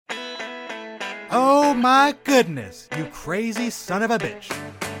Oh my goodness, you crazy son of a bitch.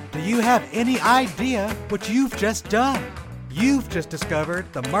 Do you have any idea what you've just done? You've just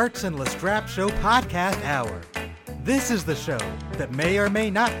discovered the Martz and Lestrap Show Podcast Hour. This is the show that may or may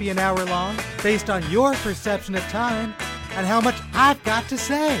not be an hour long based on your perception of time and how much I've got to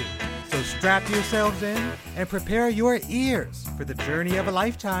say. So strap yourselves in and prepare your ears for the journey of a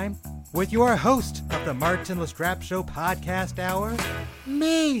lifetime with your host of the Martz and Lestrap Show Podcast Hour,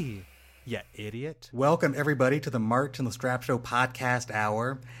 me. You idiot. Welcome, everybody, to the Martz and Lestrap Show Podcast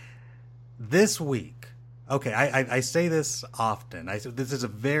Hour. This week, okay, I say this often. This is a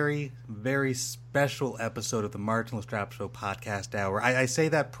very, very special episode of the Martz and Lestrap Show Podcast Hour. I say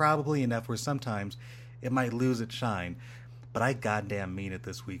that probably enough where sometimes it might lose its shine, but I goddamn mean it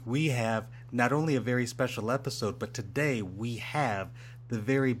this week. We have not only a very special episode, but today we have the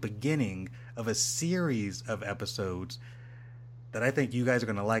very beginning of a series of episodes that I think you guys are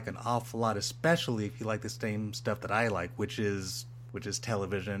going to like an awful lot, especially if you like the same stuff that I like, which is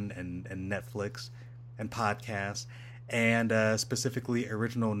television and Netflix and podcasts and specifically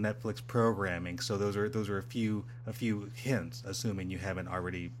original Netflix programming. So those are a few hints, assuming you haven't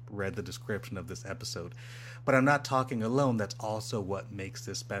already read the description of this episode. But I'm not talking alone. That's also what makes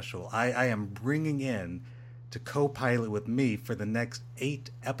this special. I am bringing in to co-pilot with me for the next 8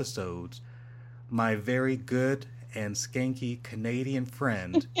 episodes my very good and skanky Canadian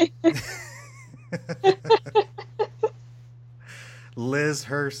friend, Liz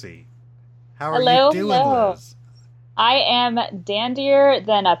Hersey. How are you doing, Liz? I am dandier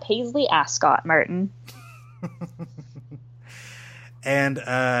than a Paisley ascot, Martin. And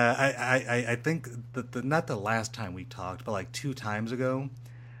I think that not the last time we talked, but like 2 times ago,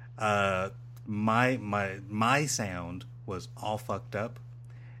 my sound was all fucked up.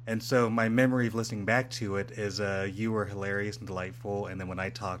 And so my memory of listening back to it is you were hilarious and delightful, and then when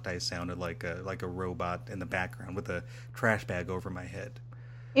I talked, I sounded like a robot in the background with a trash bag over my head.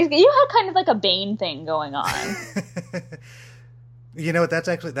 You had kind of like a Bane thing going on. You know, that's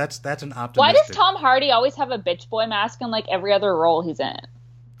an optimistic... Why does Tom Hardy always have a bitch boy mask in like every other role he's in?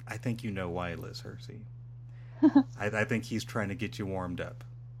 I think you know why, Liz Hersey. I think he's trying to get you warmed up.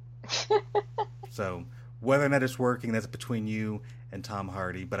 So whether or not it's working, that's between you and Tom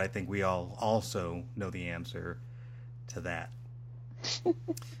Hardy, but I think we all also know the answer to that.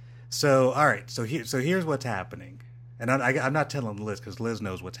 So, all right, so here's what's happening. And I'm not telling Liz because Liz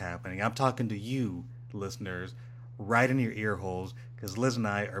knows what's happening. I'm talking to you, listeners, right in your ear holes, because Liz and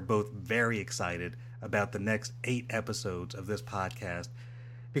I are both very excited about the next 8 episodes of this podcast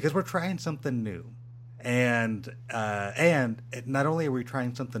because we're trying something new. And not only are we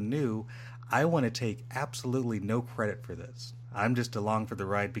trying something new, I want to take absolutely no credit for this. I'm just along for the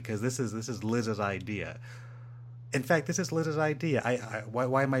ride because this is Liz's idea. In fact, this is Liz's idea.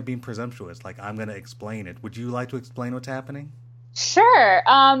 Why am I being presumptuous? Like, I'm going to explain it. Would you like to explain what's happening? Sure.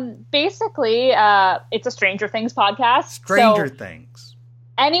 Basically, it's a Stranger Things podcast. Stranger Things.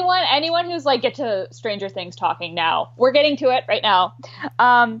 Anyone who's like, get to Stranger Things talking now. We're getting to it right now.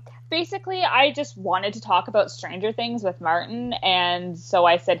 Basically, I just wanted to talk about Stranger Things with Martin, and so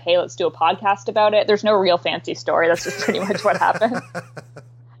I said, hey, let's do a podcast about it. There's no real fancy story. That's just pretty much what happened.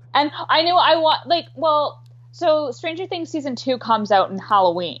 And I knew so Stranger Things Season 2 comes out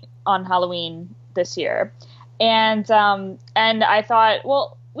on Halloween this year. And I thought,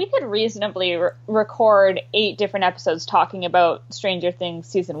 well, we could reasonably record 8 different episodes talking about Stranger Things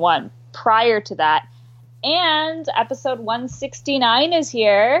Season 1 prior to that. And episode 169 is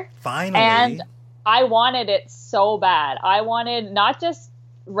here. Finally. And I wanted it so bad. I wanted not just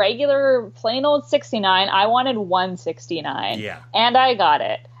regular plain old 69. I wanted 169. Yeah. And I got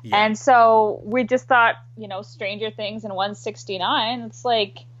it. Yeah. And so we just thought, Stranger Things and 169. It's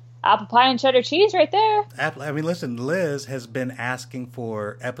like apple pie and cheddar cheese right there. I mean, listen, Liz has been asking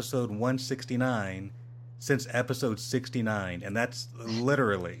for episode 169 since episode 69. And that's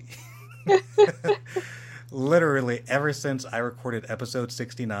literally... Literally, ever since I recorded episode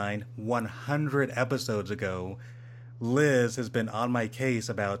 69, 100 episodes ago, Liz has been on my case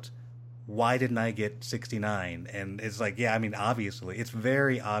about why didn't I get 69? And it's like, yeah, I mean, obviously. It's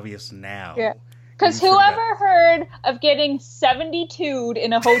very obvious now. Yeah. Because whoever heard of getting 72'd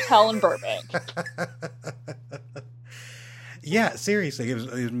in a hotel in Burbank? Yeah, seriously. It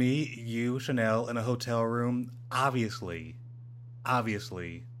was me, you, Chanel, in a hotel room. Obviously,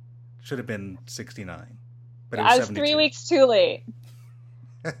 should have been 69. But it was 72. 3 weeks too late.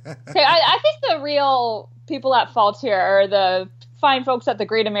 Okay, I think the real people at fault here are the fine folks at the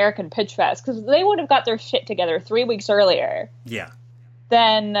Great American Pitch Fest, because they would have got their shit together 3 weeks earlier. Yeah.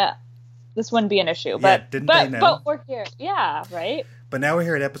 Then this wouldn't be an issue. But didn't they know? But we're here. Yeah, right? But now we're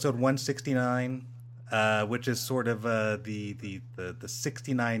here at episode 169, which is sort of the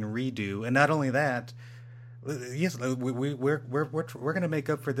 69 redo. And not only that, yes, we're going to make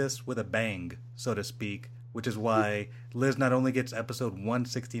up for this with a bang, so to speak, which is why Liz not only gets episode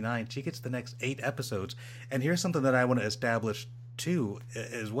 169, she gets the next 8 episodes. And here's something that I want to establish, too,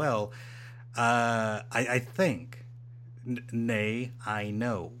 as well. I think, nay, I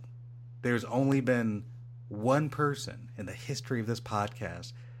know, there's only been one person in the history of this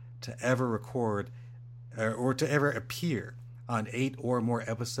podcast to ever record or to ever appear on 8 or more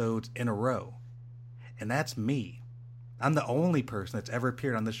episodes in a row. And that's me. I'm the only person that's ever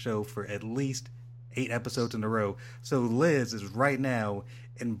appeared on the show for at least 8 episodes in a row. So Liz is right now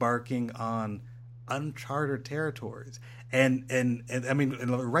embarking on uncharted territories. And I mean,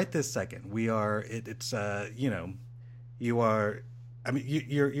 right this second, we are, you are, I mean,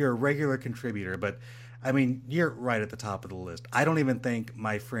 you're a regular contributor, but I mean, you're right at the top of the list. I don't even think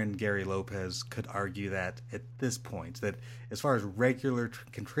my friend Gary Lopez could argue that at this point, that as far as regular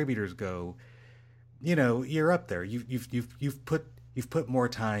contributors go, you know, you're up there. You've put more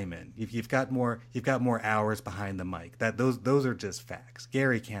time in. You've got more hours behind the mic. Those are just facts.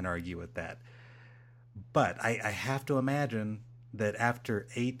 Gary can't argue with that. But I have to imagine that after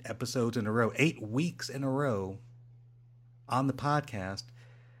 8 episodes in a row, 8 weeks in a row on the podcast,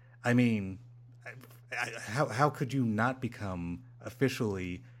 I mean, how could you not become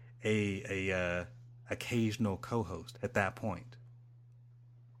officially a occasional co-host at that point?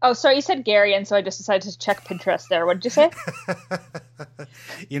 Oh, sorry, you said Gary, and so I just decided to check Pinterest there. What did you say?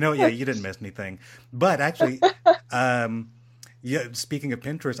 Yeah, you didn't miss anything. But actually, yeah, speaking of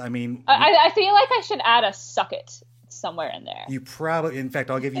Pinterest, I mean... I feel like I should add a suck it somewhere in there. You probably... In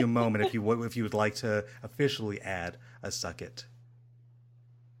fact, I'll give you a moment if you would like to officially add a suck it.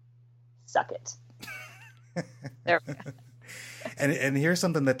 Suck it. There we go. And here's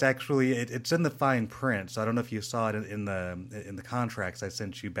something that's actually it's in the fine print, so I don't know if you saw it in the contracts I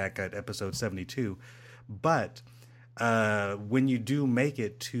sent you back at episode 72, but when you do make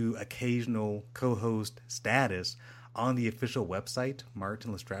it to occasional co-host status on the official website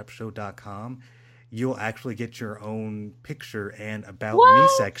martinlestrapshow.com, you'll actually get your own picture and about me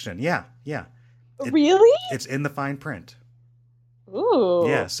section. Yeah. Really? It's in the fine print. Ooh.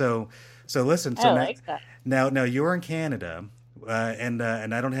 Yeah. So listen. So I like that. Now you're in Canada. And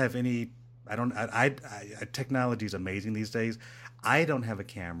I don't have any. Technology is amazing these days. I don't have a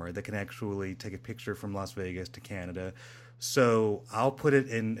camera that can actually take a picture from Las Vegas to Canada, so I'll put it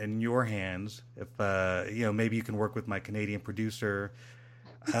in your hands. If maybe you can work with my Canadian producer,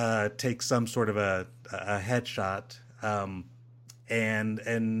 take some sort of a headshot, and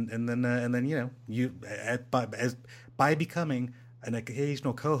then by becoming an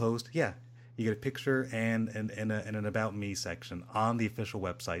occasional co-host, yeah. You get a picture and an About Me section on the official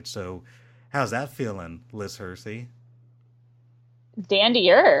website. So how's that feeling, Liz Hersey?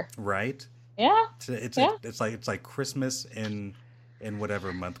 Dandier. Right? Yeah. It's like Christmas in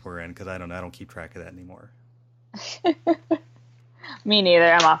whatever month we're in, because I don't keep track of that anymore. Me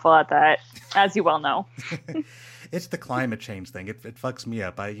neither. I'm awful at that, as you well know. It's the climate change thing. It fucks me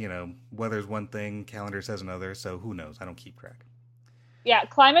up. Weather's one thing, calendar says another, so who knows? I don't keep track. Yeah,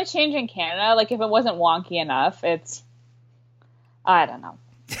 climate change in Canada, like if it wasn't wonky enough, I don't know.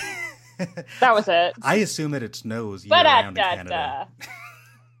 That was it. I assume that it snows year-round in Canada.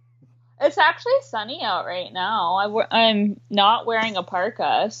 It's actually sunny out right now. I'm not wearing a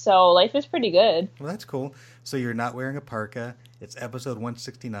parka, so life is pretty good. Well, that's cool. So you're not wearing a parka. It's episode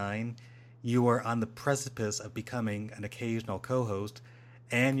 169. You are on the precipice of becoming an occasional co-host,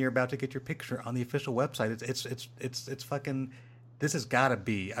 and you're about to get your picture on the official website. It's fucking... This has got to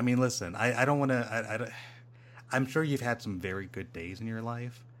be. I mean, listen. I don't want to. I'm sure you've had some very good days in your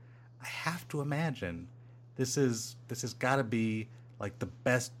life. I have to imagine this has got to be like the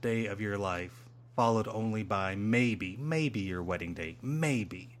best day of your life, followed only by maybe your wedding day,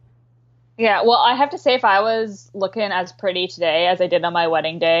 maybe. Yeah. Well, I have to say, if I was looking as pretty today as I did on my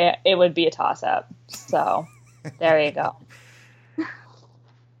wedding day, it would be a toss-up. So there you go.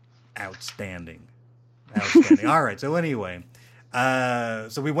 Outstanding. All right. So anyway.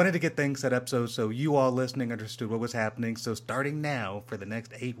 So we wanted to get things set up so you all listening understood what was happening. So starting now for the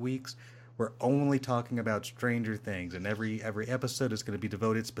next 8 weeks, we're only talking about Stranger Things, and every episode is going to be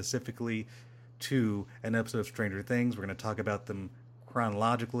devoted specifically to an episode of Stranger Things. We're going to talk about them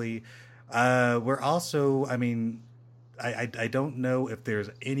chronologically. We're also, I don't know if there's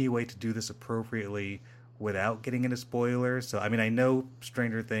any way to do this appropriately without getting into spoilers. So, I know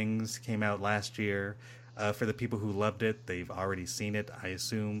Stranger Things came out last year. For the people who loved it, they've already seen it, I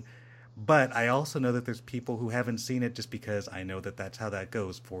assume. But I also know that there's people who haven't seen it just because I know that that's how that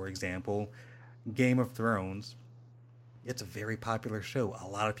goes. For example, Game of Thrones. It's a very popular show. A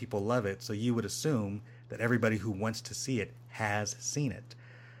lot of people love it. So you would assume that everybody who wants to see it has seen it.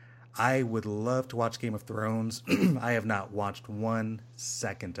 I would love to watch Game of Thrones. I have not watched 1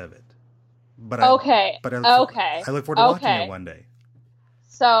 second of it. But I look forward to watching it one day.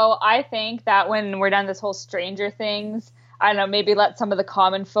 So I think that when we're done this whole Stranger Things, I don't know, maybe let some of the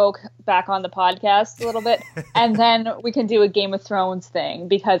common folk back on the podcast a little bit, and then we can do a Game of Thrones thing,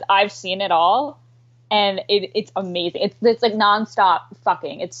 because I've seen it all, and it's amazing. It's like nonstop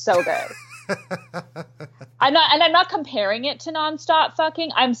fucking. It's so good. I'm not comparing it to nonstop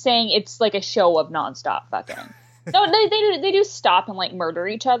fucking. I'm saying it's like a show of nonstop fucking. No, they do stop and like murder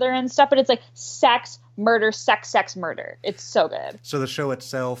each other and stuff, but it's like sex, murder, sex, murder. It's so good. So the show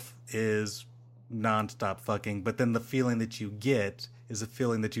itself is nonstop fucking, but then the feeling that you get is a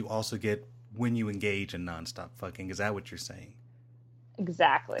feeling that you also get when you engage in nonstop fucking. Is that what you're saying?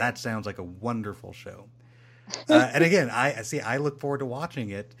 Exactly. That sounds like a wonderful show. And again, I look forward to watching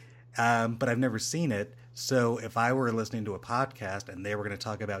it, but I've never seen it. So if I were listening to a podcast and they were going to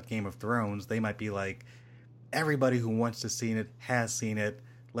talk about Game of Thrones, they might be like, everybody who wants to see it has seen it.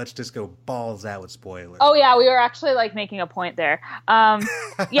 Let's just go balls out with spoilers. Oh yeah, we were actually like making a point there.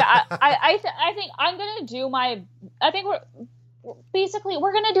 Yeah, I think I'm gonna do my. I think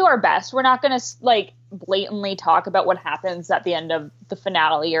we're gonna do our best. We're not gonna like blatantly talk about what happens at the end of the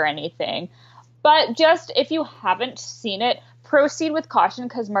finale or anything. But just if you haven't seen it, proceed with caution,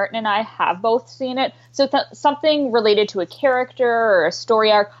 because Martin and I have both seen it. So something related to a character or a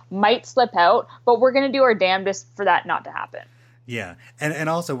story arc might slip out, but we're gonna do our damnedest for that not to happen. Yeah, and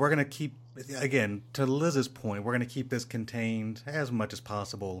also we're going to keep, again, to Liz's point, we're going to keep this contained as much as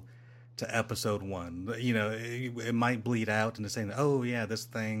possible to episode 1. You know, it might bleed out into saying, oh yeah, this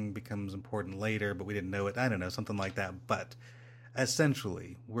thing becomes important later, but we didn't know it. I don't know, something like that. But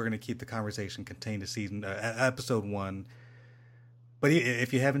essentially, we're going to keep the conversation contained to episode 1. But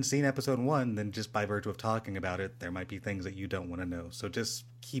if you haven't seen episode 1, then just by virtue of talking about it, there might be things that you don't want to know. So just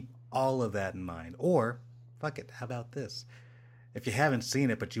keep all of that in mind. Or, fuck it, how about this? If you haven't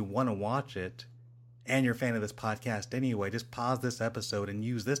seen it, but you want to watch it, and you're a fan of this podcast anyway, just pause this episode and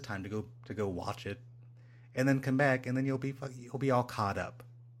use this time to go watch it, and then come back, and then you'll be all caught up.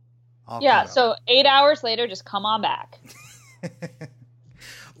 So 8 hours later, just come on back.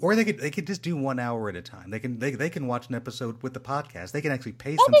 Or they could just do 1 hour at a time. They can watch an episode with the podcast. They can actually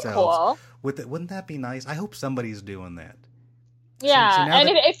pace That'd themselves cool. with it. Wouldn't that be nice? I hope somebody's doing that. Yeah, so and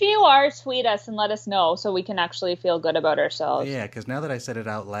if you are, tweet us and let us know so we can actually feel good about ourselves. Yeah, because now that I said it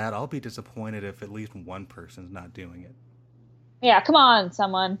out loud, I'll be disappointed if at least one person's not doing it. Yeah, come on,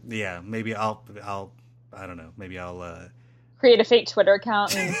 someone. Yeah, maybe I'll I don't know, maybe I'll create a fake Twitter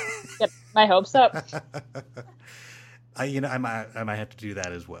account and get my hopes up. I might have to do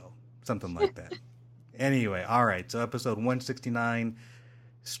that as well. Something like that. Anyway, all right, so episode 169,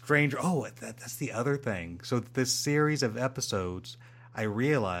 Stranger... Oh, that's the other thing. So this series of episodes, I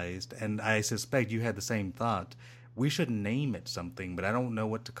realized, and I suspect you had the same thought, we should name it something, but I don't know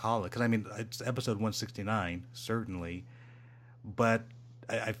what to call it. Because, I mean, it's episode 169, certainly, but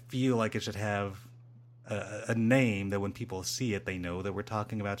I feel like it should have a name that when people see it, they know that we're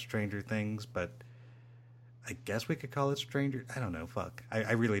talking about Stranger Things, but I guess we could call it Stranger... I don't know, fuck.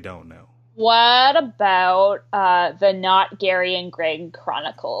 I really don't know. What about the Not Gary and Greg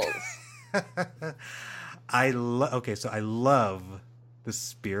Chronicles? I love the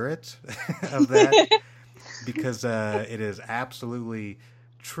spirit of that because it is absolutely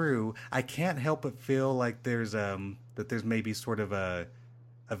true. I can't help but feel like there's maybe sort of a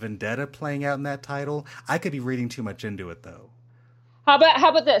vendetta playing out in that title. I could be reading too much into it though. How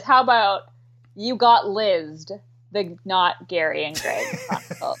about this? How about You Got Lizzed, the Not Gary and Greg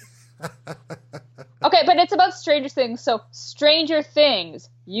Chronicles? Okay, but it's about Stranger Things, so Stranger Things,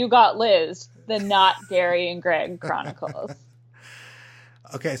 You Got Liz, the Not Gary and Greg Chronicles.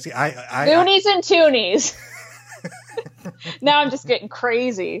 Okay, see, Goonies and Toonies. Now I'm just getting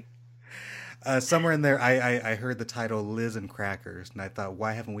crazy. Somewhere in there, I heard the title Liz and Crackers, and I thought,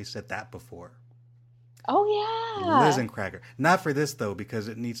 why haven't we said that before? Oh, yeah. Liz and Cracker. Not for this, though, because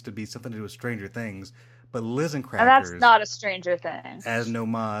it needs to be something to do with Stranger Things, but Liz and Crackers. And that's not a Stranger Thing. As an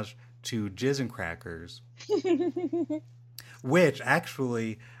homage to Jizz and Crackers, which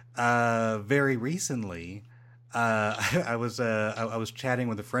actually, very recently, I was chatting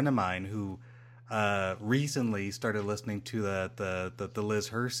with a friend of mine who recently started listening to the Liz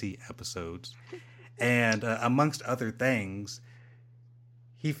Hersey episodes, and amongst other things,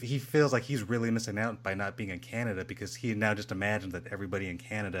 he feels like he's really missing out by not being in Canada, because he now just imagines that everybody in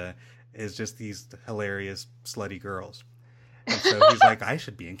Canada is just these hilarious slutty girls, and so he's like, I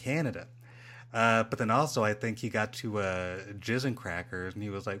should be in Canada. But then also I think he got to Jizz and Crackers, and he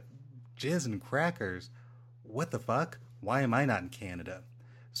was like, Jizz and Crackers, what the fuck? Why am I not in Canada?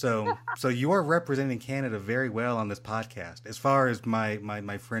 So you are representing Canada very well on this podcast. As far as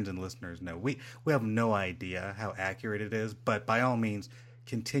my friends and listeners know, we have no idea how accurate it is, but by all means,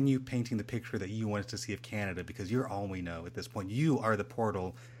 continue painting the picture that you want us to see of Canada, because you're all we know at this point. You are the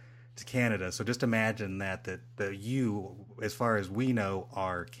portal to Canada. So just imagine that you, as far as we know,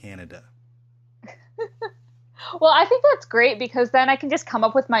 are Canada. Well, I think that's great, because then I can just come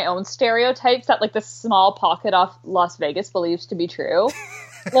up with my own stereotypes that like the small pocket off Las Vegas believes to be true.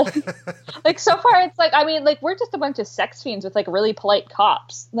 like so far it's like, I mean, like, we're just a bunch of sex fiends with like really polite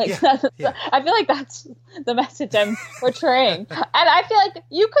cops. Like, yeah. I feel like that's the message I'm portraying, and I feel like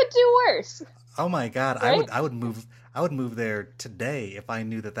you could do worse. Oh my God, right? I would move there today if I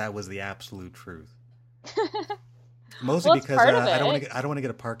knew that was the absolute truth. Mostly because I don't want to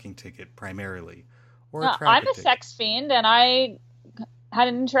get a parking ticket primarily. Or no, I'm a sex fiend, and I had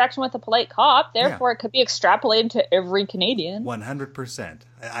an interaction with a polite cop. Therefore, It could be extrapolated to every Canadian. 100%.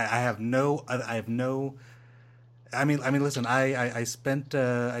 I have no. I mean, listen. I spent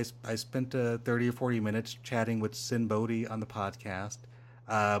 30 or 40 minutes chatting with Sin Bodhi on the podcast.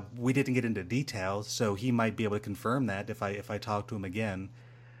 We didn't get into details, so he might be able to confirm that if I talk to him again.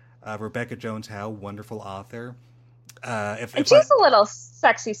 Rebecca Jones-Howe, wonderful author. And she's a little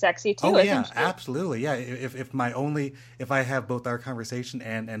sexy too. Oh yeah, absolutely. Yeah. If I have both our conversation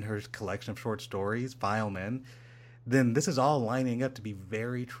and her collection of short stories, Vile Men, then this is all lining up to be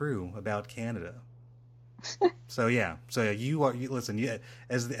very true about Canada. So yeah. So listen.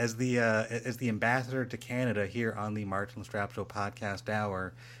 As the ambassador to Canada here on the March and Lestrap Show podcast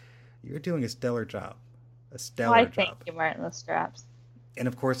hour, you're doing a stellar job. Job. Thank you, Martin Lestraps. And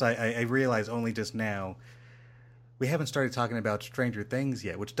of course, I realize only just now, we haven't started talking about Stranger Things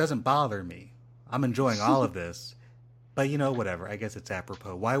yet, which doesn't bother me. I'm enjoying all of this, but whatever. I guess it's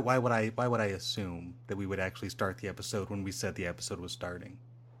apropos. Why would I assume that we would actually start the episode when we said the episode was starting?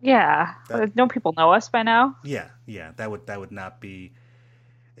 Yeah, don't people know us by now? Yeah. That would not be.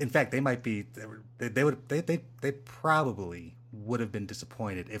 In fact, they might be. They probably would have been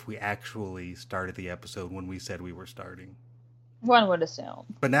disappointed if we actually started the episode when we said we were starting. One would assume.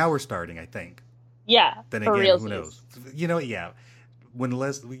 But now we're starting, I think. Yeah, then for again, realsies. Who knows? Yeah. When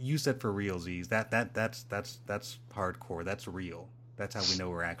you said for realsies, that's hardcore. That's real. That's how we know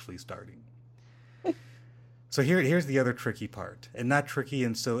we're actually starting. So here's the other tricky part, and not tricky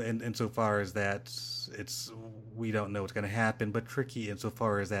insofar as that we don't know what's going to happen, but tricky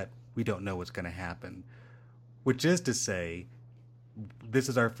insofar as that we don't know what's going to happen. Which is to say, this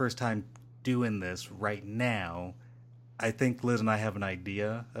is our first time doing this right now. I think Liz and I have an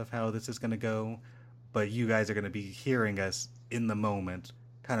idea of how this is going to go, but you guys are going to be hearing us in the moment,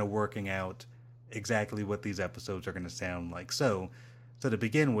 kind of working out exactly what these episodes are going to sound like. So to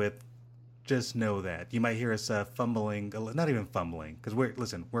begin with, just know that. You might hear us fumbling, not even fumbling, because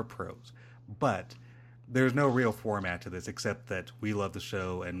we're pros, but there's no real format to this except that we love the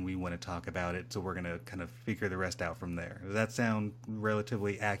show and we want to talk about it, so we're going to kind of figure the rest out from there. Does that sound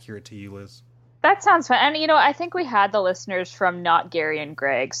relatively accurate to you, Liz? That sounds fun. And, I think we had the listeners from not Gary and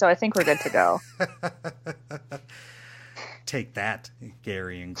Greg, so I think we're good to go. Take that,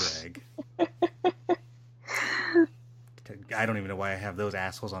 Gary and Greg. I don't even know why I have those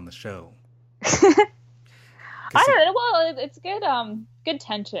assholes on the show. I don't know. Well, it's good. Good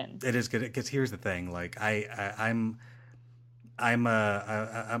tension. It is good because here's the thing. Like I'm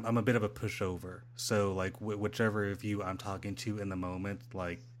a bit of a pushover. So like whichever of you I'm talking to in the moment,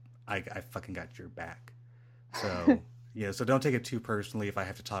 like I fucking got your back. So yeah. So don't take it too personally if I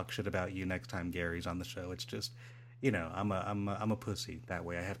have to talk shit about you next time Gary's on the show. It's just I'm a pussy that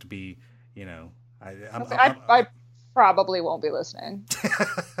way. I have to be I probably won't be listening.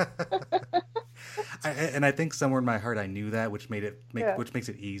 And I think somewhere in my heart I knew that, which makes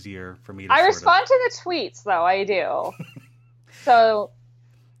it easier for me to. I respond to the tweets, though. I do. So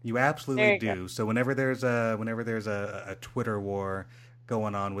you absolutely do. Go. So whenever there's a Twitter war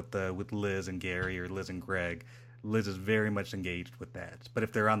going on with Liz and Gary or Liz and Greg, Liz is very much engaged with that. But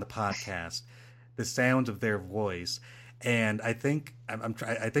if they're on the podcast, the sounds of their voice. And I think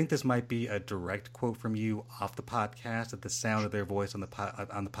I think this might be a direct quote from you off the podcast, that the sound of their voice on the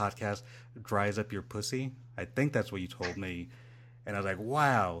podcast dries up your pussy. I think that's what you told me, and I was like,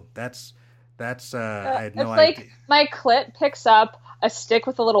 wow, that's I had no idea. It's like my clit picks up a stick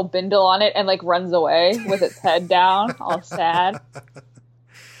with a little bindle on it and like runs away with its head down, all sad.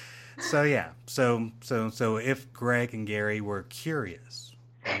 So yeah, so if Greg and Gary were curious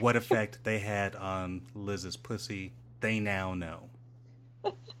what effect they had on Liz's pussy, they now know.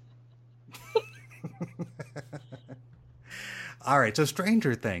 All right, so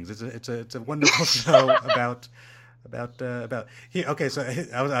Stranger Things. It's a wonderful show about. Okay, so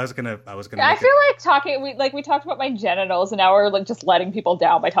I was gonna. I feel like talking. We talked about my genitals, and now we're like just letting people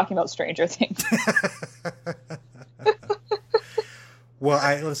down by talking about Stranger Things. Well,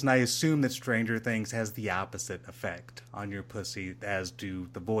 I assume that Stranger Things has the opposite effect on your pussy, as do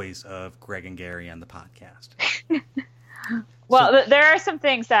the voice of Greg and Gary on the podcast. Well, there are some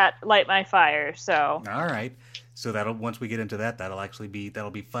things that light my fire. So all right, so once we get into that'll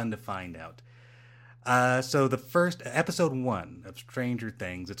be fun to find out. So the first episode 1 of Stranger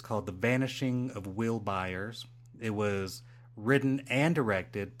Things, it's called The Vanishing of Will Byers. It was written and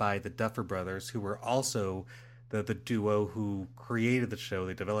directed by the Duffer Brothers, who were also the duo who created the show.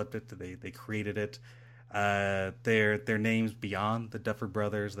 They developed it. They created it. Their names beyond the Duffer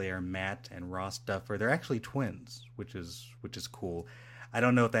Brothers. They are Matt and Ross Duffer. They're actually twins, which is cool. I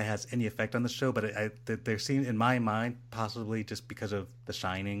don't know if that has any effect on the show, but they're seen in my mind, possibly just because of The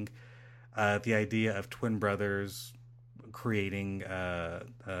Shining. The idea of twin brothers creating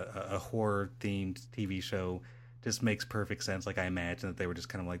a horror-themed TV show just makes perfect sense. Like, I imagine that they were just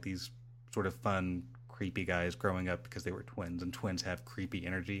kind of like these sort of fun, creepy guys growing up because they were twins, and twins have creepy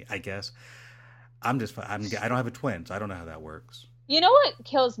energy, I guess. I don't have a twin, so I don't know how that works. You know what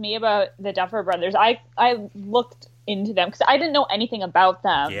kills me about the Duffer Brothers? I looked into them because I didn't know anything about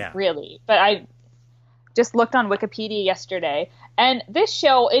them, really. But I just looked on Wikipedia yesterday. And this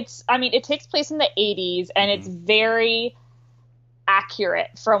show, it takes place in the 80s, and it's very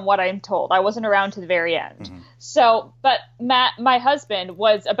accurate from what I'm told. I wasn't around to the very end. Mm-hmm. So, but Matt, my husband,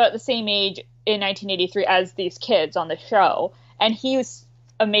 was about the same age in 1983 as these kids on the show, and he was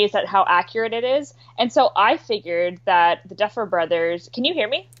amazed at how accurate it is. And so I figured that the Duffer Brothers... Can you hear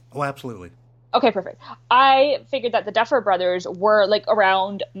me? Oh, absolutely. Okay, perfect. I figured that the Duffer Brothers were like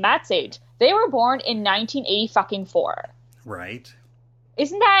around Matt's age. They were born in 1984. Right.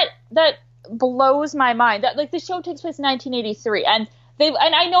 Isn't that blows my mind? That like the show takes place in 1983, and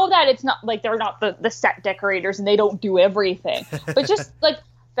I know that it's not like they're not the set decorators and they don't do everything, but just like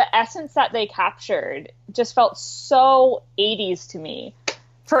the essence that they captured just felt so 80s to me.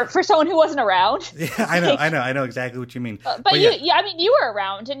 For someone who wasn't around. Yeah, I know exactly what you mean. But you were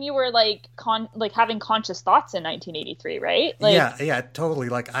around, and you were like having conscious thoughts in 1983, right? Like, yeah, totally.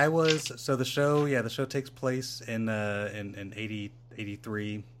 Like I was. So the show takes place in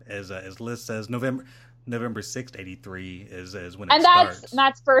 83, as Liz says, November 6th, 83 is when it starts. And that's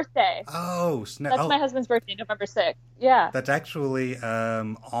Matt's birthday. Oh, snap! That's my husband's birthday, November 6th. Yeah. That's actually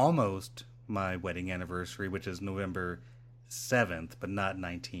almost my wedding anniversary, which is November 7th, but not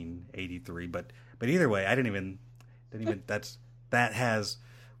 1983. But either way, I didn't even that has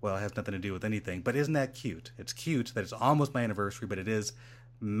nothing to do with anything. But isn't that cute? It's cute that it's almost my anniversary, but it is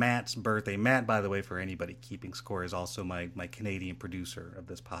Matt's birthday. Matt, by the way, for anybody keeping score, is also my Canadian producer of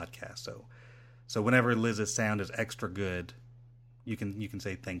this podcast. So whenever Liz's sound is extra good, you can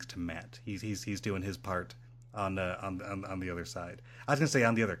say thanks to Matt. He's doing his part on the other side. I was gonna say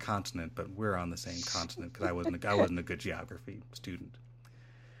on the other continent, but we're on the same continent because I wasn't a good geography student.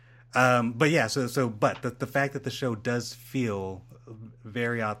 But yeah, but the fact that the show does feel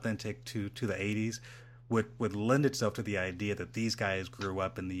very authentic to the 80s would lend itself to the idea that these guys grew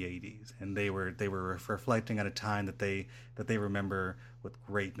up in the 80s, and they were reflecting on a time that they remember with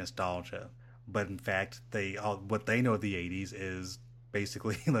great nostalgia. But in fact, what they know of the 80s is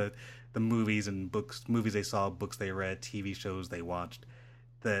basically the movies and movies they saw, books they read, TV shows they watched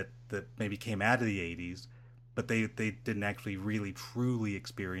that maybe came out of the 80s, but they didn't actually really truly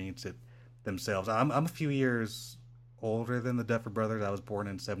experience it themselves. I'm a few years older than the Duffer Brothers. I was born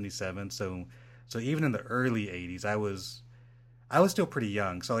in 1977, so even in the early 80s, I was still pretty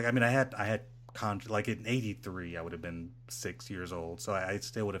young. So like I had like in 83, I would have been 6 years old. So I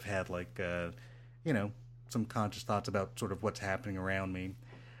still would have had like some conscious thoughts about sort of what's happening around me.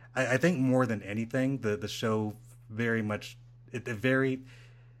 I think more than anything, the show very much it very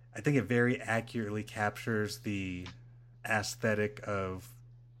accurately captures the aesthetic of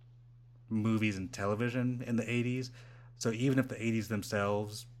movies and television in the 80s. So even if the 80s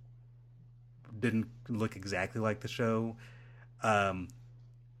themselves didn't look exactly like the show,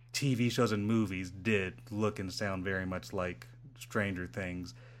 TV shows and movies did look and sound very much like Stranger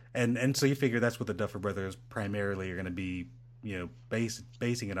Things. And so you figure that's what the Duffer Brothers primarily are going to be,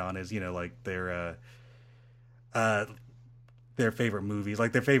 basing it on is, like their favorite movies.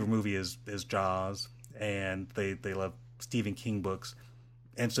 Like their favorite movie is Jaws, and they love Stephen King books.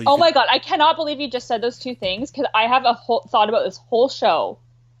 And so oh my God, I cannot believe you just said those two things, because I have a whole thought about this whole show.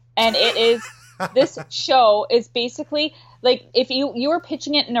 And it is, this show is basically like, if you were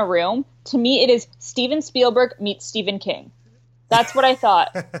pitching it in a room, to me it is Steven Spielberg meets Stephen King. That's what I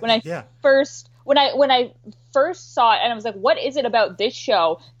thought when I yeah. when I first saw it, and I was like, what is it about this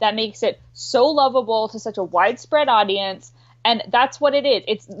show that makes it so lovable to such a widespread audience? And that's what it is.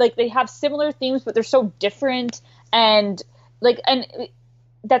 It's like they have similar themes, but they're so different, and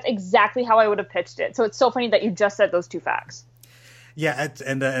that's exactly how I would have pitched it. So it's so funny that you just said those two facts. Yeah,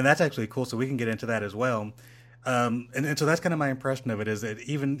 and that's actually cool. So we can get into that as well. And so that's kind of my impression of it, is that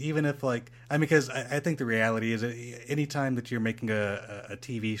even if, like, I mean, because I think the reality is that any time that you're making a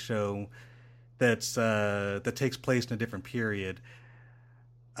TV show that takes place in a different period,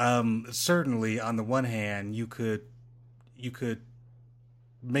 certainly on the one hand you could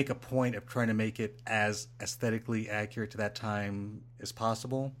make a point of trying to make it as aesthetically accurate to that time as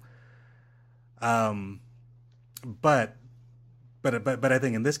possible. But I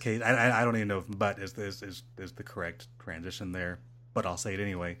think in this case, I don't even know if "but" is the correct transition there, but I'll say it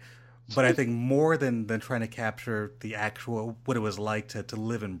anyway. But I think more than trying to capture the actual what it was like to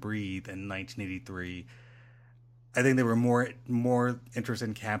live and breathe in 1983, I think they were more interested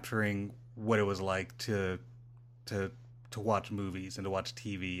in capturing what it was like to watch movies and to watch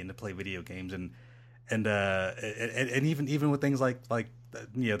TV and to play video games and even with things like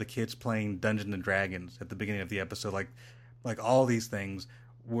the kids playing Dungeons and Dragons at the beginning of the episode, like all these things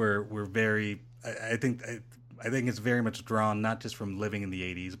were very. I think it's very much drawn not just from living in the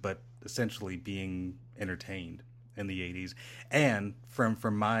 80s, but essentially being entertained in the 80s, and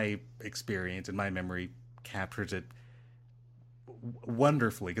from my experience and my memory, captures it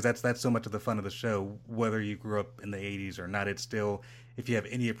wonderfully, because that's so much of the fun of the show. Whether you grew up in the 80s or not, it's still, if you have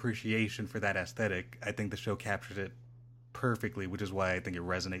any appreciation for that aesthetic, I think the show captures it perfectly, which is why I think it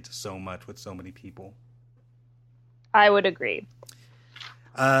resonates so much with so many people. I would agree.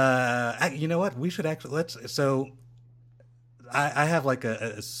 You know what? We should actually I have like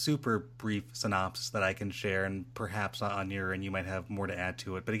a super brief synopsis that I can share, and perhaps on your end you might have more to add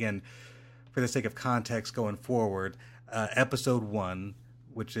to it. But again, for the sake of context going forward, episode 1,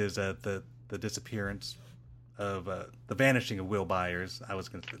 which is the disappearance of the Vanishing of Will Byers.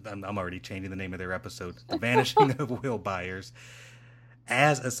 I'm already changing the name of their episode. The Vanishing of Will Byers.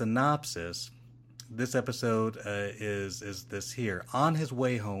 As a synopsis, this episode is this here. On his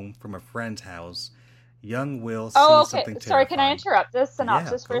way home from a friend's house, young Will sees something terrifying. Sorry, can I interrupt this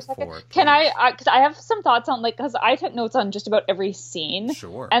synopsis for a second? Can I? Because I have some thoughts on, because I took notes on just about every scene.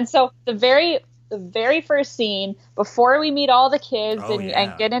 Sure. And so the very first scene before we meet all the kids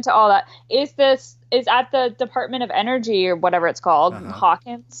and get into all that is at the Department of Energy or whatever it's called,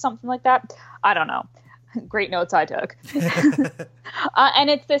 Hawkins, something like that. I don't know. Great notes I took. And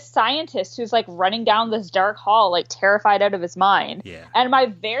it's this scientist who's like running down this dark hall, like terrified out of his mind. Yeah. And my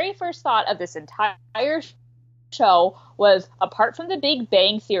very first thought of this entire show was, apart from the Big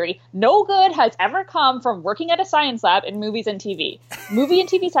Bang Theory, no good has ever come from working at a science lab in movies and TV. Movie and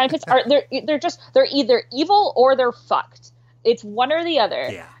TV scientists they're either evil or they're fucked. It's one or the other.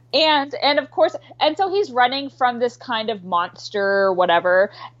 Yeah. And of course, and so he's running from this kind of monster or whatever,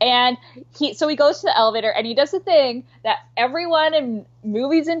 and he goes to the elevator, and he does the thing that everyone in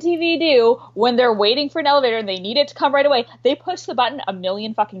movies and TV do when they're waiting for an elevator and they need it to come right away. They push the button a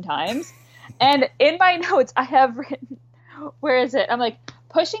million fucking times. And in my notes, I have written, where is it? I'm like,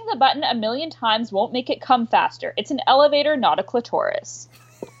 pushing the button a million times won't make it come faster. It's an elevator, not a clitoris.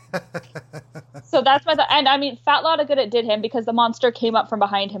 So that's my thought. And I mean, Fat Lot of Good it did him, because the monster came up from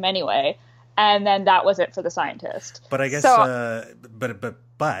behind him anyway, and then that was it for the scientist. But I guess, but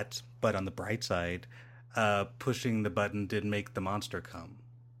on the bright side, pushing the button did make the monster come.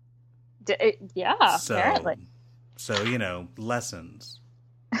 Apparently. So lessons.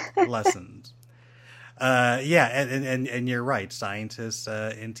 And you're right. Scientists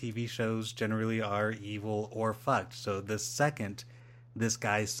in TV shows generally are evil or fucked. So the second this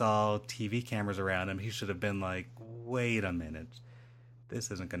guy saw TV cameras around him, he should have been like, wait a minute, this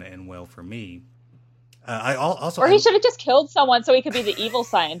isn't going to end well for me. He should have just killed someone so he could be the evil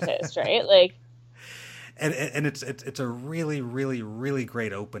scientist, right? Like, and it's a really, really, really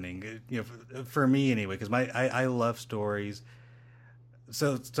great opening, for me anyway, because I love stories.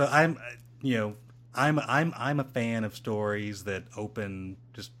 So I'm a fan of stories that open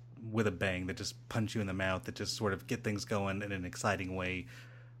just with a bang, that just punch you in the mouth, that just sort of get things going in an exciting way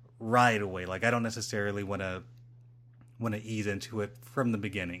right away. Like, I don't necessarily want to ease into it from the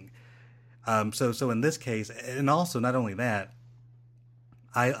beginning. So in this case, and also not only that,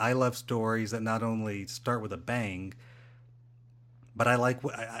 I love stories that not only start with a bang, But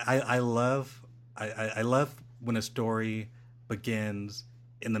I love when a story begins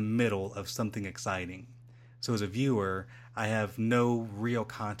in the middle of something exciting. So as a viewer, I have no real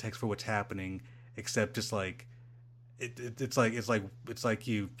context for what's happening except just like it's like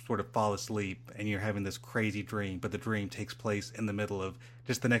you sort of fall asleep and you're having this crazy dream, but the dream takes place in the middle of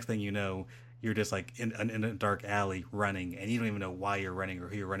just the next thing you know, you're just like in a dark alley running, and you don't even know why you're running or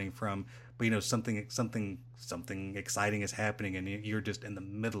who you're running from, but you know something exciting is happening, and you're just in the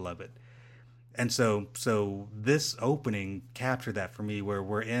middle of it. And so this opening captured that for me, where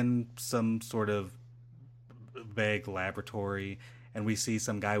we're in some sort of vague laboratory, and we see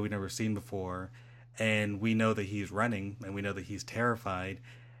some guy we've never seen before, and we know that he's running, and we know that he's terrified,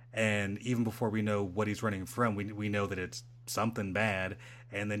 and even before we know what he's running from, we know that it's something bad.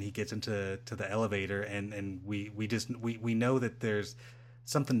 And then he gets into the elevator, and we know that there's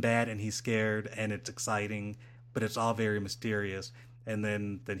something bad, and he's scared, and it's exciting, but it's all very mysterious. And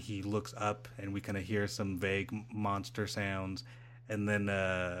then he looks up, and we kind of hear some vague monster sounds. And then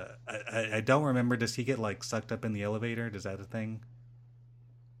I don't remember, does he get like sucked up in the elevator? Is that a thing?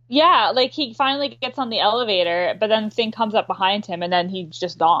 Yeah, like he finally gets on the elevator, but then the thing comes up behind him, and then he's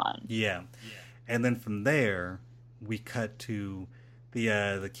just gone. Yeah. And then from there, we cut to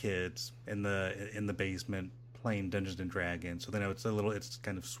the kids in the basement playing Dungeons and Dragons. So then it's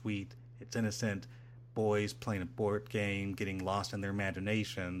kind of sweet, it's innocent, boys playing a board game, getting lost in their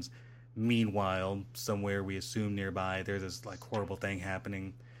imaginations. Meanwhile, somewhere we assume nearby, there's this like horrible thing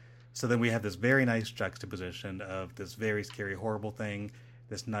happening. So then we have this very nice juxtaposition of this very scary, horrible thing,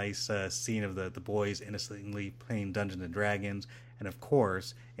 this nice scene of the boys innocently playing Dungeons and Dragons. And of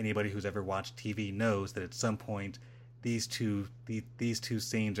course, anybody who's ever watched TV knows that at some point these two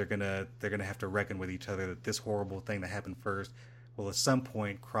scenes they're gonna have to reckon with each other, that this horrible thing that happened first will at some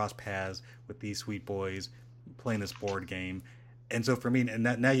point cross paths with these sweet boys playing this board game. And so for me, and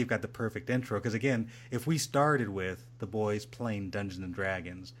now you've got the perfect intro, because again, if we started with the boys playing Dungeons and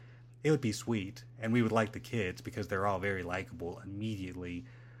Dragons, it would be sweet, and we would like the kids because they're all very likable immediately.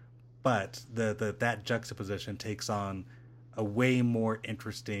 But that juxtaposition takes on a way more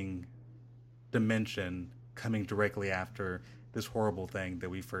interesting dimension coming directly after this horrible thing that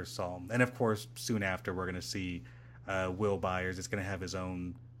we first saw. And of course, soon after, we're going to see Will Byers. It's going to have his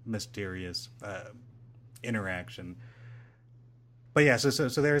own mysterious interaction. But yeah, so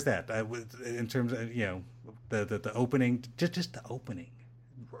there's that. In terms of, you know, the opening, just the opening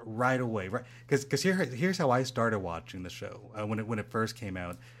right away, right? Because here's how I started watching the show when it first came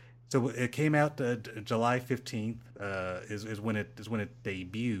out. So it came out July 15th is when it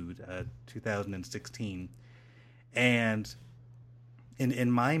debuted, 2016. And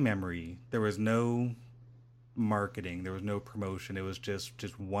in my memory, there was no marketing, there was no promotion. It was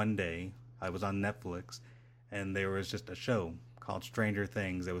just one day I was on Netflix, and there was just a show called Stranger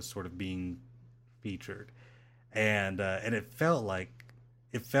Things that was sort of being featured, and it felt like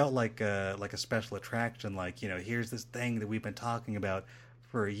a special attraction. Like, you know, here's this thing that we've been talking about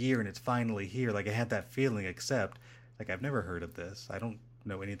for a year, and it's finally here. Like, I had that feeling, except like I've never heard of this. I don't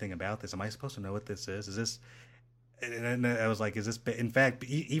know anything about this. Am I supposed to know what this is? Is this? And I was like, is this? In fact,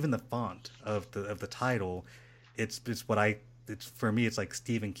 even the font of the title, it's for me, it's like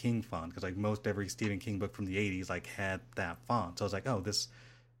Stephen King font, because like most every Stephen King book from the 80s like had that font. So I was like, oh, is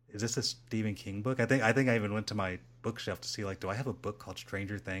this a Stephen King book? I think I even went to my bookshelf to see, like, do I have a book called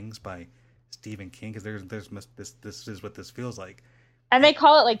Stranger Things by Stephen King? Because this is what this feels like. And they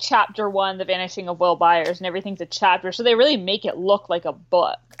call it like Chapter 1, The Vanishing of Will Byers, and everything's a chapter, so they really make it look like a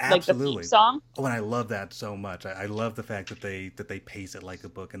book. Absolutely. Like the theme song. Oh, and I love that so much. I love the fact that they pace it like a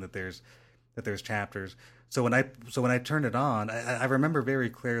book, and that there's chapters. So when I turned it on, I remember very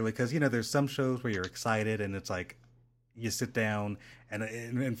clearly, because, you know, there's some shows where you're excited and it's like you sit down,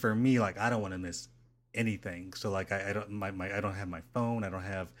 and for me, like, I don't want to miss anything. So like I don't have my phone, I don't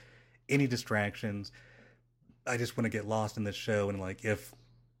have any distractions. I just want to get lost in this show. And like, if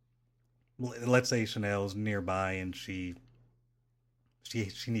let's say Chanel's nearby and she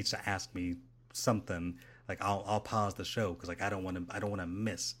needs to ask me something, like I'll pause the show, because like I don't want to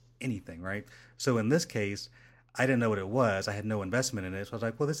miss anything, right? So in this case, I didn't know what it was. I had no investment in it. So I was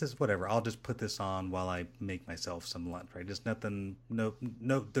like, well, this is whatever. I'll just put this on while I make myself some lunch, right? Just nothing, no,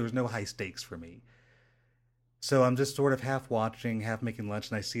 there was no high stakes for me. So I'm just sort of half watching, half making lunch,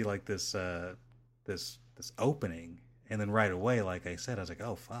 and I see like this opening, and then right away, like I said, I was like,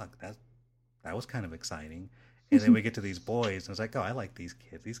 oh fuck, that was kind of exciting. And then we get to these boys, and I was like, oh, I like these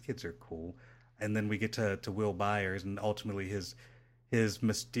kids. These kids are cool. And then we get to Will Byers, and ultimately his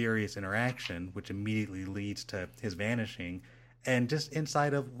mysterious interaction, which immediately leads to his vanishing. And just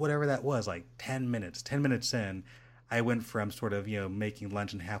inside of whatever that was, like 10 minutes in, I went from sort of, making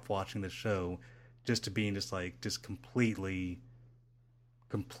lunch and half watching the show just to being just completely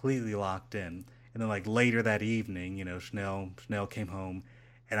locked in. And then like later that evening, Chanel came home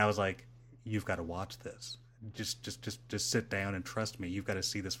and I was like, you've got to watch this. Just sit down and trust me. You've got to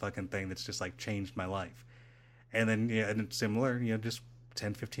see this fucking thing that's just like changed my life. And then, and it's similar, just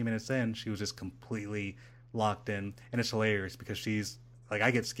 10, 15 minutes in, she was just completely locked in. And it's hilarious because she's like,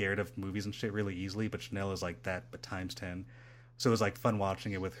 I get scared of movies and shit really easily, but Chanel is like that, but times 10. So it was like fun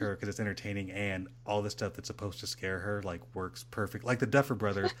watching it with her because it's entertaining and all the stuff that's supposed to scare her like works perfect. Like the Duffer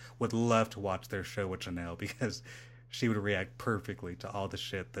Brothers would love to watch their show with Chanel because she would react perfectly to all the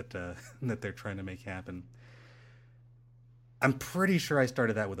shit that that they're trying to make happen. I'm pretty sure I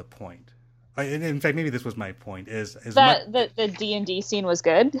started that with a point. In fact, maybe this was my point. Is that the D&D scene was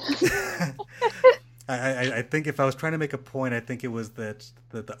good? I think if I was trying to make a point, I think it was that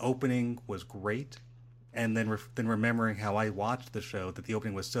the opening was great. And then remembering how I watched the show, that the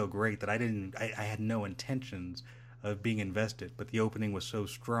opening was so great that I had no intentions of being invested, but the opening was so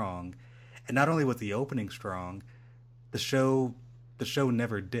strong. And not only was the opening strong, the show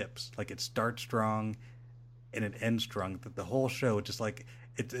never dips. Like it starts strong and it ends strong. The whole show just like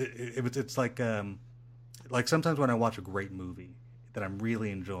it's like sometimes when I watch a great movie that I'm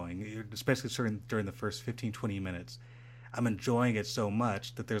really enjoying, especially during the first 15, 20 minutes, I'm enjoying it so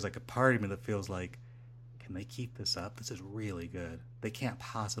much that there's like a part of me that feels like, can they keep this up? This is really good. They can't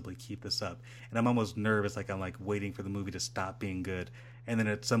possibly keep this up. And I'm almost nervous, like I'm like waiting for the movie to stop being good. And then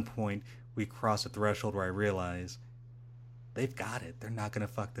at some point we cross a threshold where I realize they've got it. They're not going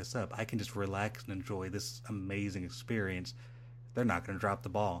to fuck this up. I can just relax and enjoy this amazing experience. They're not going to drop the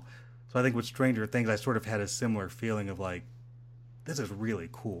ball. So I think with Stranger Things, I sort of had a similar feeling of like, this is really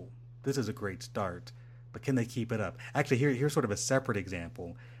cool. This is a great start. But can they keep it up? Actually, here's sort of a separate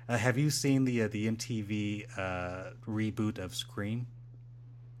example. Have you seen the MTV reboot of Scream?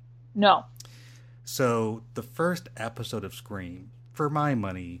 No. So the first episode of Scream, for my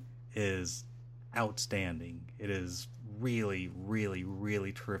money, is outstanding. It is really, really,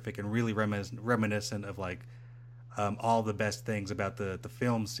 really terrific and really reminiscent of like all the best things about the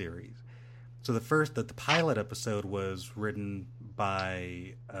film series. So the pilot episode was written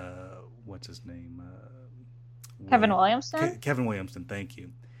by what's his name? Kevin Williamson? Kevin Williamson, thank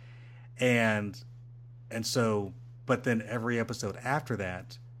you. And so, but then every episode after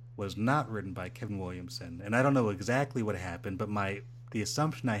that was not written by Kevin Williamson. And I don't know exactly what happened, but the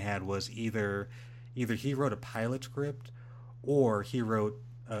assumption I had was either he wrote a pilot script or he wrote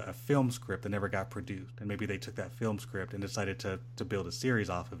a film script that never got produced. And maybe they took that film script and decided to build a series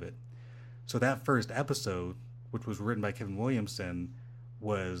off of it. So that first episode, which was written by Kevin Williamson,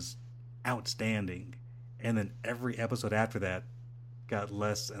 was outstanding. And then every episode after that got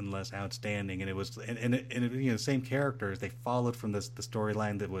less and less outstanding. And it was, the same characters, they followed from the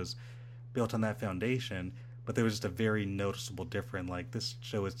storyline that was built on that foundation, but there was just a very noticeable difference. Like this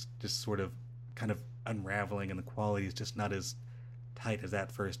show is just sort of kind of unraveling and the quality is just not as tight as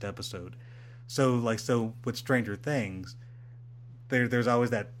that first episode. So with Stranger Things, there's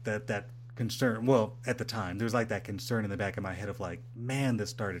always that concern. Well, at the time, there's like that concern in the back of my head of like, man, this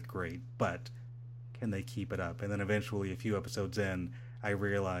started great, but can they keep it up? And then eventually, a few episodes in, I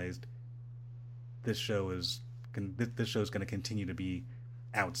realized this show is going to continue to be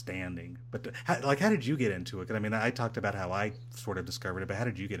outstanding. But how did you get into it? Because I mean, I talked about how I sort of discovered it, but how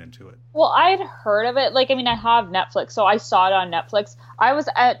did you get into it? Well, I'd heard of it. Like, I mean, I have Netflix, so I saw it on Netflix. I was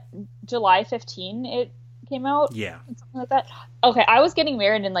at July 15. It came out. Yeah, something like that. Okay, I was getting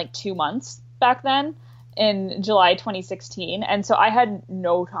married in like 2 months back then, in July 2016, and so I had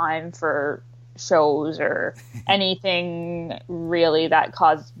no time for shows or anything really that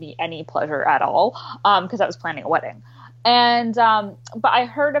caused me any pleasure at all, because I was planning a wedding. And but I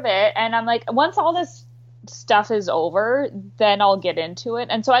heard of it and I'm like, once all this stuff is over, then I'll get into it.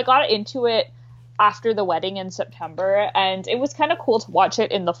 And so I got into it after the wedding in September, and it was kind of cool to watch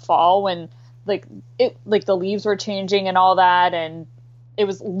it in the fall when like the leaves were changing and all that, and it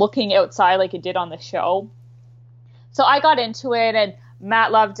was looking outside like it did on the show. So I got into it, and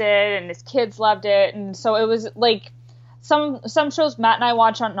Matt loved it and his kids loved it. And so it was like some shows Matt and I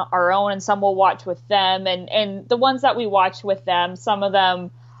watch on our own and some we'll watch with them. And the ones that we watch with them, some of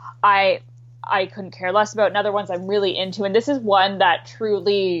them I couldn't care less about, and other ones I'm really into. And this is one that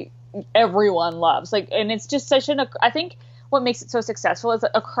truly everyone loves. Like, and it's just I think what makes it so successful is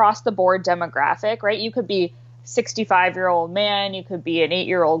across the board demographic, right? You could be 65-year-old man, you could be an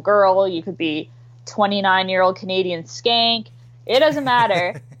 8-year-old girl, you could be 29-year-old Canadian skank. It doesn't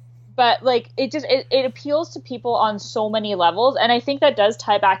matter. But like it appeals to people on so many levels, and I think that does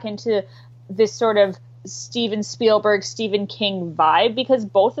tie back into this sort of Steven Spielberg, Stephen King vibe, because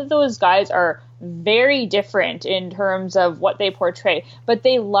both of those guys are very different in terms of what they portray, but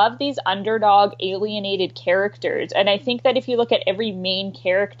they love these underdog alienated characters. And I think that if you look at every main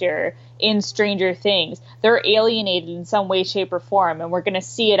character in Stranger Things, they're alienated in some way, shape, or form, and we're going to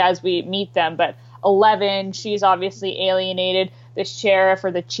see it as we meet them. But Eleven, she's obviously alienated. The sheriff or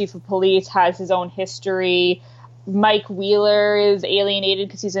the chief of police has his own history. Mike Wheeler is alienated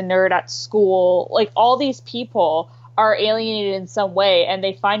because he's a nerd at school. Like, all these people are alienated in some way, and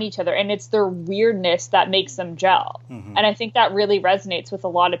they find each other, and it's their weirdness that makes them gel. Mm-hmm. And I think that really resonates with a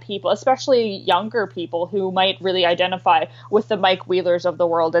lot of people, especially younger people who might really identify with the Mike Wheelers of the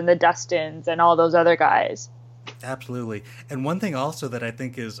world and the Dustins and all those other guys. Absolutely. And one thing also that I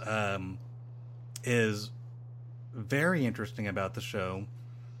think is very interesting about the show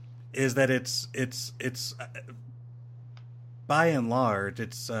is that it's by and large,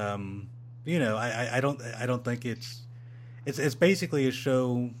 it's I don't think it's basically a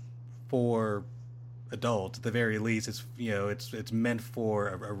show for adults at the very least. It's meant for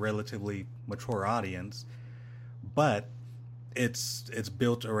a relatively mature audience, but it's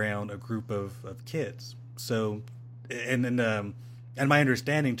built around a group of kids. So and my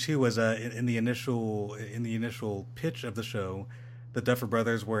understanding too was in the initial pitch of the show, the Duffer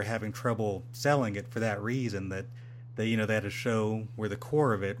Brothers were having trouble selling it for that reason, that they had a show where the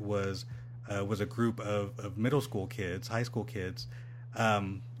core of it was a group of middle school kids, high school kids.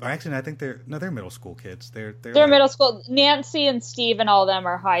 Or actually, I think they're middle school kids. They're like, middle school. Nancy and Steve and all of them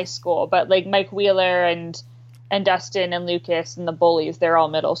are high school, but like Mike Wheeler and Dustin and Lucas and the bullies, they're all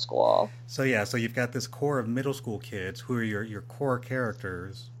middle school. So yeah, so you've got this core of middle school kids who are your core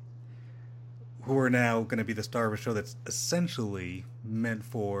characters, who are now going to be the star of a show that's essentially meant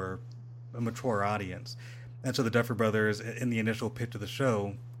for a mature audience. And so the Duffer Brothers, in the initial pitch of the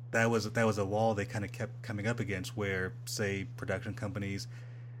show, that was a wall they kind of kept coming up against, where, say, production companies,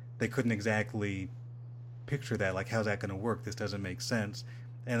 they couldn't exactly picture that. Like, how's that going to work? This doesn't make sense.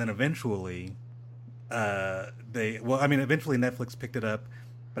 And then eventually, eventually Netflix picked it up,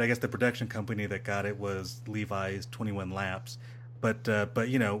 but I guess the production company that got it was Levi's 21 Laps. But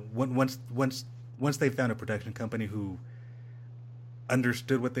once they found a production company who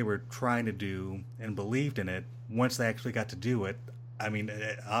understood what they were trying to do and believed in it, once they actually got to do it, I mean,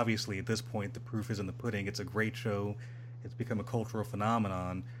 obviously at this point the proof is in the pudding. It's a great show. It's become a cultural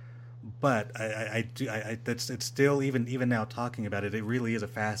phenomenon. But it's still, even now talking about it, it really is a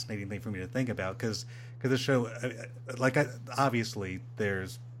fascinating thing for me to think about, because the show, obviously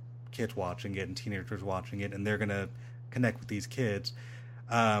there's kids watching it and teenagers watching it, and they're gonna connect with these kids,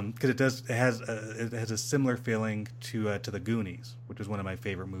 because it has a similar feeling to the Goonies, which was one of my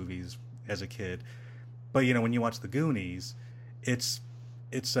favorite movies as a kid. But when you watch the Goonies, it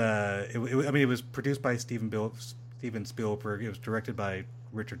was produced by Steven Spielberg. It was directed by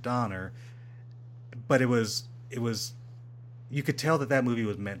Richard Donner, but it was you could tell that movie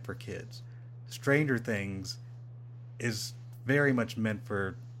was meant for kids. Stranger Things is very much meant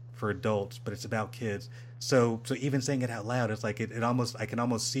for adults, but it's about kids. So even saying it out loud, it's like I can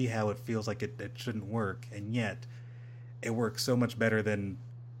almost see how it feels like it shouldn't work, and yet it works so much better than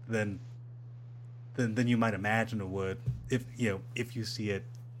you might imagine it would if you see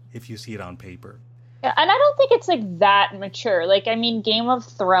it on paper. Yeah, and I don't think it's like that mature. Like, I mean, Game of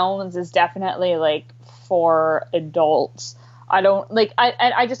Thrones is definitely like for adults. I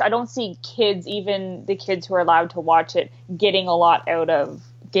don't see kids, even the kids who are allowed to watch it, getting a lot out of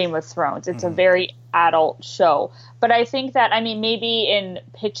Game of Thrones. It's a very adult show. But I think that, I mean, maybe in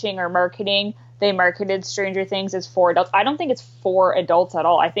pitching or marketing, they marketed Stranger Things as for adults. I don't think it's for adults at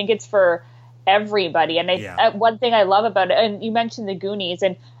all. I think it's for everybody. And one thing I love about it, and you mentioned the Goonies,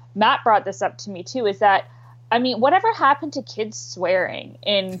 and Matt brought this up to me too, is that, I mean, whatever happened to kids swearing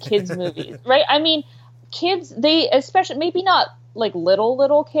in kids' movies, right? I mean, kids, they, especially, maybe not like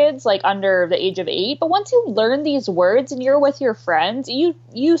little kids, like under the age of 8, but once you learn these words and you're with your friends,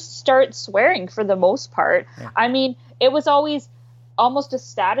 you start swearing for the most part. Yeah. I mean, it was always almost a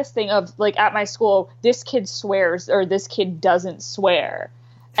status thing of, like, at my school, this kid swears or this kid doesn't swear.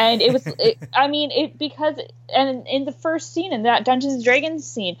 And it was, because in the first scene, in that Dungeons and Dragons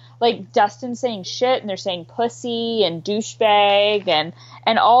scene, like, Dustin's saying shit and they're saying pussy and douchebag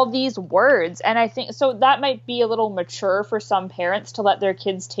and all these words. And I think, so that might be a little mature for some parents to let their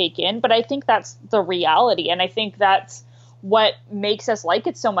kids take in, but I think that's the reality. And I think that's what makes us like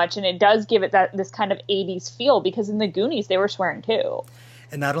it so much. And it does give it this kind of 80s feel, because in the Goonies, they were swearing too.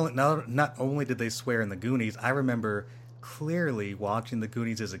 And not only did they swear in the Goonies, I remember clearly watching the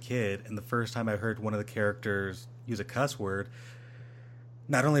Goonies as a kid, and the first time I heard one of the characters use a cuss word,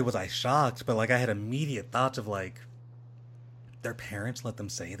 not only was I shocked, but like I had immediate thoughts of like, their parents let them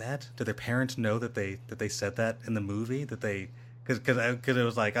say that? Did their parents know that they said that in the movie? That they because it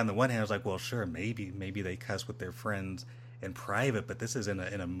was like, on the one hand I was like, well, sure, maybe they cuss with their friends in private, but this is in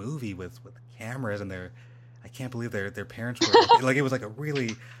a movie with cameras, and I can't believe their parents were like, it was like a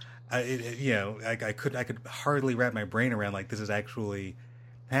really I could hardly wrap my brain around like this is actually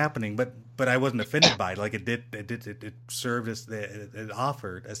happening, but I wasn't offended by it. Like it served as it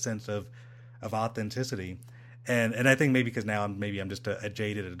offered a sense of authenticity. And I think maybe because now I'm just a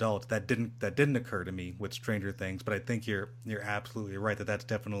jaded adult, that didn't occur to me with Stranger Things. But I think you're absolutely right that's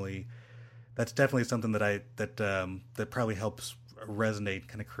definitely something that probably helps resonate,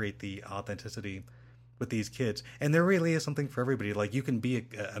 kind of create the authenticity with these kids. And there really is something for everybody. Like, you can be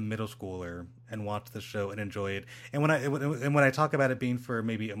a middle schooler and watch the show and enjoy it. And when I talk about it being for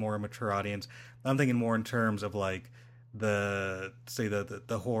maybe a more mature audience, I'm thinking more in terms of like the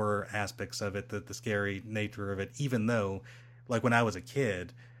horror aspects of it, the scary nature of it. Even though, like, when I was a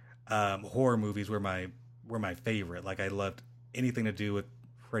kid, horror movies were my favorite. Like, I loved anything to do with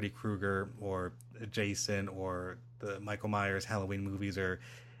Freddy Krueger or Jason or the Michael Myers Halloween movies, or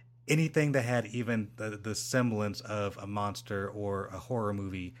anything that had even the semblance of a monster or a horror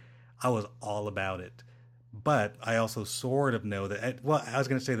movie. I was all about it. But I also sort of know that, I was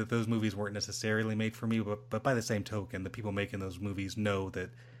going to say that those movies weren't necessarily made for me, but by the same token, the people making those movies know that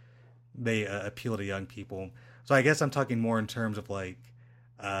they appeal to young people. So I guess I'm talking more in terms of like,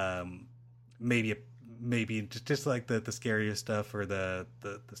 maybe just like the scariest stuff, or the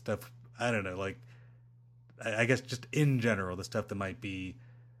stuff, I don't know, like, I guess just in general, the stuff that might be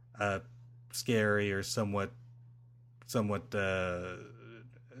scary or somewhat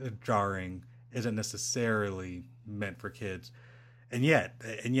jarring isn't necessarily meant for kids. And yet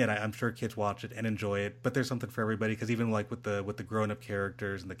I'm sure kids watch it and enjoy it, but there's something for everybody, because even like with the grown-up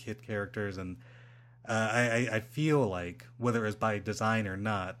characters and the kid characters, and I feel like, whether it's by design or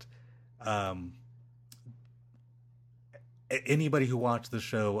not, anybody who watched the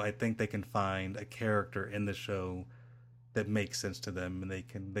show, I think they can find a character in the show that makes sense to them, and they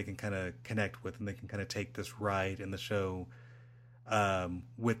can kind of connect with, and they can kind of take this ride in the show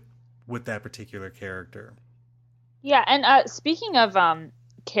with that particular character. Yeah, and speaking of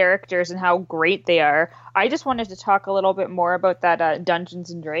characters and how great they are, I just wanted to talk a little bit more about that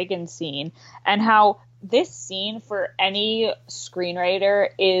Dungeons and Dragons scene, and how this scene for any screenwriter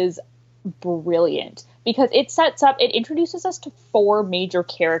is brilliant, because it introduces us to 4 major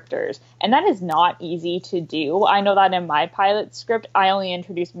characters, and that is not easy to do. I know that in my pilot script, I only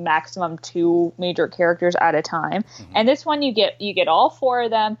introduce maximum 2 major characters at a time. Mm-hmm. And this one, you get all 4 of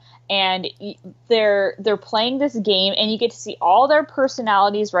them, and they're playing this game, and you get to see all their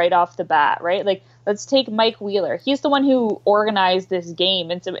personalities right off the bat, right? Like, let's take Mike Wheeler. He's the one who organized this game,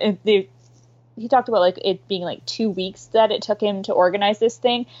 and so he talked about like it being like 2 weeks that it took him to organize this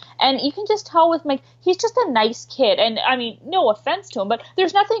thing. And you can just tell with Mike, he's just a nice kid. And I mean, no offense to him, but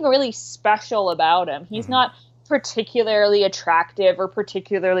there's nothing really special about him. He's not particularly attractive or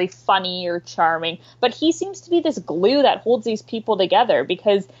particularly funny or charming, but he seems to be this glue that holds these people together,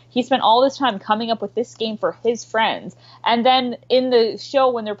 because he spent all this time coming up with this game for his friends. And then in the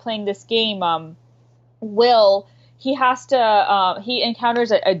show, when they're playing this game, Will, he has to he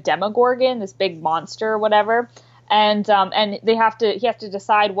encounters a Demogorgon, this big monster or whatever, and he has to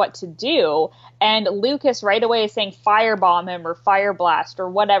decide what to do. And Lucas right away is saying firebomb him or fire blast or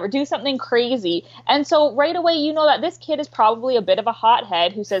whatever, do something crazy. And so right away you know that this kid is probably a bit of a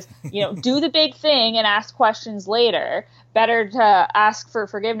hothead who says, do the big thing and ask questions later. Better to ask for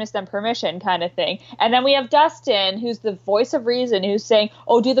forgiveness than permission, kind of thing. And then we have Dustin, who's the voice of reason, who's saying,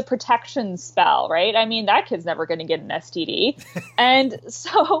 oh, do the protection spell, right? I mean, that kid's never going to get an STD. And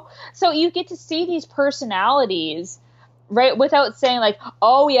so you get to see these personalities, right, without saying like,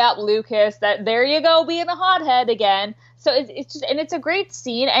 oh yeah, Lucas, that there you go, being a hothead again. So it's just, and it's a great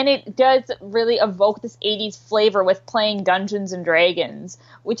scene, and it does really evoke this 80s flavor with playing Dungeons and Dragons,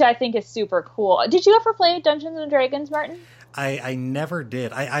 which I think is super cool. Did you ever play Dungeons and Dragons, Martin? I never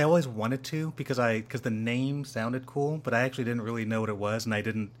did. I always wanted to, because the name sounded cool, but I actually didn't really know what it was, and I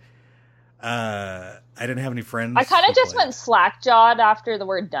didn't have any friends. I kind of just went slack-jawed after the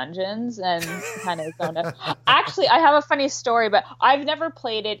word dungeons and kind of zoned out. Actually, I have a funny story, but I've never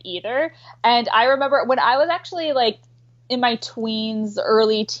played it either. And I remember when I was actually like in my tweens,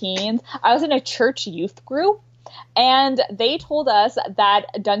 early teens, I was in a church youth group, and they told us that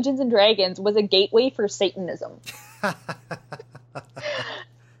Dungeons and Dragons was a gateway for Satanism. Yeah,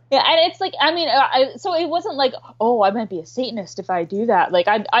 and it's like, I mean, so it wasn't like, oh, I might be a Satanist if I do that. Like,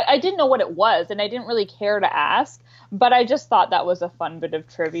 I didn't know what it was, and I didn't really care to ask. But I just thought that was a fun bit of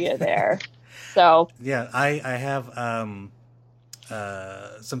trivia there. So yeah, I have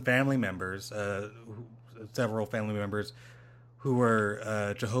some family members, several family members who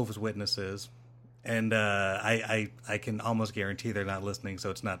were Jehovah's Witnesses, and I can almost guarantee they're not listening, so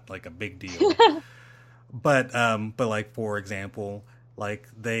it's not like a big deal. But like, for example, like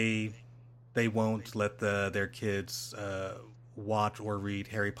they won't let their kids watch or read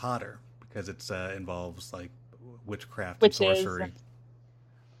Harry Potter because it's involves like witchcraft and sorcery.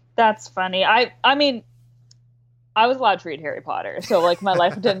 That's funny. I mean, I was allowed to read Harry Potter, so like my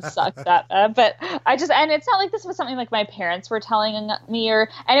life didn't suck that bad. But and it's not like this was something like my parents were telling me, and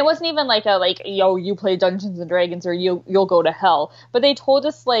it wasn't even like yo, you play Dungeons and Dragons or you'll go to hell. But they told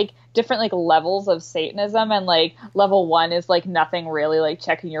us like different like levels of Satanism, and like level 1 is like nothing really, like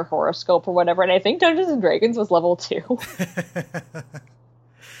checking your horoscope or whatever. And I think Dungeons and Dragons was level 2.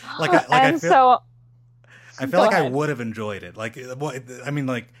 I feel like I would have enjoyed it. Like, I mean,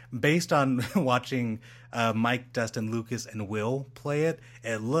 like, based on watching Mike, Dustin, Lucas, and Will play it,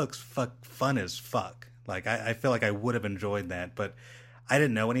 it looks fun as fuck. Like, I feel like I would have enjoyed that, but I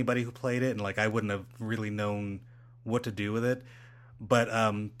didn't know anybody who played it, and like, I wouldn't have really known what to do with it. But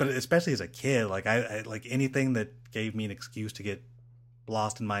especially as a kid, like, I like anything that gave me an excuse to get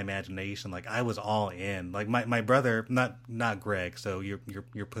lost in my imagination. Like, I was all in. Like, my brother, not Greg, so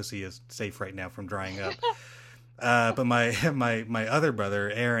your pussy is safe right now from drying up. But my other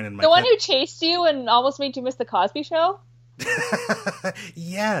brother, Aaron, and the one who chased you and almost made you miss the Cosby Show.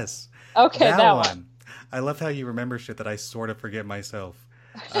 Yes. Okay, that one. I love how you remember shit that I sort of forget myself.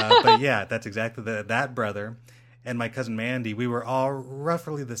 But yeah, that's exactly that brother. And my cousin Mandy, we were all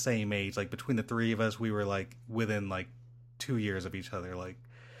roughly the same age. Like, between the three of us, we were like within like 2 years of each other. Like,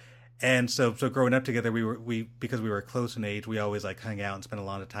 and so growing up together, because we were close in age, we always like hung out and spent a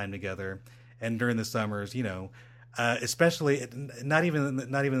lot of time together. And during the summers, you know, especially not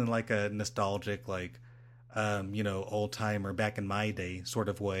even like a nostalgic, like, you know, old time or back in my day sort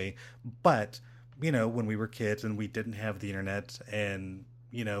of way, but you know, when we were kids and we didn't have the internet, and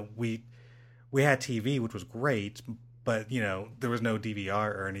you know, we had TV, which was great, but you know, there was no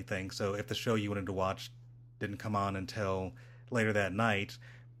DVR or anything. So if the show you wanted to watch didn't come on until later that night,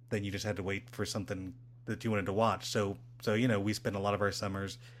 then you just had to wait for something that you wanted to watch. So you know, we spent a lot of our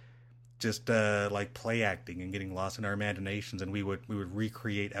summers just like play acting and getting lost in our imaginations, and we would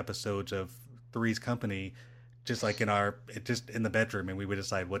recreate episodes of Three's Company just like in the bedroom, and we would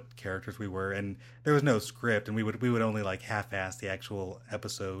decide what characters we were, and there was no script, and we would only like half-ass the actual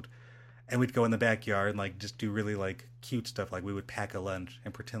episode, and we'd go in the backyard and like just do really like cute stuff, like we would pack a lunch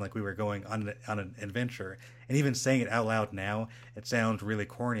and pretend like we were going on an adventure. And even saying it out loud now, it sounds really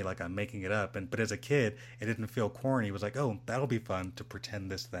corny, like I'm making it up, but as a kid it didn't feel corny. It was like, oh, that'll be fun to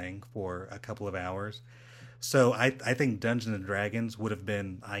pretend this thing for a couple of hours. So I think Dungeons and Dragons would have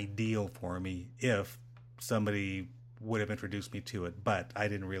been ideal for me if somebody would have introduced me to it, but I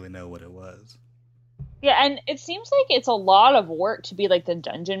didn't really know what it was. Yeah, and it seems like it's a lot of work to be like the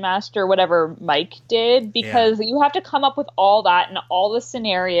dungeon master, whatever Mike did, because you have to come up with all that and all the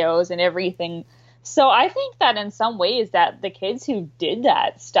scenarios and everything. So I think that in some ways that the kids who did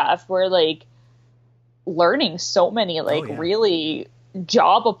that stuff were like learning so many like really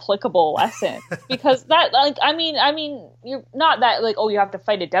job applicable lessons, because that like I mean you're not that like, oh, you have to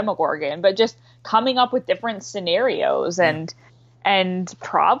fight a Demogorgon, but just coming up with different scenarios and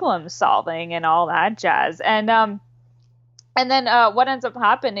problem solving and all that jazz. And then what ends up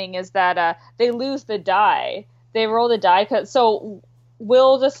happening is that they lose the die. They roll the die. So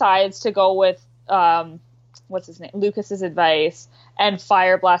Will decides to go with what's his name, Lucas's advice, and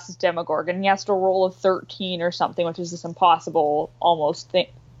fire blast his Demogorgon. He has to roll a 13 or something, which is this impossible almost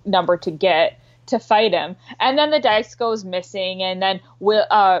number to get to fight him. And then the dice goes missing, and then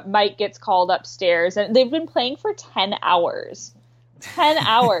Mike gets called upstairs, and they've been playing for 10 hours. 10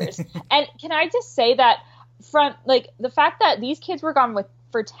 hours. And can I just say that from like the fact that these kids were gone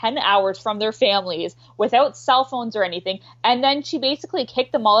for 10 hours from their families without cell phones or anything, and then she basically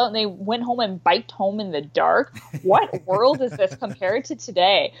kicked them all out and they went home and biked home in the dark. What world is this compared to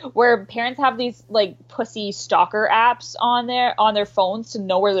today, where parents have these like pussy stalker apps on their phones to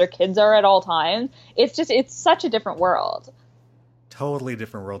know where their kids are at all times? It's such a different world. Totally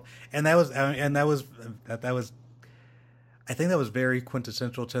different world. And that was I think that was very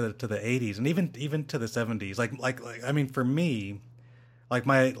quintessential to the 80s, and even to the 70s. Like I mean, for me, like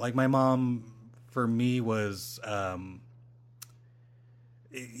my mom, for me, was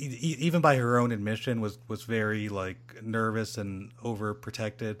even by her own admission was very like nervous and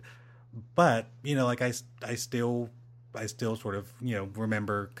overprotected. But you know, like I still sort of, you know,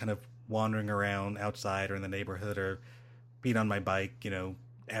 remember kind of wandering around outside or in the neighborhood or being on my bike,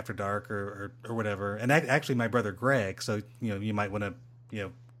 after dark or whatever. And actually, my brother Greg, so you might want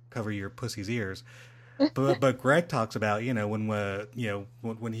to cover your pussy's ears. But Greg talks about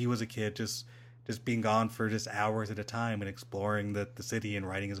when he was a kid, just being gone for just hours at a time and exploring the city and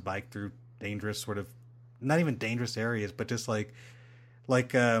riding his bike through dangerous sort of, not even dangerous areas, but just like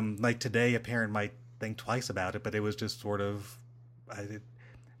today a parent might think twice about it, but it was just sort of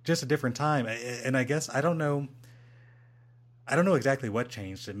just a different time. And I guess I don't know exactly what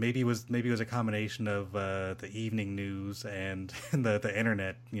changed it. Maybe it was a combination of the evening news and the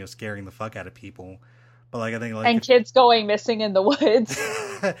internet, scaring the fuck out of people. But I think and kids going missing in the woods.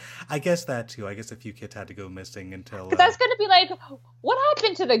 I guess that too. I guess a few kids had to go missing until. Because that's going to be like, what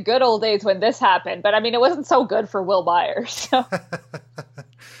happened to the good old days when this happened? But I mean, it wasn't so good for Will Byers. So.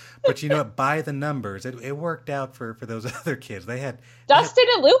 But you know what? By the numbers, it worked out for those other kids. Dustin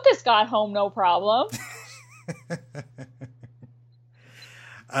and Lucas got home no problem.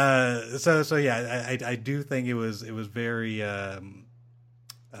 So yeah, I do think it was very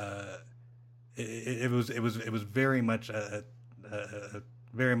it was very much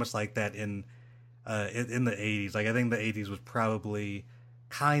very much like that in the 80s. Like I think the 80s was probably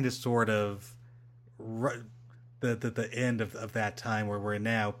kind of sort of the end of that time where we're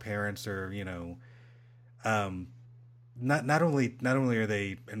now parents are not only are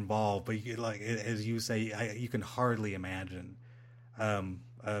they involved, but as you say, you can hardly imagine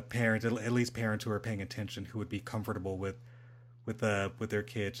parents, at least parents who are paying attention, who would be comfortable with their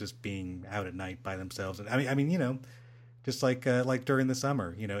kids just being out at night by themselves. And I mean just like during the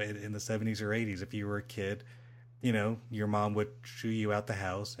summer, in the 70s or 80s, if you were a kid, your mom would shoo you out the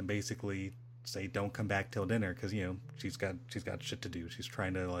house and basically say, don't come back till dinner, because she's got shit to do. She's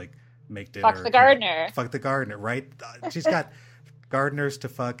trying to make dinner. Fuck the gardener. Fuck the gardener, right? She's got gardeners to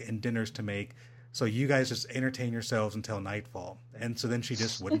fuck and dinners to make. So you guys just entertain yourselves until nightfall. And so then she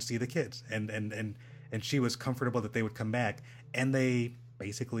just wouldn't see the kids. And she was comfortable that they would come back. And they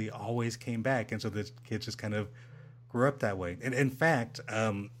basically always came back. And so the kids just kind of grew up that way. And in fact,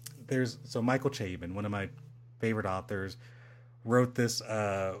 Michael Chabon, one of my favorite authors, wrote this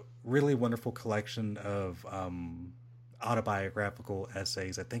really wonderful collection of autobiographical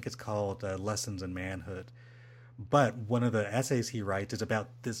essays. I think it's called Lessons in Manhood. But one of the essays he writes is about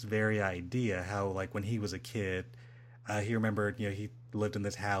this very idea, how when he was a kid, he remembered, he lived in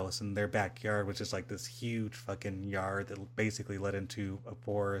this house and their backyard was just this huge fucking yard that basically led into a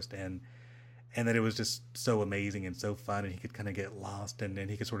forest, and that it was just so amazing and so fun, and he could kind of get lost, and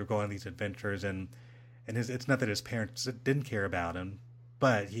he could sort of go on these adventures, and it's not that his parents didn't care about him,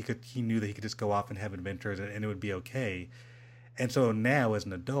 but he knew that he could just go off and have adventures and it would be okay. And so now as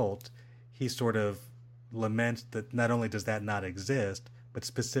an adult, he sort of laments that not only does that not exist, but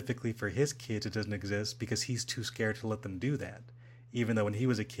specifically for his kids it doesn't exist because he's too scared to let them do that. Even though when he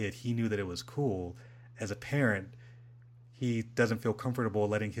was a kid he knew that it was cool, as a parent he doesn't feel comfortable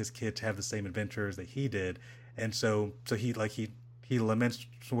letting his kids have the same adventures that he did. And so he laments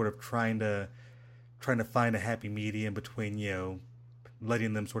sort of trying to find a happy medium between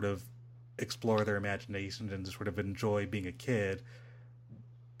letting them sort of explore their imaginations and sort of enjoy being a kid,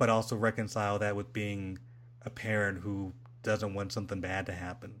 but also reconcile that with being a parent who doesn't want something bad to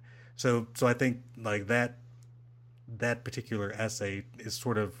happen. So I think that particular essay is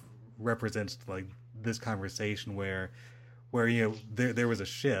sort of represents this conversation where there was a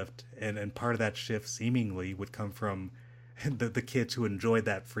shift, and part of that shift seemingly would come from the kids who enjoyed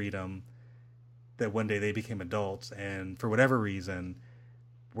that freedom, that one day they became adults and for whatever reason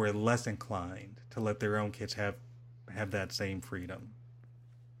were less inclined to let their own kids have that same freedom,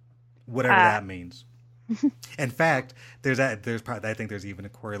 whatever that means. In fact, there's probably, I think there's even a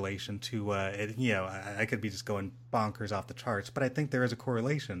correlation to I could be just going bonkers off the charts, but I think there is a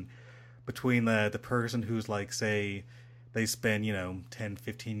correlation between the person who's say they spend 10,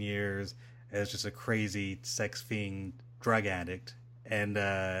 15 years as just a crazy sex fiend drug addict, and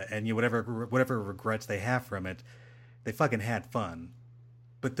whatever regrets they have from it, they fucking had fun.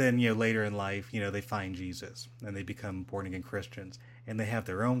 But then, later in life, they find Jesus and they become born again Christians and they have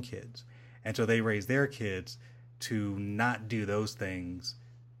their own kids. And so they raise their kids to not do those things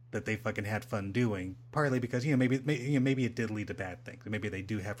that they fucking had fun doing, partly because, maybe it did lead to bad things. Maybe they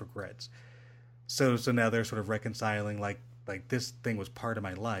do have regrets. So now they're sort of reconciling like this thing was part of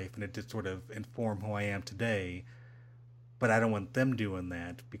my life and it did sort of inform who I am today, but I don't want them doing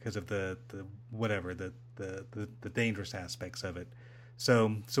that because of the dangerous aspects of it.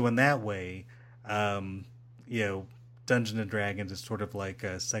 So in that way, Dungeons and Dragons is sort of like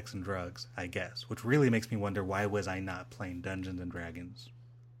sex and drugs, I guess, which really makes me wonder, why was I not playing Dungeons and Dragons?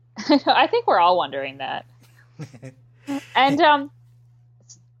 I think we're all wondering that. And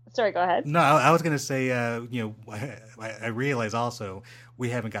sorry, go ahead. No, I was going to say, I realize also we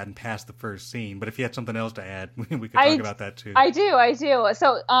haven't gotten past the first scene, but if you had something else to add, we could talk about that too. I do.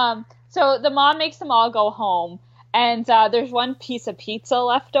 So the mom makes them all go home, and there's one piece of pizza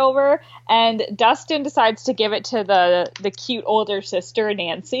left over, and Dustin decides to give it to the cute older sister,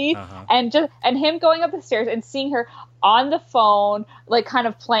 Nancy, and him going up the stairs and seeing her on the phone, like kind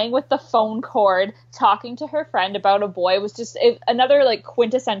of playing with the phone cord, talking to her friend about a boy was just another like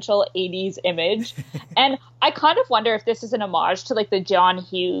quintessential 80s image. And I kind of wonder if this is an homage to like the John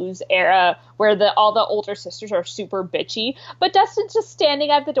Hughes era where all the older sisters are super bitchy, but Dustin's just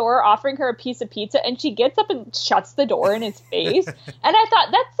standing at the door offering her a piece of pizza, and she gets up and shuts the door in his face. And I thought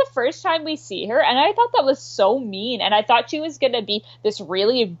that's the first time we see her, and I thought that was so mean, and I thought she was going to be this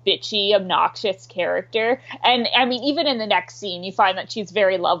really bitchy, obnoxious character. And I mean, even in the next scene, you find that she's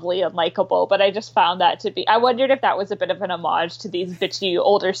very lovely and likable, but I just found that to be, I wondered if that was a bit of an homage to these bitchy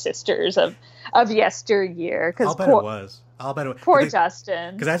older sisters of yesteryear. I'll bet it was. Poor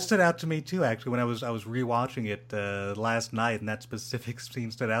Justin. Because that stood out to me too, actually, when I was rewatching it last night, and that specific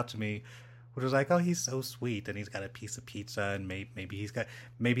scene stood out to me, which was like, oh, he's so sweet, and he's got a piece of pizza, and maybe he's got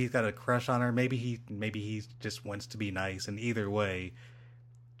a crush on her, maybe he just wants to be nice, and either way,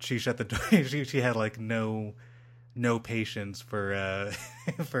 she shut the door. she had like no patience for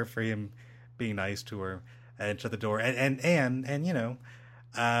for him being nice to her, and shut the door, and you know,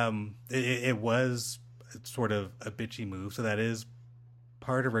 it was sort of a bitchy move, so that is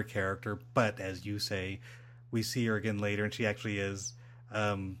part of her character. But as you say, we see her again later, and she actually is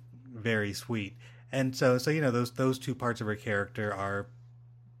very sweet. And so you know, those two parts of her character are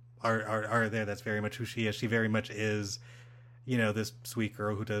there. That's very much who she is. She very much is, you know, this sweet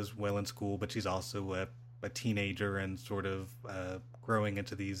girl who does well in school, but she's also a teenager and sort of growing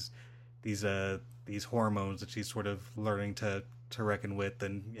into these hormones that she's sort of learning to reckon with,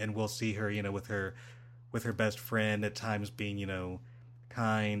 and we'll see her, you know, with her best friend at times being, you know,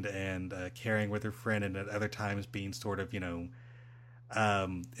 kind and caring with her friend, and at other times being sort of, you know,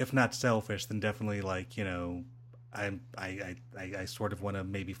 if not selfish, then definitely like, you know, I sort of want to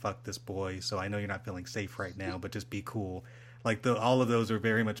maybe fuck this boy, so I know you're not feeling safe right now, but just be cool. Like all of those are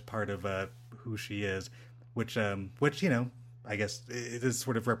very much part of who she is, which you know, I guess it is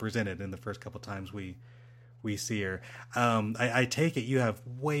sort of represented in the first couple times we see her. I take it you have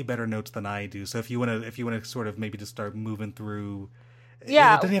way better notes than I do, so if you want to sort of maybe just start moving through.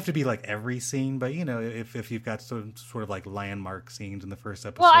 Yeah, it doesn't have to be like every scene, but you know, if you've got sort of like landmark scenes in the first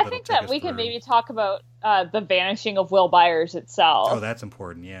episode. Well, I think that we can maybe talk about the vanishing of Will Byers itself. Oh, that's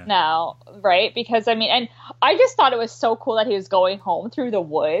important, yeah. Now, right? Because I mean, and I just thought it was so cool that he was going home through the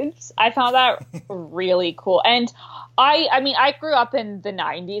woods. I found that really cool. And I mean, I grew up in the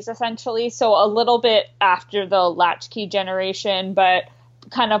 90s essentially, so a little bit after the latchkey generation, but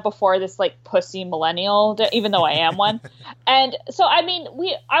kind of before this like pussy millennial, even though I am one. And so, I mean,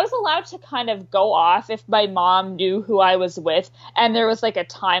 I was allowed to kind of go off if my mom knew who I was with, and there was like a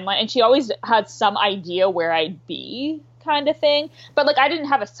timeline, and she always had some idea where I'd be, kind of thing. But like, I didn't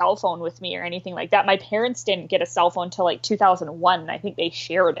have a cell phone with me or anything like that. My parents didn't get a cell phone until like 2001, and I think they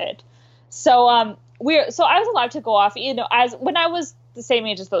shared it. So I was allowed to go off, you know, as when I was the same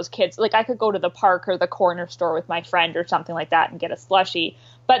age as those kids. Like, I could go to the park or the corner store with my friend or something like that and get a slushie.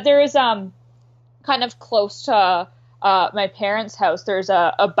 But there is kind of close to my parents' house, there's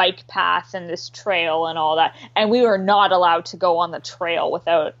a bike path and this trail and all that, and we were not allowed to go on the trail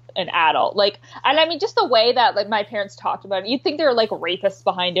without an adult. Like, and I mean, just the way that like my parents talked about it, you'd think there were like rapists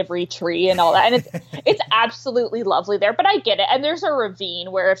behind every tree and all that, and it's absolutely lovely there. But I get it, and there's a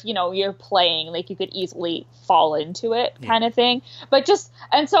ravine where if, you know, you're playing, like, you could easily fall into it, kind of thing. But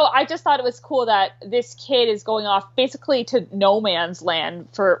and so I just thought it was cool that this kid is going off basically to no man's land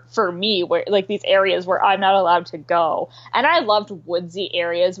for me, where like these areas where I'm not allowed to go. And I loved woodsy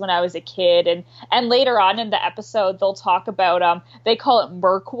areas when I was a kid, and later on in the episode they'll talk about they call it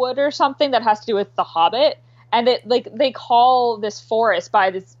Mirkwood or something that has to do with The Hobbit, and they call this forest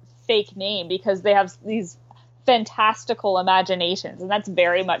by this fake name because they have these fantastical imaginations, and that's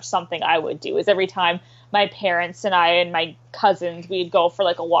very much something I would do. Is every time my parents and I and my cousins, we'd go for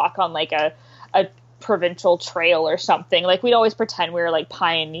like a walk on like a provincial trail or something, like we'd always pretend we were like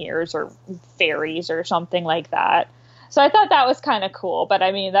pioneers or fairies or something like that. So I thought that was kind of cool, but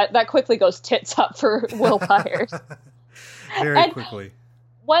I mean that quickly goes tits up for Will Byers. Very quickly.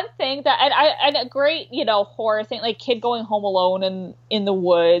 One thing that, and a great, you know, horror thing, like kid going home alone in the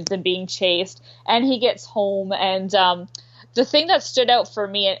woods and being chased, and he gets home and the thing that stood out for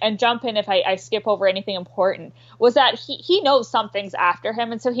me, and jump in if I skip over anything important, was that he knows something's after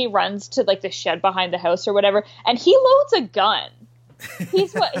him, and so he runs to like the shed behind the house or whatever, and he loads a gun.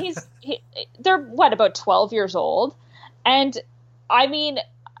 They're about 12 years old, and I mean,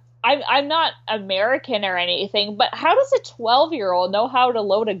 I'm not American or anything, but how does a 12-year-old know how to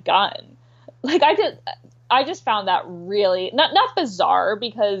load a gun? Like, I just found that really not bizarre,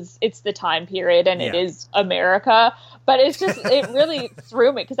 because it's the time period and it is America, but it really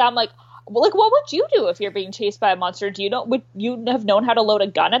threw me, because I'm like, well, like, what would you do if you're being chased by a monster? Would you have known how to load a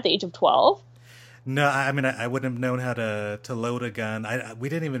gun at the age of 12? No, I mean, I wouldn't have known how to load a gun. We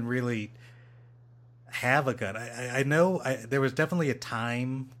didn't even really have a gun. I know there was definitely a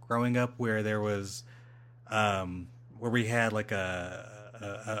time growing up where there was, where we had like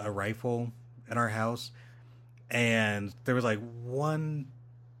a rifle in our house, and there was like one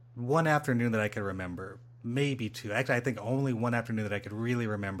afternoon that I could remember, maybe two. Actually, I think only one afternoon that I could really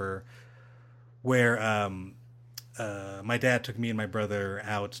remember, where my dad took me and my brother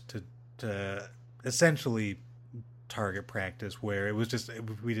out to essentially target practice, where it was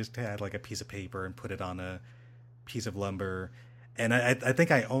we just had like a piece of paper and put it on a piece of lumber, and I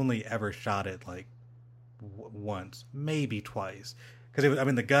think I only ever shot it like once, maybe twice, because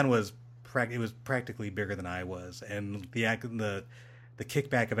the gun was practically bigger than I was, and the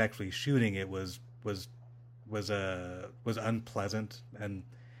kickback of actually shooting it was unpleasant, and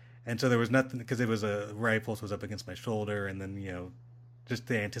so there was nothing, because it was a rifle, so it was up against my shoulder, and then just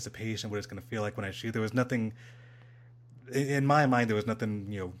the anticipation of what it's going to feel like when I shoot. There was nothing in my mind. There was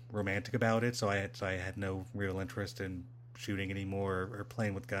nothing romantic about it, so I had no real interest in shooting anymore or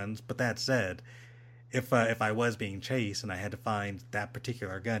playing with guns. But that said, if I was being chased and I had to find that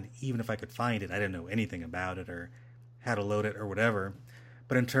particular gun, even if I could find it, I didn't know anything about it or how to load it or whatever.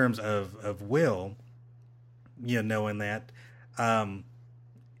 But in terms of Will, knowing that,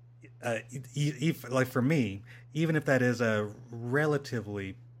 like for me, even if that is a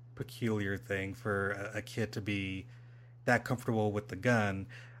relatively peculiar thing for a kid to be that comfortable with the gun,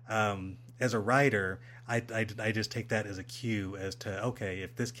 as a writer, I just take that as a cue as to, okay,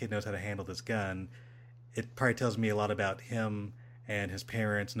 if this kid knows how to handle this gun, it probably tells me a lot about him and his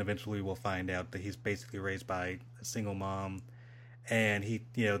parents, and eventually we'll find out that he's basically raised by a single mom, and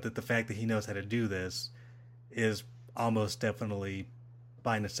that the fact that he knows how to do this is almost definitely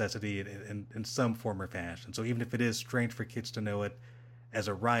by necessity in some form or fashion. So even if it is strange for kids to know it, as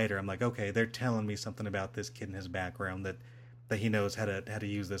a writer, I'm like, okay, they're telling me something about this kid and his background, that he knows how to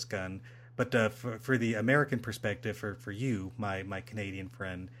use this gun. But for the American perspective, for you, my Canadian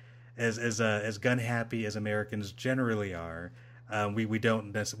friend, as gun happy as Americans generally are, we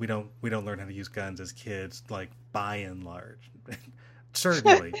don't learn how to use guns as kids, like, by and large.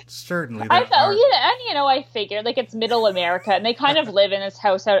 Certainly. I figured, like, it's middle America, and they kind of live in this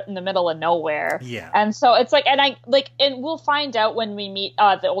house out in the middle of nowhere. Yeah. And so it's like, and we'll find out when we meet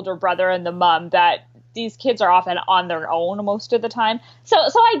the older brother and the mom that these kids are often on their own most of the time. So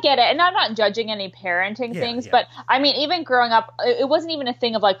I get it, and I'm not judging any parenting things, but I mean, even growing up, it wasn't even a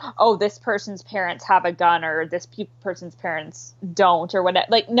thing of like, oh, this person's parents have a gun or this person's parents don't or whatever.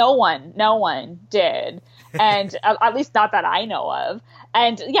 Like, no one did. And at least not that I know of.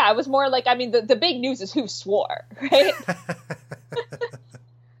 And yeah, it was more like, I mean, the big news is who swore, right?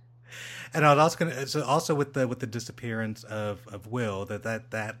 And I was also going to, also with the disappearance of Will,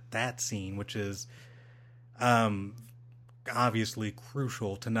 that scene, which is obviously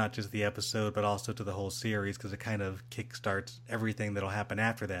crucial to not just the episode, but also to the whole series, because it kind of kickstarts everything that'll happen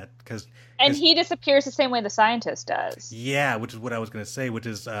after that. And he disappears the same way the scientist does. Yeah, which is what I was going to say, which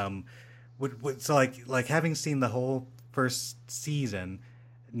is so like having seen the whole first season,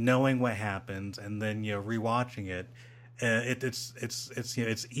 knowing what happens, and then rewatching it,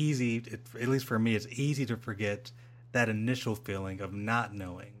 it's easy. At least for me, it's easy to forget that initial feeling of not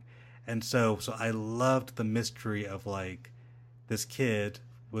knowing, and so I loved the mystery of, like, this kid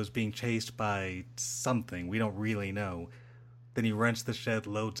was being chased by something we don't really know. Then he runs to the shed,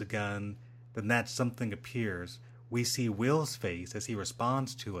 loads a gun. Then that something appears. We see Will's face as he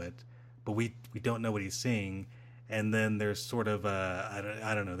responds to it, but we don't know what he's seeing. And then there's sort of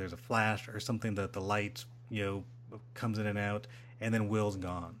I don't know, there's a flash or something that the light, comes in and out, and then Will's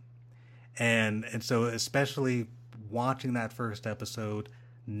gone. And so especially watching that first episode,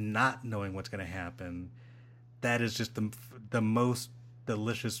 not knowing what's going to happen, that is just the most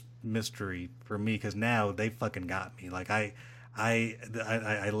delicious mystery for me, because now they fucking got me. Like, I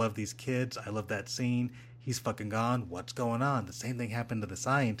love these kids. I love that scene. He's fucking gone. What's going on? The same thing happened to the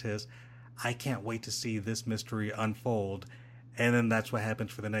scientist. I can't wait to see this mystery unfold. And then that's what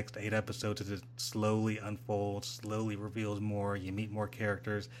happens for the next 8 episodes. It slowly unfolds, slowly reveals more. You meet more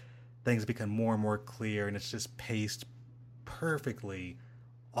characters. Things become more and more clear, and it's just paced perfectly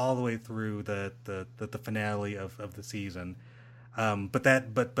all the way through the finale of the season. But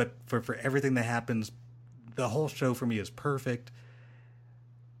for everything that happens, the whole show for me is perfect.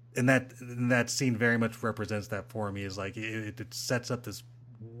 And that scene very much represents that for me. Is like it sets up this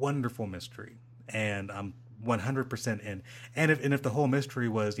wonderful mystery, and I'm 100% in. And if the whole mystery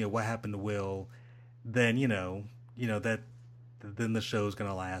was, what happened to Will, then then the show's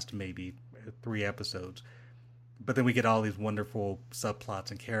gonna last maybe 3 episodes. But then we get all these wonderful subplots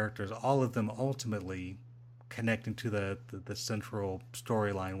and characters, all of them ultimately connecting to the central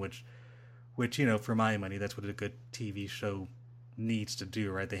storyline, which for my money, that's what a good TV show needs to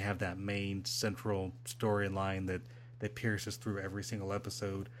do, right? They have that main central storyline that pierces through every single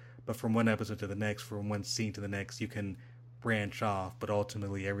episode. But from one episode to the next, from one scene to the next, you can branch off, but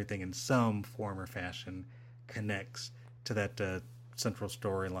ultimately everything in some form or fashion connects to that central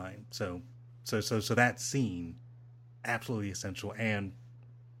storyline. So that scene, absolutely essential and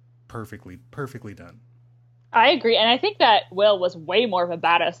perfectly done. I agree, and I think that Will was way more of a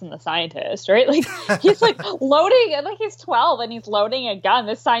badass than the scientist, right? Like, he's like loading, like he's 12 and he's loading a gun.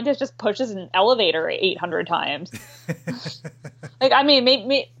 This scientist just pushes an elevator 800 times. Like, I mean,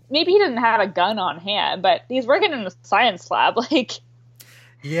 maybe he didn't have a gun on hand, but he's working in a science lab. Like,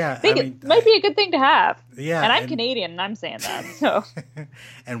 yeah, I think it might be a good thing to have. Yeah, and I'm Canadian, and I'm saying that. So,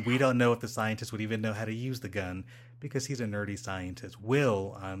 and we don't know if the scientist would even know how to use the gun because he's a nerdy scientist.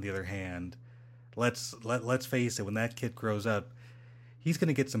 Will, on the other hand, let's face it, when that kid grows up, he's going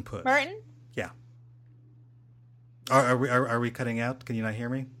to get some puss. Martin? Yeah. Are we cutting out? Can you not hear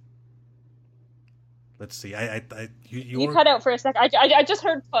me? Let's see. You cut out for a second. I just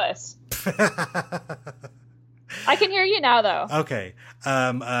heard puss. I can hear you now, though. Okay.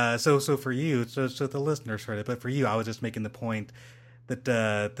 So for you, so the listeners heard it, but for you, I was just making the point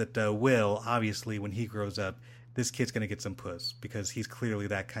that Will, obviously, when he grows up, this kid's going to get some puss because he's clearly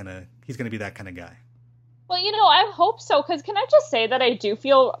he's going to be that kind of guy. Well, I hope so, because can I just say that I do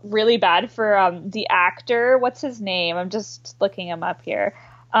feel really bad for the actor. What's his name? I'm just looking him up here.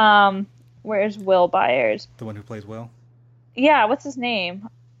 Where's Will Byers? The one who plays Will? Yeah, what's his name?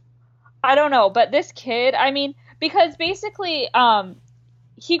 I don't know, but this kid, I mean, because basically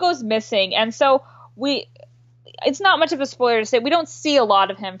he goes missing, and so it's not much of a spoiler to say we don't see a lot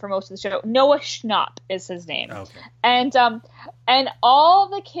of him for most of the show. Noah Schnapp is his name. Okay. And all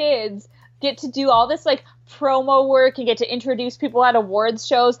the kids get to do all this like promo work and get to introduce people at awards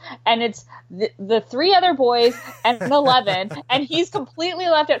shows, and it's the 3 other boys and 11, and he's completely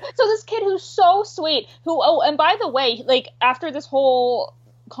left out. So this kid who's so sweet, and by the way, like after this whole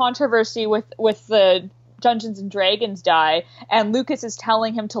controversy with the Dungeons and Dragons die, and Lucas is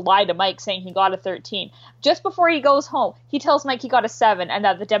telling him to lie to Mike, saying he got a 13. Just before he goes home, he tells Mike he got a 7 and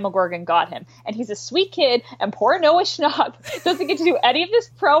that the Demogorgon got him. And he's a sweet kid, and poor Noah Schnapp doesn't get to do any of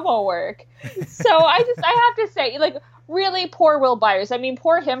this promo work. So I have to say, like, really poor Will Byers. I mean,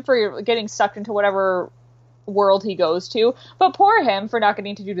 poor him for getting sucked into whatever world he goes to, but poor him for not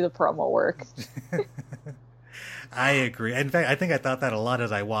getting to do the promo work. I agree. In fact, I think I thought that a lot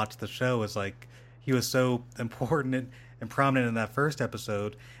as I watched the show. Is like, he was so important and prominent in that first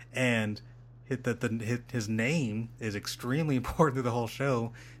episode, and his name is extremely important through the whole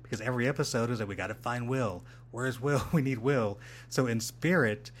show, because every episode is that we got to find Will. Where's Will? We need Will. So in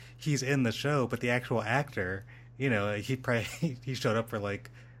spirit, he's in the show, but the actual actor, he showed up for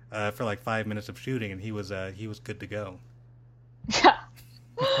like 5 minutes of shooting, and he was good to go. Yeah.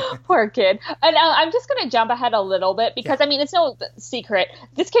 Poor kid. And I'm just going to jump ahead a little bit because, yeah. I mean, it's no secret.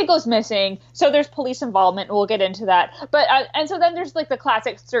 This kid goes missing, so there's police involvement, and we'll get into that. But and so then there's, like, the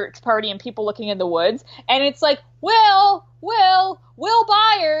classic search party and people looking in the woods, and it's like, Will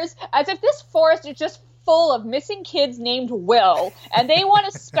Byers, as if this forest is just full of missing kids named Will, and they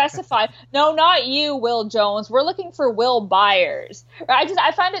want to specify, no, not you, Will Jones. We're looking for Will Byers.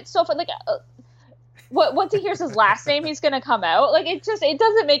 I find it so fun. Like, once he hears his last name, he's going to come out. Like, it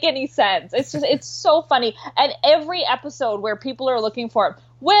doesn't make any sense. It's so funny. And every episode where people are looking for him,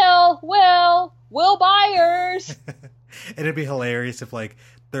 Will Byers. And it'd be hilarious if, like,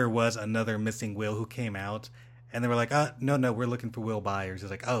 there was another missing Will who came out, and they were like, no, we're looking for Will Byers.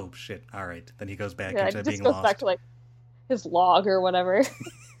 He's like, oh, shit, all right. Then he goes back into being lost. Goes back to, like, his log or whatever.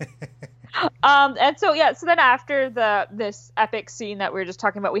 And so then after this epic scene that we were just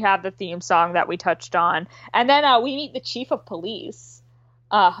talking about, we have the theme song that we touched on, and then we meet the chief of police,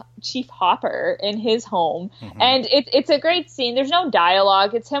 Chief Hopper, in his home, and it's a great scene. There's no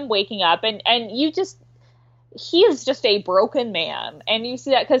dialogue. It's him waking up, and you just he is just a broken man. And you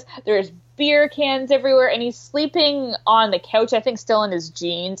see that because there's beer cans everywhere, and he's sleeping on the couch, I think still in his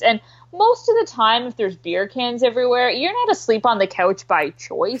jeans. And most of the time, if there's beer cans everywhere, you're not asleep on the couch by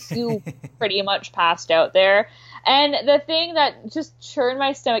choice. You pretty much passed out there. And the thing that just churned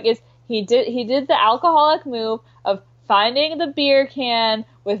my stomach is he did the alcoholic move of finding the beer can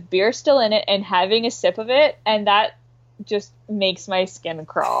with beer still in it and having a sip of it, and that just makes my skin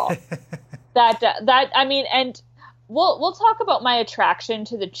crawl. I mean, and we'll talk about my attraction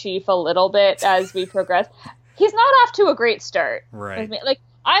to the chief a little bit as we progress. He's not off to a great start. Right. Like,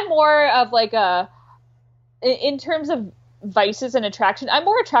 I'm more of like in terms of vices and attraction, I'm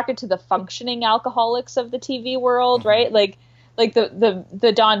more attracted to the functioning alcoholics of the TV world, right? Like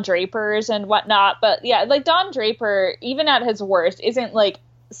the Don Drapers and whatnot. But yeah, like Don Draper, even at his worst, isn't like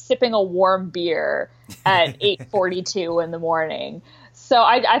sipping a warm beer at 8:42 in the morning. So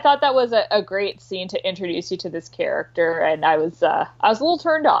I thought that was a great scene to introduce you to this character, and I was a little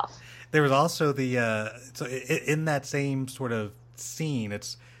turned off. There was also so in that same sort of scene,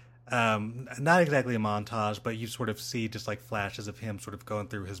 it's not exactly a montage, but you sort of see just like flashes of him sort of going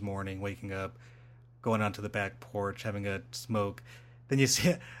through his morning, waking up, going onto the back porch, having a smoke. Then you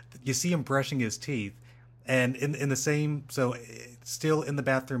see him brushing his teeth, and in the same, so still in the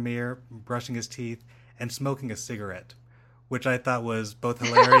bathroom mirror, brushing his teeth and smoking a cigarette, which I thought was both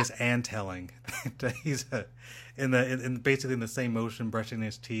hilarious and telling. He's basically in the same motion, brushing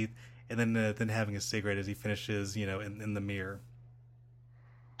his teeth, and then having a cigarette as he finishes, in the mirror.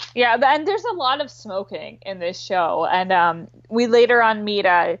 Yeah, and there's a lot of smoking in this show, and we later on meet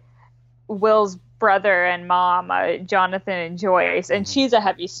Will's brother and mom, Jonathan and Joyce, and she's a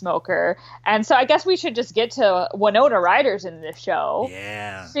heavy smoker. And so I guess we should just get to Winona Ryder's in this show.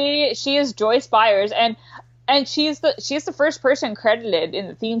 Yeah, she is Joyce Byers, and she's the first person credited in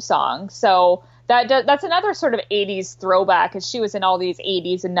the theme song. So that's another sort of 80s throwback, because she was in all these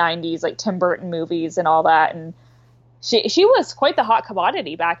 80s and 90s like Tim Burton movies and all that, and she was quite the hot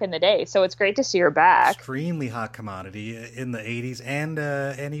commodity back in the day. So it's great to see her back. Extremely hot commodity in the 80s and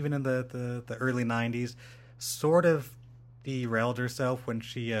even in the early 90s. Sort of derailed herself when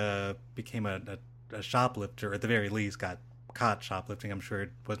she became a shoplifter, or at the very least got caught shoplifting. I'm sure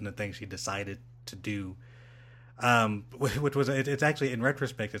it wasn't a thing she decided to do. Which was, it's actually, in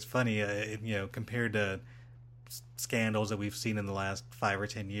retrospect, it's funny, compared to scandals that we've seen in the last 5 or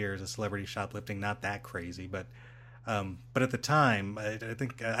 10 years of celebrity shoplifting, not that crazy, but at the time, I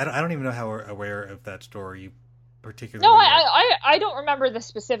think, I don't even know how aware of that story particularly. No, I don't remember the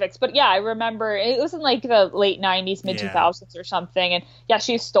specifics, but yeah, I remember it was in like the late 90s, mid 2000s or something, and yeah,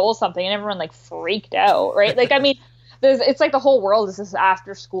 she stole something and everyone like freaked out, right? Like, I mean, it's like the whole world is this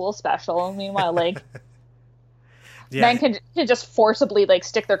after school special. Meanwhile, like, men can just forcibly like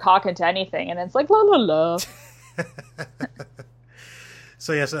stick their cock into anything, and it's like la la la.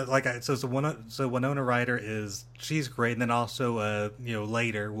 So yeah, so Winona Ryder she's great, and then also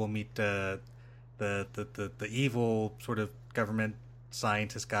later we'll meet the evil sort of government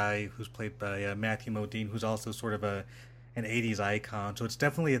scientist guy who's played by Matthew Modine, who's also sort of an 80s icon. So it's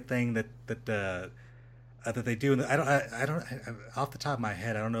definitely a thing that they do. And I don't off the top of my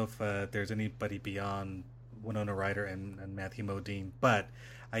head, I don't know if there's anybody beyond Winona Ryder and Matthew Modine, but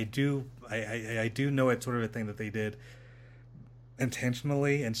I do know it's sort of a thing that they did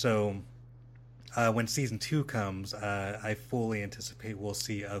intentionally. And so when season 2 comes, I fully anticipate we'll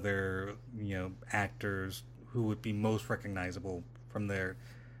see other actors who would be most recognizable from their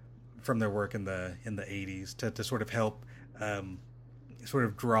work in the 80s to sort of help sort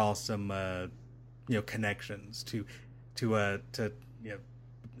of draw some connections to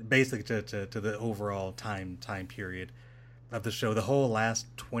basically to the overall time period of the show. The whole last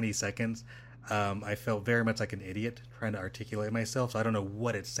 20 seconds, I felt very much like an idiot trying to articulate myself, so I don't know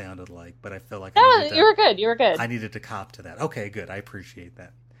what it sounded like, but I felt like you were good. I needed to cop to that. Okay, good. I appreciate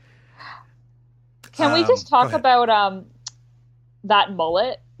that. Can we just talk about that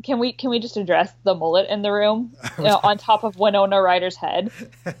mullet? Can we just address the mullet in the room, on top of Winona Ryder's head?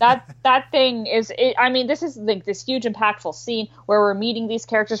 That thing is, I mean, this is like this huge impactful scene where we're meeting these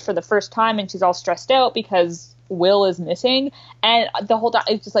characters for the first time, and she's all stressed out because Will is missing, and the whole time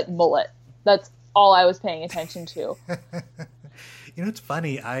it's just like mullet. That's all I was paying attention to. It's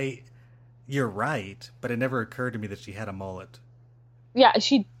funny. You're right, but it never occurred to me that she had a mullet. Yeah,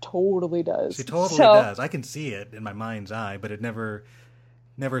 she totally does. She totally does. I can see it in my mind's eye, but it never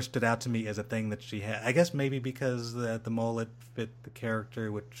stood out to me as a thing that she had. I guess maybe because the mullet fit the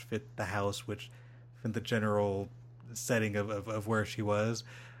character, which fit the house, which fit the general setting of where she was.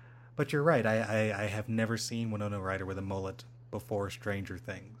 But you're right. I have never seen Winona Ryder with a mullet before Stranger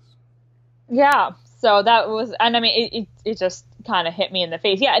Things. Yeah. So that was, and I mean, it just kind of hit me in the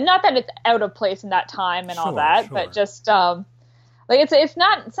face. Yeah, not that it's out of place in that time and all that, but just like it's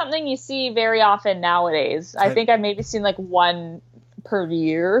not something you see very often nowadays. I think I've maybe seen like one per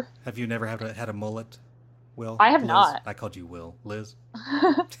year. Have you never had a mullet, Will? I have Liz? not. I called you Will. Liz?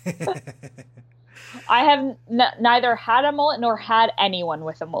 I have neither had a mullet nor had anyone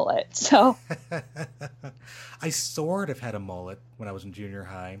with a mullet. So I sort of had a mullet when I was in junior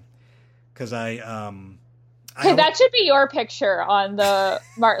high because Hey, that should be your picture on the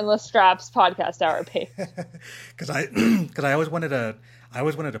Martin Lestrap's podcast hour page. Because I always wanted a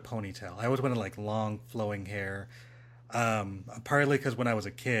ponytail. I always wanted like long flowing hair. Partly because when I was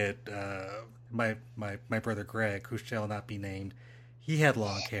a kid, my brother Greg, who shall not be named, he had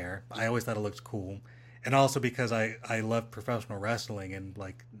long hair. I always thought it looked cool. And also because I loved professional wrestling, and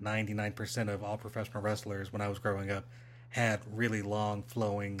like 99% of all professional wrestlers when I was growing up had really long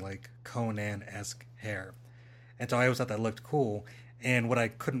flowing like Conan-esque hair. And so I always thought that looked cool. And what I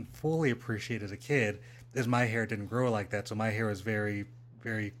couldn't fully appreciate as a kid is my hair didn't grow like that. So my hair was very,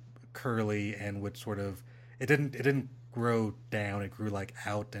 very curly and would sort of, it didn't grow down. It grew like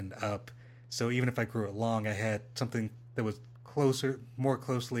out and up. So even if I grew it long, I had something that was more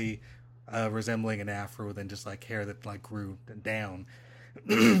closely resembling an afro than just like hair that like grew down.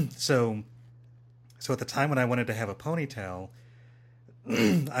 So at the time when I wanted to have a ponytail,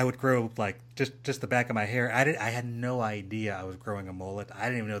 I would grow like just the back of my hair. I had no idea I was growing a mullet. I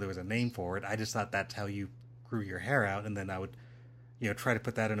didn't even know there was a name for it. I just thought that's how you grew your hair out, and then I would, try to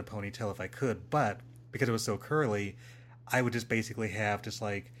put that in a ponytail if I could. But because it was so curly, I would just basically have just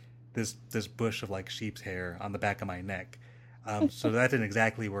like this bush of like sheep's hair on the back of my neck. So that didn't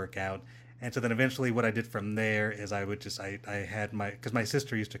exactly work out. And so then eventually what I did from there is I would I had because my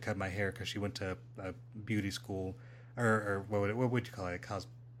sister used to cut my hair because she went to a beauty school. Or what would you call it?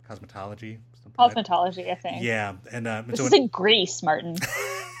 Cosmetology? Cosmetology, I think. Yeah. And this is in Greece, Martin.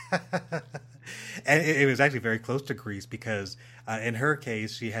 And it was actually very close to Greece because in her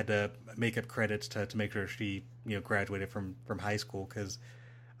case, she had to make up credits to make sure she graduated from high school because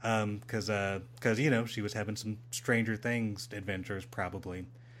she was having some Stranger Things adventures probably.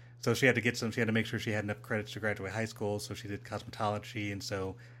 So she had to make sure she had enough credits to graduate high school, so she did cosmetology, and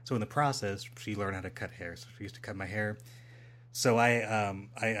so in the process, she learned how to cut hair. So she used to cut my hair. So I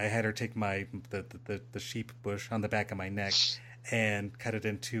had her take the sheep bush on the back of my neck and cut it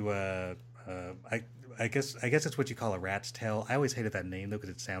into I guess it's what you call a rat's tail. I always hated that name though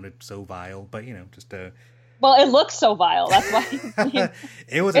because it sounded so vile, but just a. Well, it looks so vile. That's why.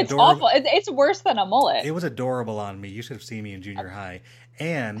 It's awful. It's worse than a mullet. It was adorable on me. You should have seen me in junior high,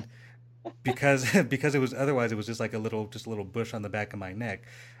 and because it was otherwise it was just like a little bush on the back of my neck.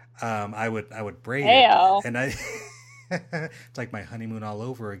 I would braid it, and it's like my honeymoon all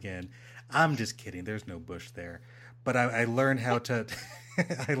over again. I'm just kidding. There's no bush there, but I learned how to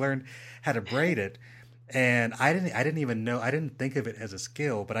I learned how to braid it. And I didn't even know, I didn't think of it as a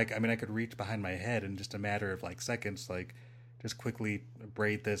skill, but I could reach behind my head in just a matter of like seconds, like just quickly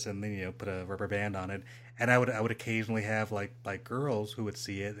braid this and then, put a rubber band on it. And I would occasionally have like girls who would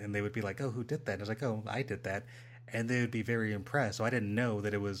see it and they would be like, oh, who did that? And I was like, oh, I did that. And they would be very impressed. So I didn't know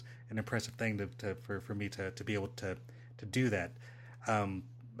that it was an impressive thing for me to be able to do that.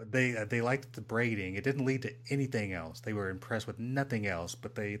 They liked the braiding. It didn't lead to anything else. They were impressed with nothing else,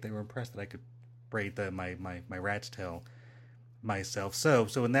 but they were impressed that I could braid my rat's tail myself. So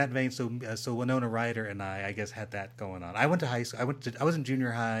in that vein, so Winona Ryder and I guess had that going on. I went to high school. I was in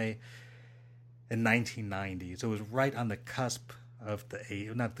junior high in 1990, so it was right on the cusp of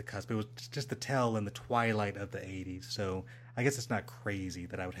not the cusp. It was just the tail and the twilight of the 80s. So I guess it's not crazy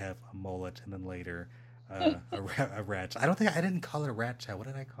that I would have a mullet and then later a rat. I didn't call it a rat tail. What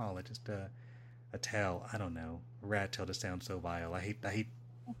did I call it? Just a tail. I don't know. A rat tail just sounds so vile. I hate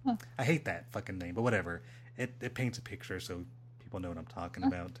that fucking name, but whatever. It paints a picture so people know what I'm talking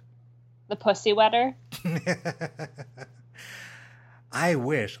about. The pussy wetter? I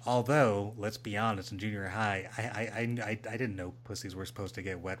wish, although, let's be honest, in junior high, I didn't know pussies were supposed to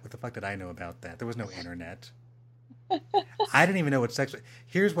get wet. What the fuck did I know about that? There was no internet. I didn't even know what sex was.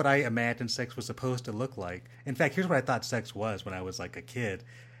 Here's what I imagined sex was supposed to look like. In fact, here's what I thought sex was when I was like a kid.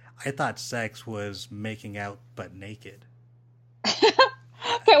 I thought sex was making out but naked.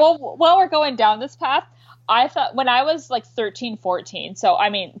 Okay, well, while we're going down this path, I thought when I was like 13, 14, so I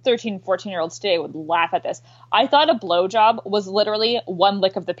mean, 13, 14-year-olds today would laugh at this. I thought a blowjob was literally one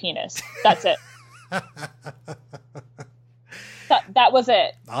lick of the penis. That's it. That was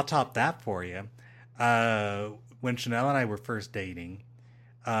it. I'll top that for you. When Chanel and I were first dating,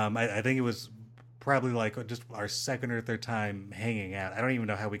 I think it was probably like just our second or third time hanging out. I don't even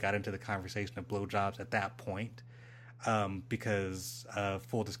know how we got into the conversation of blowjobs at that point, because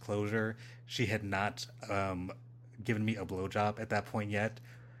full disclosure, she had not given me a blowjob at that point yet,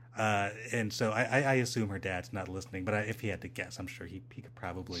 and so I assume her dad's not listening. But if he had to guess, I'm sure he could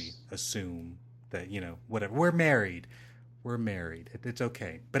probably assume that, whatever. We're married. It's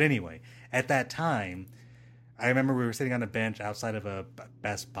okay. But anyway, at that time, I remember we were sitting on a bench outside of a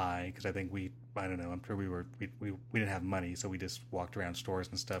Best Buy because I think I don't know, I'm sure we didn't have money, so we just walked around stores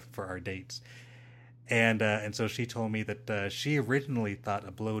and stuff for our dates. And so she told me that she originally thought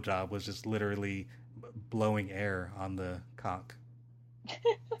a blowjob was just literally blowing air on the cock.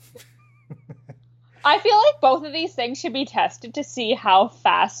 I feel like both of these things should be tested to see how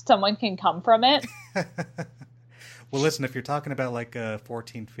fast someone can come from it. Well, listen, if you're talking about like a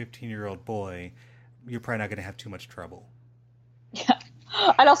 14, 15-year-old boy, you're probably not going to have too much trouble. Yeah.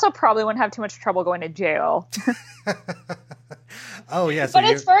 I'd also probably wouldn't have too much trouble going to jail. Oh, yeah. So but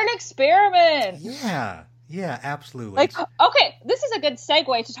it's for an experiment. Yeah, absolutely. Like, okay, this is a good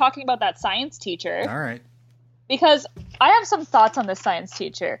segue to talking about that science teacher. All right. Because I have some thoughts on this science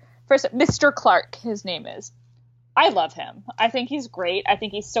teacher. First, Mr. Clark, his name is. I love him. I think he's great. I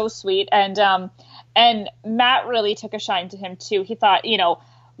think he's so sweet. And Matt really took a shine to him, too. He thought,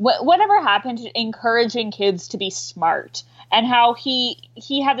 whatever happened to encouraging kids to be smart, and how he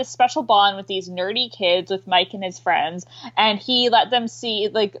had this special bond with these nerdy kids, with Mike and his friends, and he let them see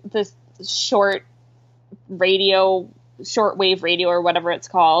like this shortwave radio or whatever it's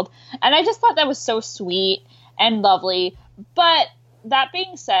called. And I just thought that was so sweet and lovely. But that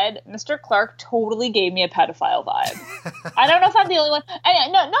being said, Mr. Clark totally gave me a pedophile vibe. I don't know if I'm the only one.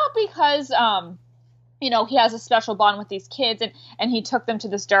 And not because he has a special bond with these kids and he took them to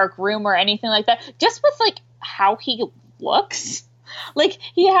this dark room or anything like that. Just with like how he looks. Like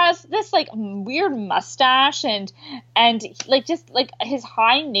he has this like weird mustache and like just like his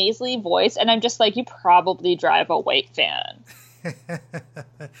high nasally voice, and I'm just like, you probably drive a white van.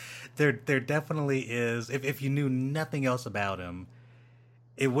 There definitely is. If you knew nothing else about him,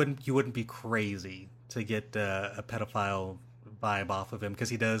 you wouldn't be crazy to get a pedophile vibe off of him, because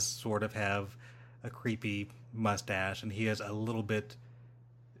he does sort of have a creepy mustache, and he is a little bit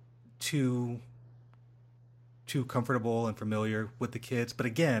too comfortable and familiar with the kids. But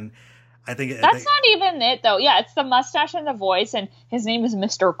again, I think that's not even it, though. Yeah, it's the mustache and the voice, and his name is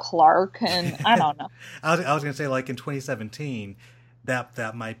Mr. Clark, and I don't know. I was gonna say, like in 2017,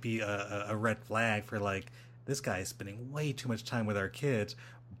 that might be a red flag for like, this guy is spending way too much time with our kids.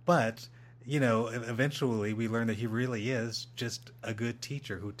 But eventually we learn that he really is just a good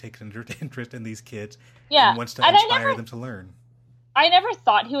teacher who takes interest in these kids, and wants to inspire them to learn. I never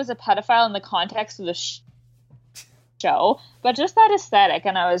thought he was a pedophile in the context of the show, but just that aesthetic,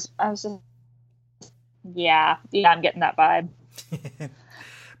 and I was just, yeah, I'm getting that vibe.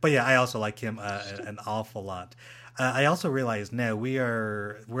 But yeah, I also like him an awful lot. I also realize now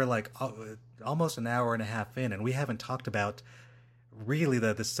we're like almost an hour and a half in, and we haven't talked about really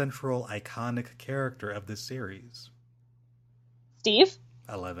the central iconic character of this series. Steve?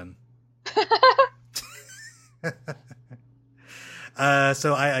 11.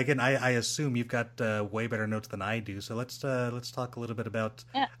 So I assume you've got way better notes than I do. So let's talk a little bit about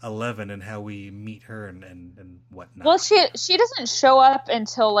 11 and how we meet her and whatnot. Well, she doesn't show up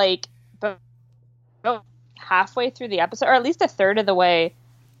until like halfway through the episode, or at least a third of the way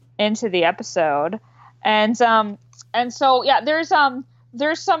into the episode, and so yeah, there's some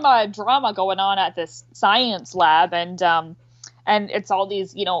drama going on at this science lab, and it's all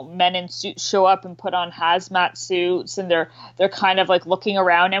these men in suits show up and put on hazmat suits, and they're kind of like looking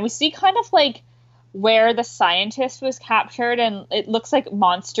around, and we see kind of like where the scientist was captured, and it looks like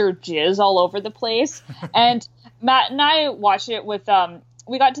monster jizz all over the place. And Matt and I watched it with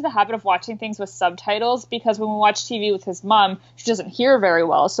we got into the habit of watching things with subtitles, because when we watch TV with his mom, she doesn't hear very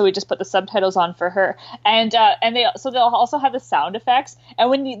well, so we just put the subtitles on for her. And they'll also have the sound effects, and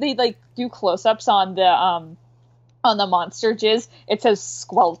when they like do close-ups on the monster jizz, it says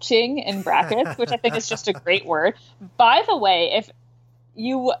squelching in brackets, which I think is just a great word. By the way, if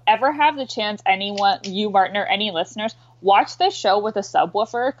you ever have the chance, anyone, you, Martin, or any listeners, watch this show with a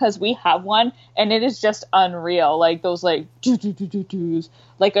subwoofer, because we have one, and it is just unreal. Like those like doo-doo-doo-doo-doos,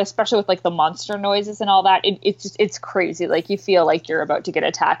 like especially with like the monster noises and all that. It's crazy. Like you feel like you're about to get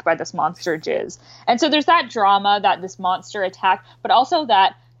attacked by this monster jizz. And so there's that drama that this monster attacked, but also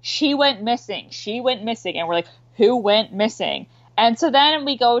that she went missing, and we're like, who went missing? And so then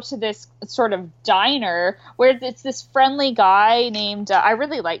we go to this sort of diner where it's this friendly guy named, I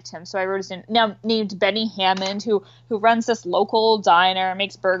really liked him, so I wrote his name, named Benny Hammond, who runs this local diner,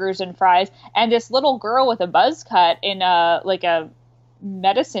 makes burgers and fries, and this little girl with a buzz cut in a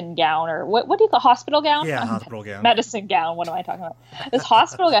medicine gown, or what do you call hospital gown? Yeah, hospital gown. Medicine gown. What am I talking about? This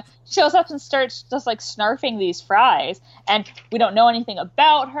hospital gown shows up and starts just like snarfing these fries, and we don't know anything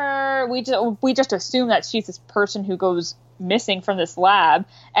about her. We just assume that she's this person who goes missing from this lab,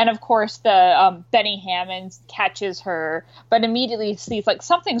 and of course the Benny Hammond catches her, but immediately sees like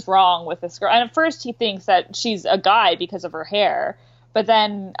something's wrong with this girl. And at first he thinks that she's a guy because of her hair. But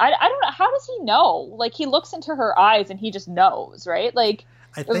then I don't know, how does he know? Like, he looks into her eyes and he just knows, right? Like,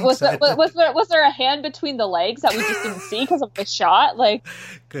 I think was so. there a hand between the legs that we just didn't see because of the shot? Like,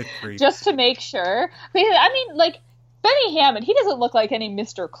 good grief. Just to make sure. Because, I mean, like, Benny Hammond, he doesn't look like any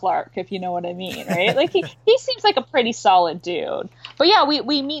Mr. Clark, if you know what I mean, right? Like, he seems like a pretty solid dude. But yeah,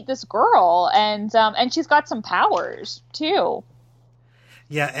 we meet this girl, and she's got some powers too.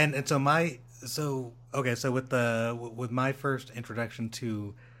 Yeah, and so with my first introduction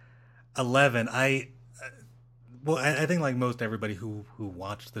to 11, I think like most everybody who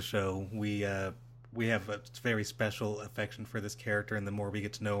watched the show, we have a very special affection for this character, and the more we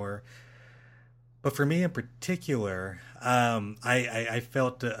get to know her. But for me in particular, I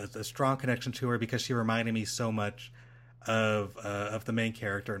felt a strong connection to her because she reminded me so much of the main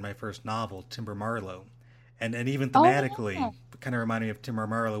character in my first novel, Timber Marlowe. And even thematically, kind of reminded me of Timber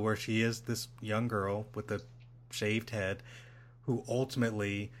Marlowe, where she is this young girl with a shaved head who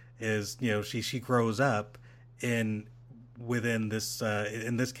ultimately is, she grows up within this,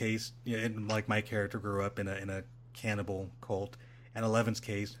 in this case, like my character grew up in a cannibal cult. In Eleven's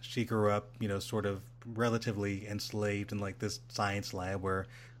case, she grew up, sort of relatively enslaved in like this science lab where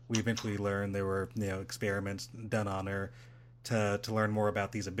we eventually learned there were, experiments done on her to learn more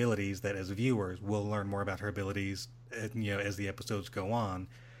about these abilities that as viewers we'll learn more about her abilities, as the episodes go on.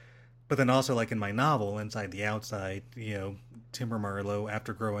 But then also, like in my novel, Inside the Outside, Timber Marlowe,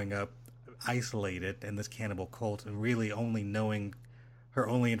 after growing up isolated in this cannibal cult and really only knowing her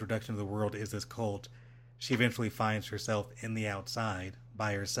only introduction to the world is this cult, she eventually finds herself in the outside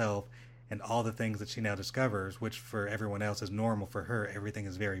by herself, and all the things that she now discovers, which for everyone else is normal, for her everything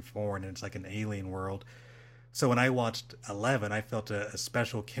is very foreign and it's like an alien world. So when I watched 11, I felt a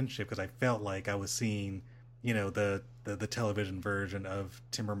special kinship because I felt like I was seeing, the television version of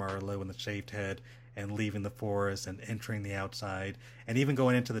Timber Marlowe and the shaved head and leaving the forest and entering the outside and even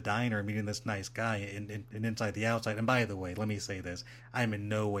going into the diner and meeting this nice guy and Inside the Outside. And by the way, let me say this. I'm in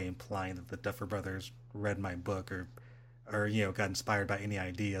no way implying that the Duffer Brothers read my book or got inspired by any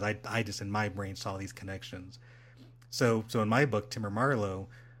ideas. I just in my brain saw these connections. So in my book, Timber Marlowe,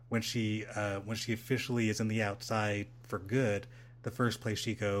 when she officially is in the outside for good, the first place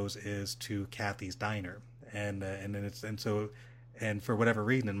she goes is to Kathy's diner, and for whatever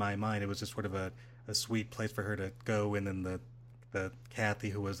reason in my mind it was just sort of a sweet place for her to go, and then the Kathy,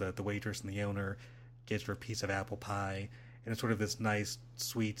 who was the waitress and the owner, gives her a piece of apple pie, and it's sort of this nice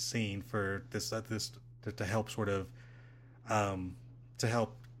sweet scene for this to help sort of to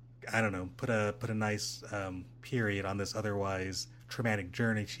help, I don't know, put a nice period on this otherwise traumatic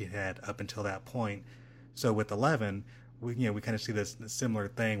journey she had up until that point. So with 11, we kind of see this similar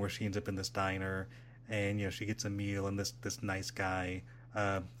thing where she ends up in this diner, and she gets a meal, and this nice guy,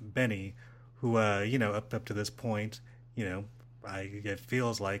 Benny, who up to this point, it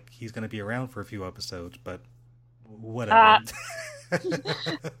feels like he's going to be around for a few episodes, but whatever.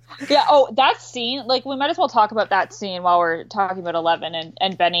 Yeah. Oh, that scene, like, we might as well talk about that scene while we're talking about 11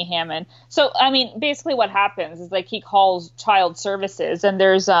 and Benny Hammond. So, I mean, basically what happens is, like, he calls child services, and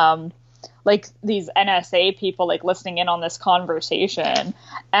there's like these NSA people like listening in on this conversation,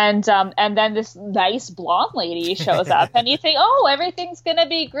 and then this nice blonde lady shows up, and you think, oh, everything's gonna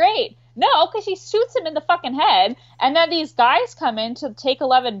be great. No, because she shoots him in the fucking head, and then these guys come in to take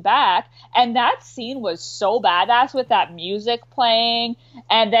 11 back, and that scene was so badass with that music playing,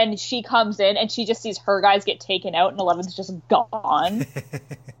 and then she comes in, and she just sees her guys get taken out, and 11's just gone.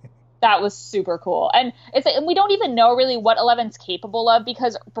 That was super cool. And and we don't even know really what 11's capable of,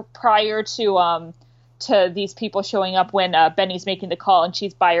 because prior to these people showing up when Benny's making the call and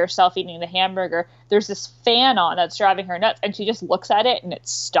she's by herself eating the hamburger, there's this fan on that's driving her nuts, and she just looks at it and it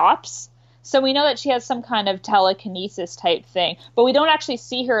stops. So we know that she has some kind of telekinesis type thing, but we don't actually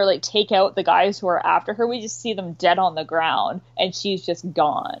see her like take out the guys who are after her. We just see them dead on the ground, and she's just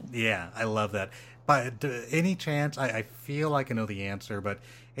gone. Yeah, I love that. But any chance, I feel like I know the answer, but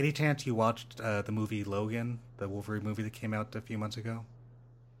any chance you watched the movie Logan, the Wolverine movie that came out a few months ago?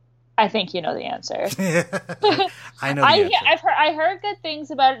 I think you know the answer. I know the answer. I heard good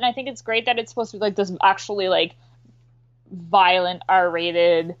things about it, and I think it's great that it's supposed to be like this actually like violent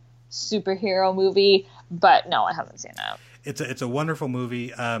R-rated superhero movie. But no, I haven't seen it. It's a wonderful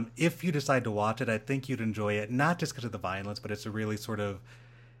movie. If you decide to watch it, I think you'd enjoy it. Not just because of the violence, but it's a really sort of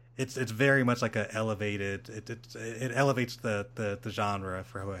it's very much like a elevated. It elevates the genre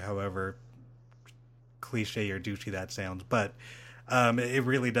for however cliche or douchey that sounds, but it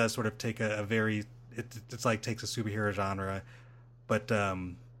really does sort of take a very it's like takes a superhero genre,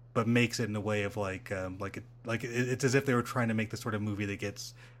 but makes it in a way of it's as if they were trying to make the sort of movie that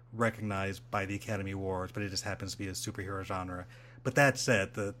gets recognized by the Academy Awards, but it just happens to be a superhero genre. But that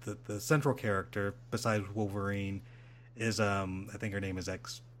said, the central character besides Wolverine is I think her name is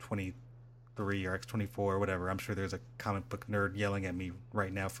X-23 or X-24 or whatever. I'm sure there's a comic book nerd yelling at me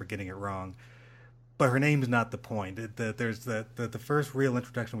right now for getting it wrong. But her name is not the point. There's the first real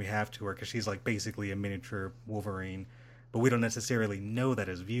introduction we have to her, because she's like basically a miniature Wolverine, but we don't necessarily know that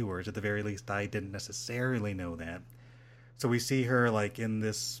as viewers. At the very least, I didn't necessarily know that. So we see her like in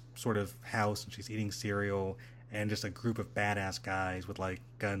this sort of house, and she's eating cereal, and just a group of badass guys with like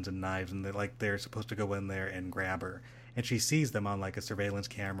guns and knives, and they're supposed to go in there and grab her. And she sees them on like a surveillance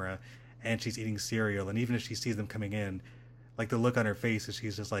camera, and she's eating cereal, and even if she sees them coming in, like the look on her face is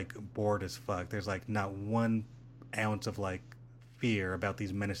she's just like bored as fuck. There's like not 1 ounce of like fear about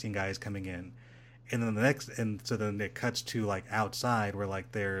these menacing guys coming in. And then so then it cuts to like outside where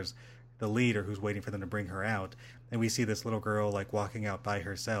like there's the leader who's waiting for them to bring her out. And we see this little girl like walking out by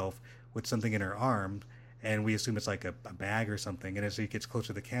herself with something in her arm. And we assume it's like a bag or something. And as she gets closer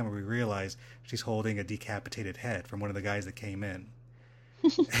to the camera, we realize she's holding a decapitated head from one of the guys that came in.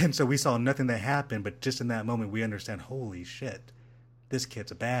 And so we saw nothing that happened, but just in that moment we understand, holy shit, this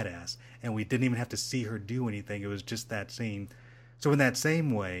kid's a badass. And we didn't even have to see her do anything. It was just that scene. So in that same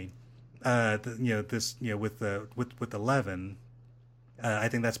way, with 11, I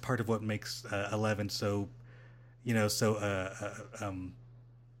think that's part of what makes 11 so,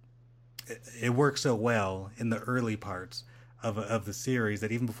 it works so well in the early parts of the series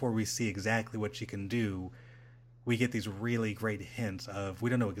that even before we see exactly what she can do, we get these really great hints of, we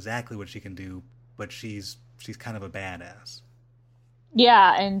don't know exactly what she can do, but she's kind of a badass.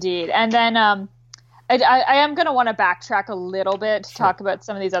 Yeah, indeed. And then I am going to want to backtrack a little bit to talk about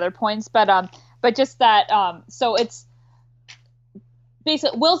some of these other points, but just that, so it's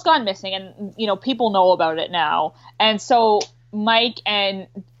basically Will's gone missing, and people know about it now, and so Mike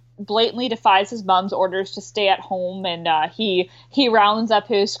blatantly defies his mom's orders to stay at home, and he rounds up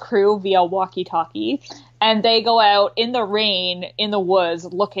his crew via walkie-talkie, and they go out in the rain in the woods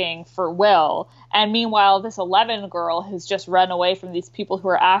looking for Will. And meanwhile, this 11 girl has just run away from these people who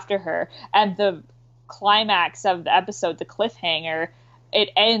are after her, and the climax of the episode, the cliffhanger,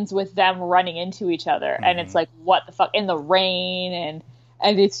 it ends with them running into each other. Mm-hmm. And it's like, what the fuck, in the rain,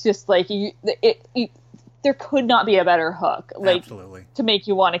 and it's just like there could not be a better hook, like, absolutely, to make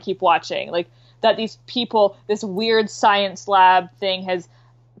you want to keep watching. Like, that these people, this weird science lab thing has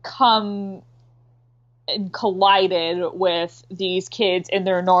come and collided with these kids in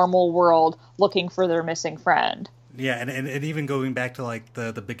their normal world looking for their missing friend. Yeah, and even going back to like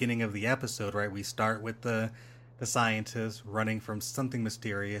the beginning of the episode, right? We start with the scientists running from something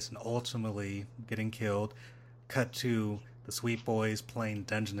mysterious and ultimately getting killed. Cut to the Sweet Boys playing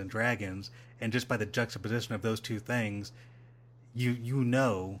Dungeons and Dragons, and just by the juxtaposition of those two things, you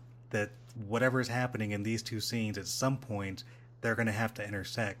know that whatever is happening in these two scenes, at some point they're going to have to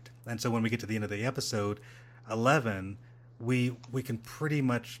intersect. And so when we get to the end of the episode 11, we can pretty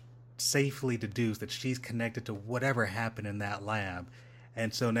much safely deduce that she's connected to whatever happened in that lab.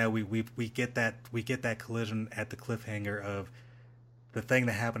 And so now we get that collision at the cliffhanger of the thing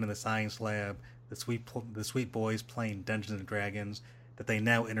that happened in the science lab, the Sweet Boys playing Dungeons and Dragons, that they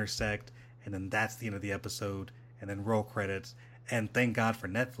now intersect, and then that's the end of the episode, and then roll credits. And thank God for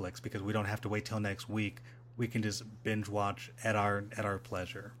Netflix, because we don't have to wait till next week. We can just binge watch at our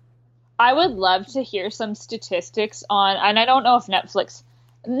pleasure. I would love to hear some statistics on, and I don't know if Netflix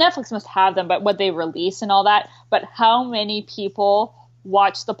must have them, but what they release and all that, but how many people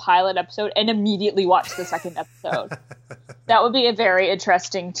watch the pilot episode and immediately watch the second episode? That would be very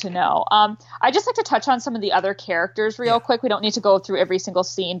interesting to know. I just like to touch on some of the other characters real quick. We don't need to go through every single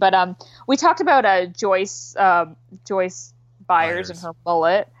scene, but we talked about Joyce Byers and her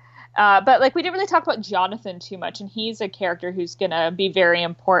mullet. But like we didn't really talk about Jonathan too much, and he's a character who's gonna be very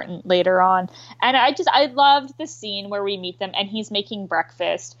important later on. And I loved the scene where we meet them and he's making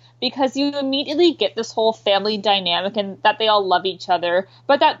breakfast, because you immediately get this whole family dynamic and that they all love each other,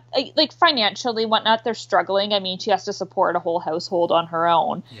 but that like financially whatnot, they're struggling. I mean, she has to support a whole household on her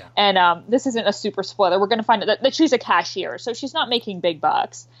own. Yeah. And this isn't a super spoiler. We're gonna find out that she's a cashier, so she's not making big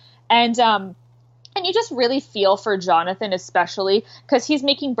bucks. And you just really feel for Jonathan, especially because he's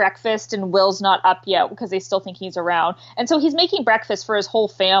making breakfast and Will's not up yet because they still think he's around. And so he's making breakfast for his whole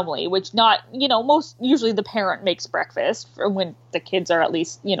family, which usually the parent makes breakfast for when the kids are at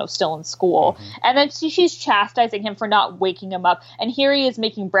least, still in school. Mm-hmm. And then she's chastising him for not waking him up. And here he is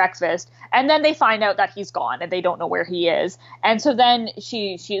making breakfast. And then they find out that he's gone and they don't know where he is. And so then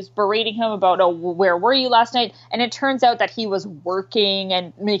she is berating him about, oh, where were you last night? And it turns out that he was working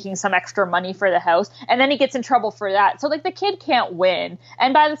and making some extra money for the house. And then he gets in trouble for that. So like the kid can't win.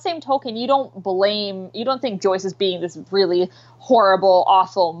 And by the same token, you don't think Joyce is being this really horrible,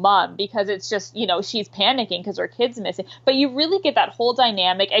 awful mom, because it's just, she's panicking because her kid's missing. But you really get that whole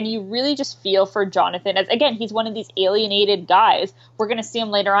dynamic, and you really just feel for Jonathan as, again, he's one of these alienated guys. We're going to see him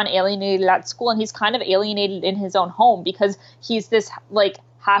later on alienated at school, and he's kind of alienated in his own home because he's this like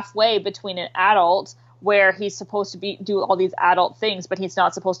halfway between an adult where he's supposed to do all these adult things, but he's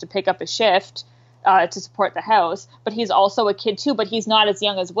not supposed to pick up a shift to support the house, but he's also a kid too, but he's not as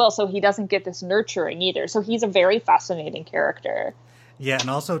young as Will, so he doesn't get this nurturing either. So he's a very fascinating character. Yeah, and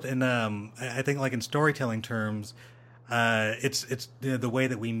also in I think like in storytelling terms, it's the way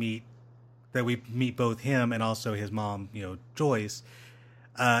that we meet both him and also his mom, Joyce.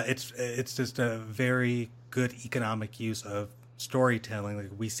 It's just a very good economic use of storytelling. Like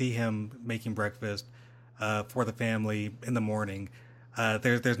we see him making breakfast for the family in the morning.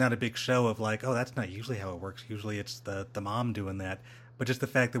 There's not a big show of like, oh, that's not usually how it works. Usually it's the mom doing that. But just the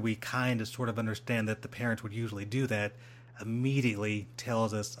fact that we kind of sort of understand that the parents would usually do that immediately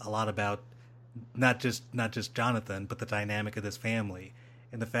tells us a lot about not just Jonathan, but the dynamic of this family.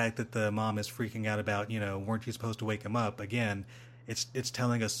 And the fact that the mom is freaking out about, weren't you supposed to wake him up? Again, it's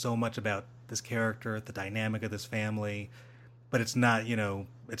telling us so much about this character, the dynamic of this family. But it's not,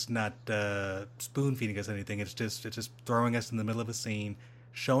 spoon feeding us anything. It's just throwing us in the middle of a scene,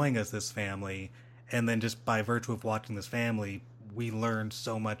 showing us this family, and then just by virtue of watching this family, we learn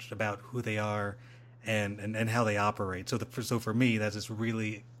so much about who they are and how they operate. So for me, that's this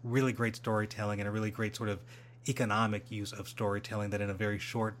really, really great storytelling and a really great sort of economic use of storytelling that in a very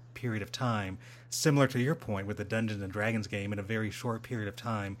short period of time, similar to your point with the Dungeons and Dragons game, in a very short period of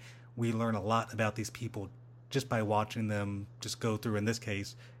time, we learn a lot about these people just by watching them just go through, in this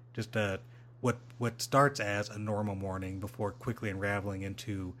case, just what starts as a normal morning before quickly unraveling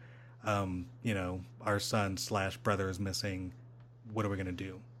into, our son / brother is missing. What are we going to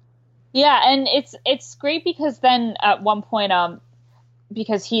do? Yeah, and it's great because then at one point,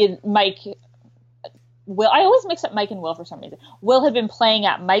 because he and Mike... Will, I always mix up Mike and Will for some reason. Will had been playing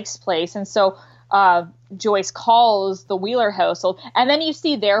at Mike's place, and so Joyce calls the Wheeler household, and then you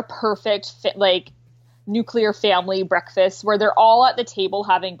see their perfect fit, like nuclear family breakfast where they're all at the table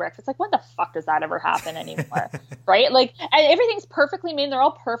having breakfast. Like, when the fuck does that ever happen anymore? Right? Like, and everything's perfectly made. They're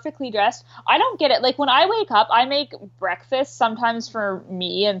all perfectly dressed. I don't get it. Like, when I wake up, I make breakfast sometimes for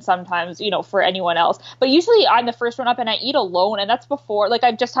me and sometimes, for anyone else. But usually I'm the first one up and I eat alone. And that's before, like,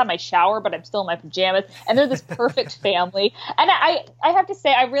 I've just had my shower, but I'm still in my pajamas. And they're this perfect family. And I have to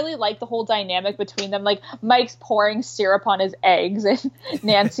say, I really like the whole dynamic between them. Like, Mike's pouring syrup on his eggs and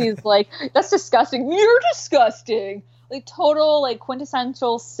Nancy's like, that's disgusting. You're disgusting. Like, total, like,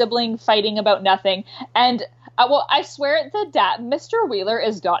 quintessential sibling fighting about nothing. And I swear Mr. Wheeler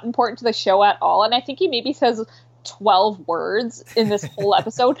is not important to the show at all, and I think he maybe says 12 words in this whole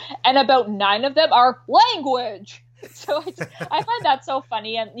episode, and about 9 of them are language. So I find that so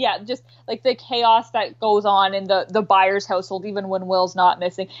funny, and yeah, just like the chaos that goes on in the Byers household, even when Will's not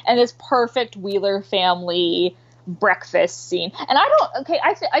missing, and this perfect Wheeler family breakfast scene. And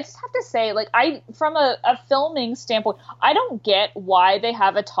I just have to say, like, from a filming standpoint, I don't get why they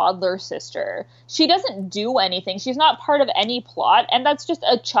have a toddler sister. She doesn't do anything. She's not part of any plot, and that's just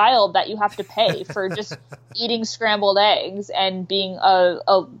a child that you have to pay for just eating scrambled eggs and being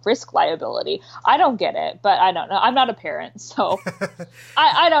a risk liability. I don't get it, but I don't know. I'm not a parent, so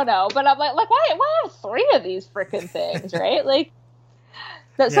I don't know. But I'm like why have 3 of these freaking things, right? Like,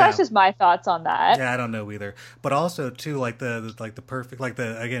 so that's just my thoughts on that. Yeah, I don't know either. But also too, like the perfect, like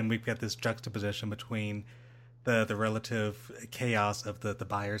again, we've got this juxtaposition between the relative chaos of the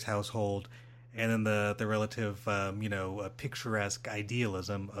Byers household and then the relative picturesque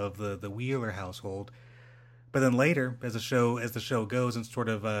idealism of the Wheeler household. but then later, as the show goes, and sort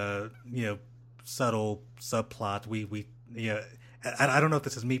of subtle subplot, we I don't know if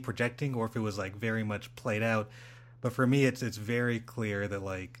this is me projecting or if it was like very much played out, but for me, it's very clear that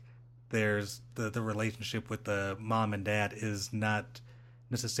like there's the relationship with the mom and dad is not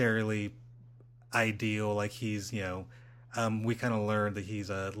necessarily ideal. Like he's we kind of learned that he's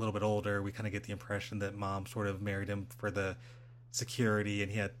a little bit older. We kind of get the impression that mom sort of married him for the security,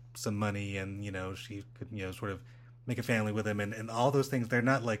 and he had some money, and she could sort of make a family with him, and all those things. They're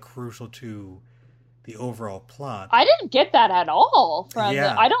not like crucial to the overall plot. I didn't get that at all from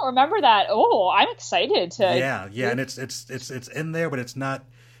I don't remember that. Oh, I'm excited to. Yeah, and it's in there, but it's not.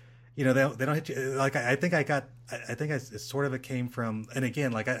 They don't hit you. Like I think it sort of it came from, and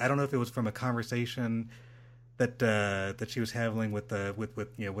again, like I don't know if it was from a conversation that she was having with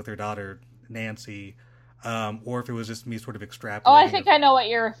her daughter Nancy, or if it was just me sort of extrapolating. Oh, I think I know what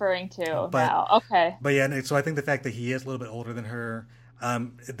you're referring to now. Okay. But yeah, and so I think the fact that he is a little bit older than her,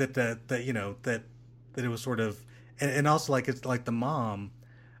 that it was sort of, and also like it's like the mom,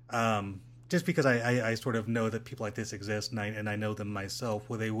 just because I sort of know that people like this exist, and I know them myself,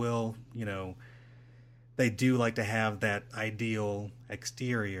 where they will, they do like to have that ideal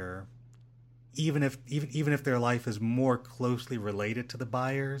exterior, even if their life is more closely related to the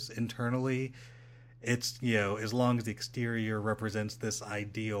Byers internally. It's as long as the exterior represents this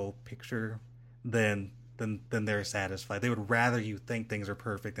ideal picture, then they're satisfied. They would rather you think things are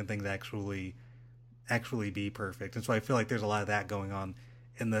perfect than things actually be perfect. And so I feel like there's a lot of that going on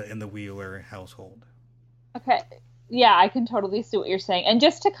in the Wheeler household. Okay. Yeah, I can totally see what you're saying. And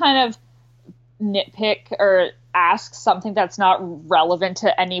just to kind of nitpick or ask something that's not relevant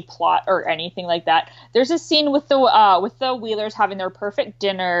to any plot or anything like that, there's a scene with the Wheelers having their perfect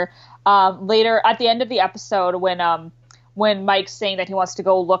dinner later at the end of the episode when Mike's saying that he wants to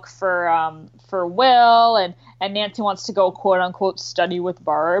go look for Will, and Nancy wants to go quote unquote study with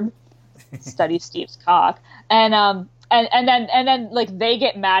Barb. Study Steve's cock, and then like they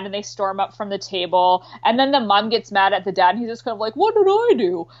get mad and they storm up from the table, and then the mom gets mad at the dad, and he's just kind of like, what did I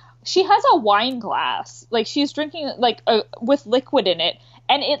do? She has a wine glass, like she's drinking like with liquid in it,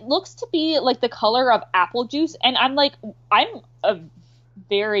 and it looks to be like the color of apple juice, and I'm a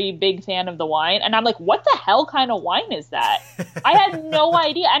very big fan of the wine, and I'm like, what the hell kind of wine is that? I had no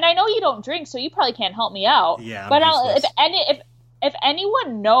idea, and I know you don't drink, so you probably can't help me out. Yeah, but if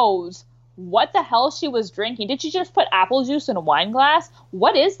anyone knows what the hell she was drinking, did she just put apple juice in a wine glass?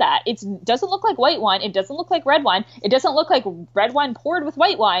 What is that? It doesn't look like white wine. It doesn't look like red wine. It doesn't look like red wine poured with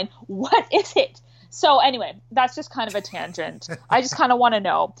white wine. What is it? So anyway, that's just kind of a tangent. I just kind of want to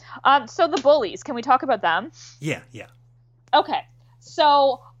know. So the bullies, can we talk about them? Yeah. Okay.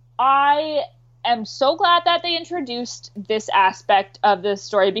 So I am so glad that they introduced this aspect of the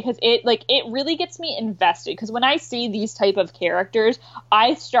story, because it really gets me invested, because when I see these type of characters,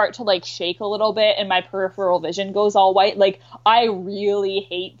 I start to like shake a little bit and my peripheral vision goes all white. Like, I really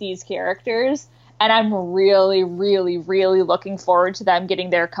hate these characters, and I'm really, really, really looking forward to them getting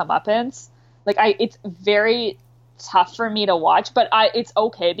their comeuppance. Like, it's very tough for me to watch, but it's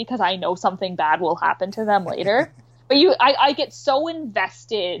okay because I know something bad will happen to them later. But I get so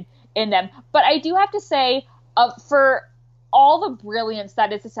invested in them. But I do have to say, for all the brilliance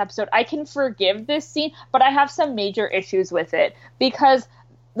that is this episode, I can forgive this scene, but I have some major issues with it, because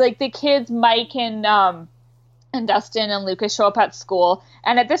like the kids, Mike and Dustin and Lucas, show up at school,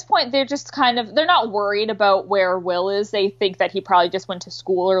 and at this point they're just they're not worried about where Will is. They think that he probably just went to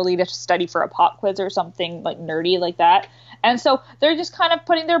school early to study for a pop quiz or something like nerdy like that. And so they're just kind of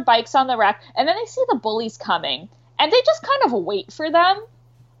putting their bikes on the rack, and then they see the bullies coming, and they just kind of wait for them.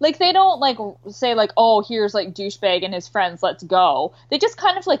 Like, they don't, like, say, like, oh, here's, like, douchebag and his friends, let's go. They just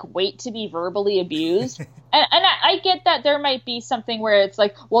kind of, like, wait to be verbally abused. and I get that there might be something where it's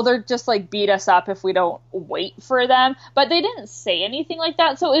like, well, they're just, like, beat us up if we don't wait for them. But they didn't say anything like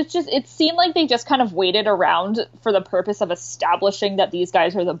that. So it seemed like they just kind of waited around for the purpose of establishing that these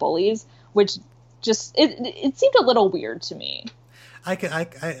guys are the bullies, which just, it seemed a little weird to me. I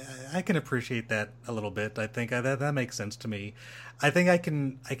can appreciate that a little bit. I think that makes sense to me. I think I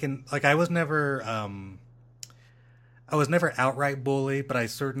can like, I was never outright bully, but I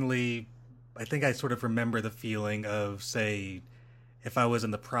think I sort of remember the feeling of, say, if I was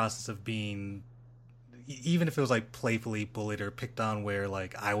in the process of being, even if it was like playfully bullied or picked on, where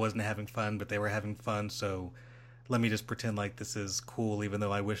like I wasn't having fun but they were having fun, so let me just pretend like this is cool even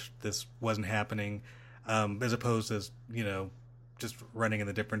though I wish this wasn't happening, as opposed to, just running in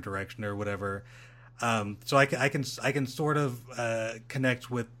a different direction or whatever. So I can sort of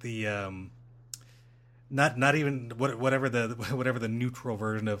connect with the not even whatever the neutral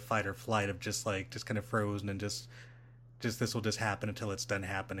version of fight or flight of just kind of frozen and just this will just happen until it's done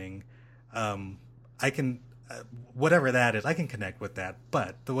happening. I can whatever that is, I can connect with that.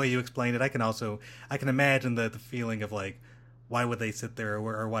 But the way you explained it, I can imagine the feeling of like, why would they sit there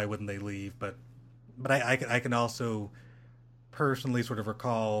or why wouldn't they leave? But I can also personally sort of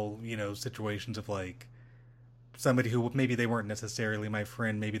recall, situations of like somebody who maybe they weren't necessarily my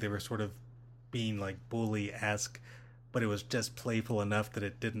friend, maybe they were sort of being like bully-esque, but it was just playful enough that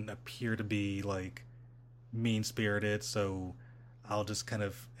it didn't appear to be like mean-spirited, so I'll just kind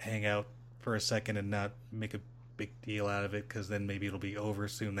of hang out for a second and not make a big deal out of it, because then maybe it'll be over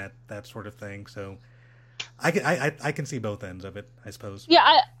soon, that sort of thing. So I can see both ends of it, I suppose.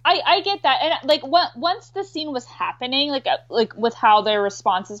 Yeah, I get that. And like once the scene was happening, like with how their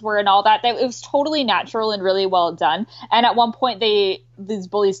responses were and all that, it was totally natural and really well done. And at one point these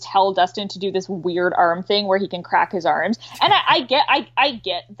bullies tell Dustin to do this weird arm thing where he can crack his arms. And I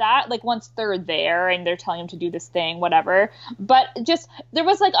get that, like once they're there and they're telling him to do this thing, whatever. But just there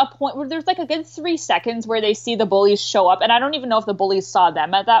was like a point where there's like a good 3 seconds where they see the bullies show up, and I don't even know if the bullies saw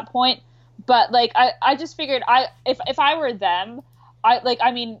them at that point. But like I just figured if I were them,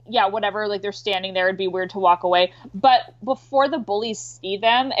 whatever, like they're standing there, it'd be weird to walk away. But before the bullies see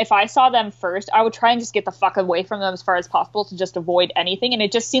them, if I saw them first, I would try and just get the fuck away from them as far as possible to just avoid anything. And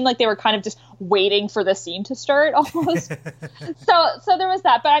it just seemed like they were kind of just waiting for the scene to start almost. So there was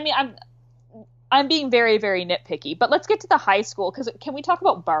that. But I mean, I'm being very, very nitpicky. But let's get to the high school, because can we talk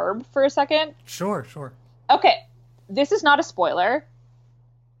about Barb for a second? Sure. Okay, this is not a spoiler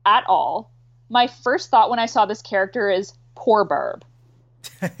at all. My first thought when I saw this character is poor Barb.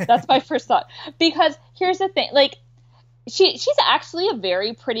 That's my first thought. Because here's the thing, like she's actually a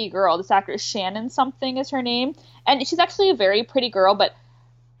very pretty girl. This actress, Shannon something is her name, and she's actually a very pretty girl, but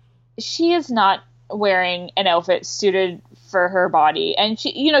she is not wearing an outfit suited for her body. And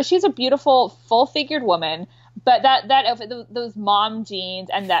she's a beautiful, full-figured woman, but that outfit, those mom jeans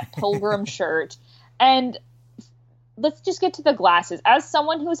and that pilgrim shirt, and let's just get to the glasses. As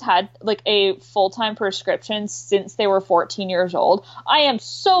someone who's had like a full-time prescription since they were 14 years old, I am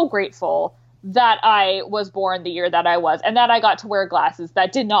so grateful that I was born the year that I was, and that I got to wear glasses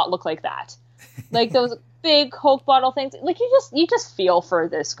that did not look like that. Like those big Coke bottle things. Like you just feel for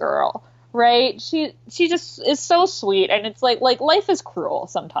this girl, right? She just is so sweet, and it's like life is cruel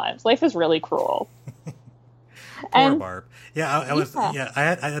sometimes. Life is really cruel. Poor Barb. Yeah,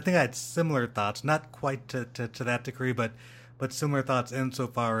 I think I had similar thoughts, not quite to that degree, but similar thoughts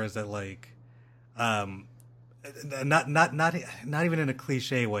insofar as that, like, not even in a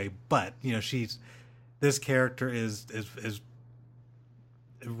cliche way, but this character is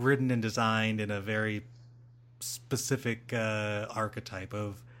written and designed in a very specific archetype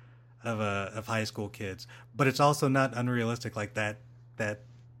of high school kids, but it's also not unrealistic, like that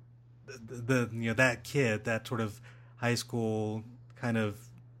kid, that sort of high school kind of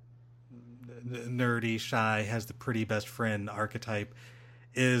nerdy, shy, has the pretty best friend archetype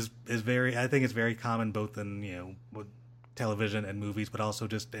is very, I think it's very common both in television and movies, but also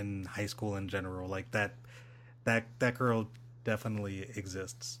just in high school in general. Like that girl definitely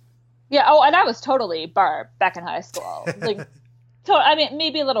exists. Yeah. Oh, and I was totally Barb back in high school. Like. I mean,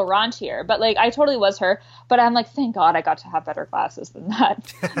 maybe a little raunchier, but like I totally was her. But I'm like, thank God I got to have better glasses than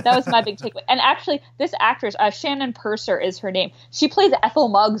that. That was my big takeaway. And actually, this actress, Shannon Purser is her name. She plays Ethel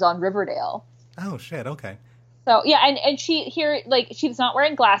Muggs on Riverdale. Oh shit! Okay. So yeah, and she's not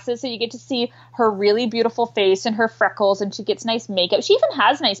wearing glasses, so you get to see her really beautiful face and her freckles, and she gets nice makeup. She even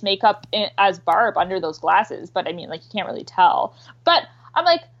has nice makeup as Barb under those glasses, but I mean, like you can't really tell. But I'm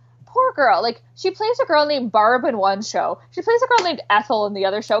like, poor girl. Like, she plays a girl named Barb in one show. She plays a girl named Ethel in the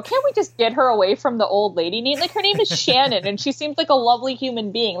other show. Can't we just get her away from the old lady name? Like, her name is Shannon, and she seems like a lovely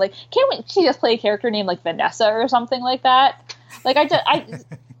human being. Like, she just play a character named, like, Vanessa or something like that? Like, I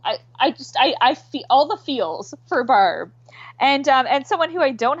feel all the feels for Barb. And someone who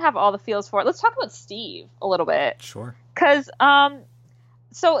I don't have all the feels for. Let's talk about Steve a little bit. Sure. Because,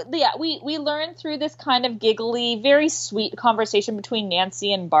 so yeah, we learned through this kind of giggly, very sweet conversation between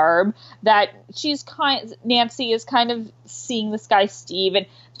Nancy and Barb that Nancy is kind of seeing this guy Steve, and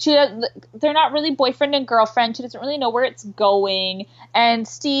they're not really boyfriend and girlfriend. She doesn't really know where it's going. And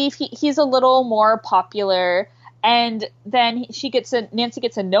Steve, he's a little more popular. And then Nancy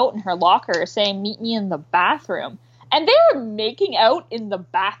gets a note in her locker saying, "Meet me in the bathroom." And they are making out in the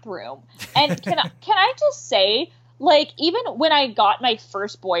bathroom. And can I just say, like, even when I got my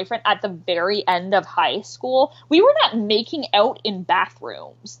first boyfriend at the very end of high school, we were not making out in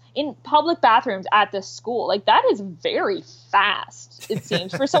public bathrooms at the school. Like, that is very fast, it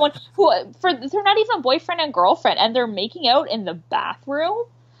seems, for someone they're not even boyfriend and girlfriend, and they're making out in the bathroom.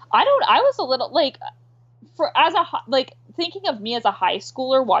 I was a little, like, thinking of me as a high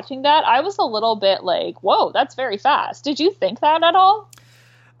schooler watching that, I was a little bit like, whoa, that's very fast. Did you think that at all?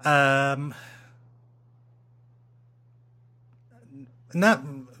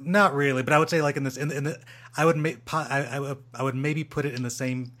 Not really, but I would say, like, I would maybe put it in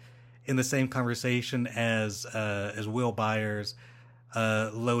the same conversation as Will Byers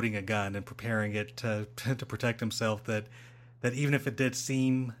loading a gun and preparing it to protect himself. That even if it did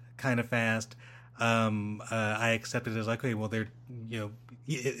seem kind of fast, I accepted it as, like, okay, well,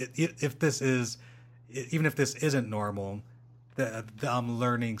 if this isn't normal, I'm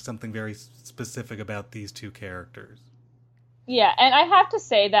learning something very specific about these two characters. Yeah, and I have to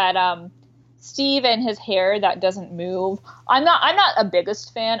say that Steve and his hair that doesn't move. I'm not a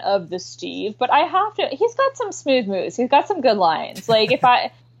biggest fan of the Steve, but he's got some smooth moves. He's got some good lines. Like, if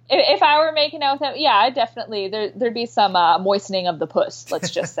I were making out with him, yeah, definitely there'd be some moistening of the puss, let's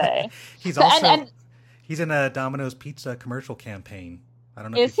just say. He's in a Domino's Pizza commercial campaign. I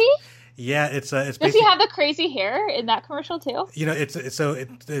don't know. Is he? Yeah, it's Does he have the crazy hair in that commercial too? You know, it's a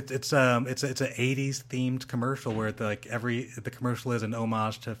 80s themed commercial where the commercial is an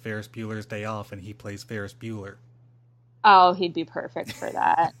homage to Ferris Bueller's Day Off, and he plays Ferris Bueller. Oh, he'd be perfect for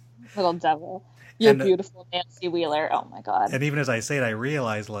that. Little devil. You're beautiful, Nancy Wheeler. Oh my God. And even as I say it, I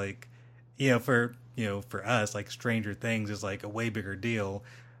realize, like, for us, like, Stranger Things is like a way bigger deal.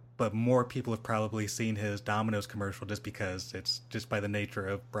 But more people have probably seen his Domino's commercial just because it's just by the nature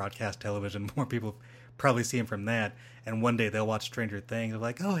of broadcast television. More people probably see him from that. And one day they'll watch Stranger Things. They're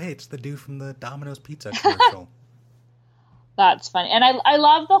like, oh, hey, it's the dude from the Domino's Pizza commercial. That's funny. And I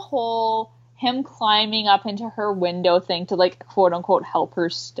love the whole him climbing up into her window thing to, like, quote unquote, help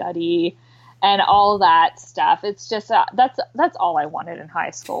her study and all that stuff. It's just, that's all I wanted in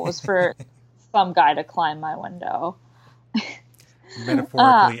high school, was for some guy to climb my window.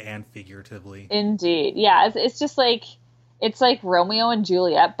 Metaphorically and figuratively. Indeed. Yeah, it's just like, it's like Romeo and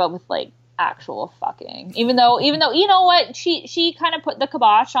Juliet, but with, like, actual fucking. Even though, you know what, she kind of put the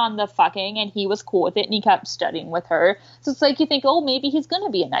kibosh on the fucking, and he was cool with it, and he kept studying with her. So it's like, you think, oh, maybe he's gonna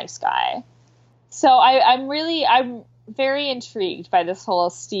be a nice guy. So I'm very intrigued by this whole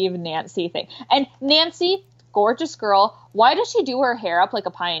Steve Nancy thing. And Nancy, gorgeous girl, why does she do her hair up like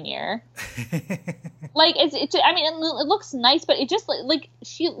a pioneer? Like, I mean, it looks nice, but it just, like,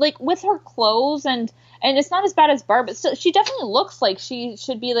 she, like, with her clothes, and it's not as bad as Barb, but still, she definitely looks like she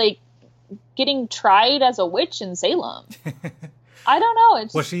should be, like, getting tried as a witch in Salem. I don't know.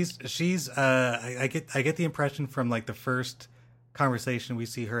 It's well, she's I get the impression from, like, the first conversation we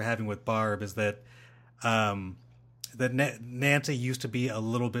see her having with Barb is that Nancy used to be a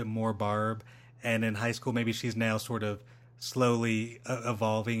little bit more Barb, and in high school maybe she's now sort of slowly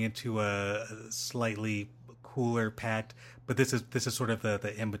evolving into a slightly cooler Pat, but this is sort of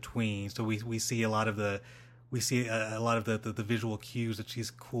the in between. So we see a lot of the visual cues that she's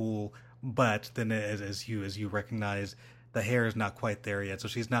cool, but then as you recognize, the hair is not quite there yet. So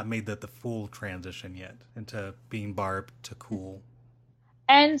she's not made the full transition yet into being Barb to cool.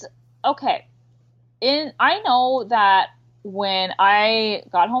 And okay, I know that when I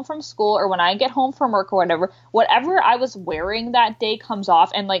got home from school, or when I get home from work or whatever I was wearing that day comes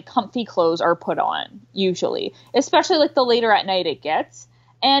off, and, like, comfy clothes are put on, usually, especially, like, the later at night it gets.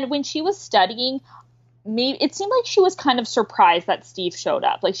 And when she was studying, it seemed like she was kind of surprised that Steve showed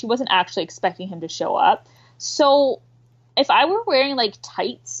up. Like, she wasn't actually expecting him to show up. So if I were wearing, like,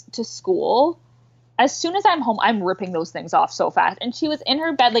 tights to school, as soon as I'm home, I'm ripping those things off so fast. And she was in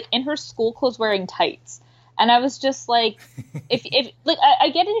her bed, like, in her school clothes, wearing tights. And I was just like, if like, I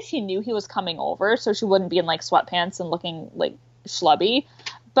get it if she knew he was coming over, so she wouldn't be in, like, sweatpants and looking, like, schlubby.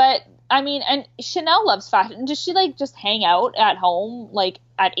 But, I mean, and Chanel loves fashion. Does she, like, just hang out at home, like,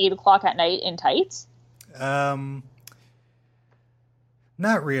 at 8 o'clock at night in tights? Not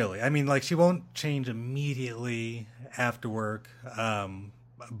really. I mean, like, she won't change immediately after work.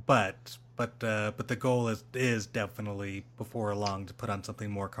 But the goal is definitely before long to put on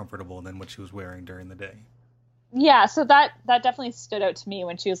something more comfortable than what she was wearing during the day. Yeah, so that definitely stood out to me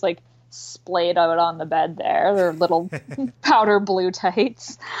when she was, like, splayed out on the bed there, their little powder blue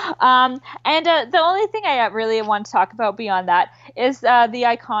tights. And the only thing I really want to talk about beyond that is the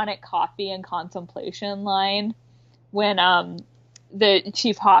iconic coffee and contemplation line when the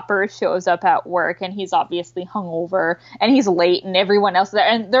Chief Hopper shows up at work, and he's obviously hungover, and he's late, and everyone else there,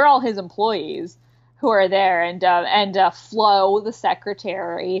 and they're all his employees who are there, and Flo, the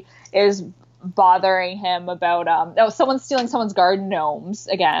secretary, is bothering him about someone's stealing someone's garden gnomes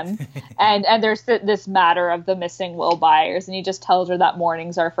again, and there's this matter of the missing Will Byers, and he just tells her that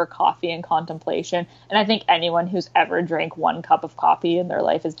mornings are for coffee and contemplation. And I think anyone who's ever drank one cup of coffee in their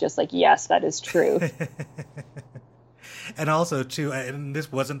life is just like, yes, that is true. And also too, and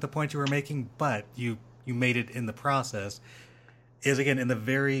this wasn't the point you were making, but you made it in the process, is again in the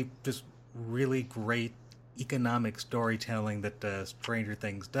very just really great economic storytelling that Stranger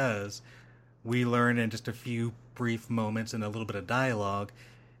Things does. We learn in just a few brief moments and a little bit of dialogue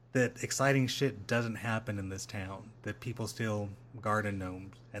that exciting shit doesn't happen in this town, that people steal garden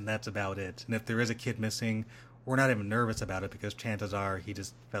gnomes, and that's about it. And if there is a kid missing, we're not even nervous about it because chances are he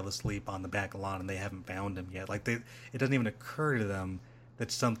just fell asleep on the back lawn and they haven't found him yet. Like, it doesn't even occur to them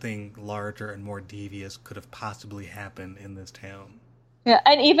that something larger and more devious could have possibly happened in this town. Yeah,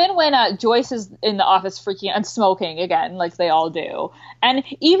 and even when Joyce is in the office freaking out and smoking again, like they all do, and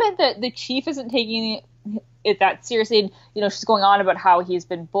even the chief isn't taking it that seriously, and, you know, she's going on about how he's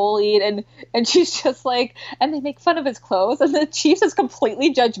been bullied, and she's just like, and they make fun of his clothes, and the chief is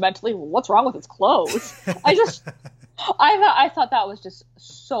completely judgmentally, well, what's wrong with his clothes? I thought that was just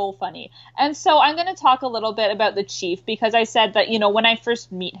so funny. And so I'm going to talk a little bit about the chief, because I said that, you know, when I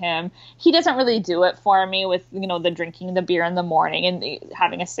first meet him, he doesn't really do it for me with, you know, the drinking the beer in the morning and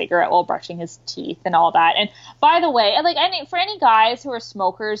having a cigarette while brushing his teeth and all that. And by the way, like, for any guys who are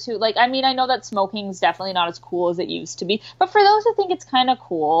smokers who, like, I mean, I know that smoking is definitely not as cool as it used to be, but for those who think it's kind of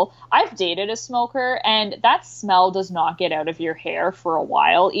cool, I've dated a smoker, and that smell does not get out of your hair for a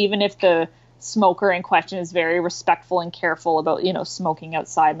while, even if the smoker in question is very respectful and careful about, you know, smoking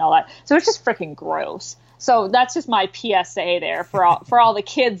outside and all that. So it's just freaking gross. So that's just my PSA there for all the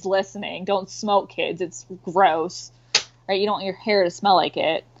kids listening. Don't smoke, kids. It's gross, right? You don't want your hair to smell like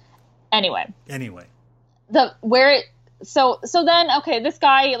it. Anyway. So then, okay, this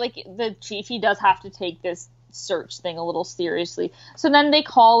guy, like the chief, he does have to take this search thing a little seriously. So then they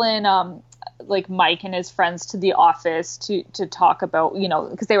call in like Mike and his friends to the office to talk about, you know,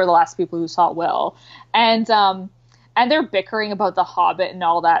 because they were the last people who saw Will, and they're bickering about the Hobbit and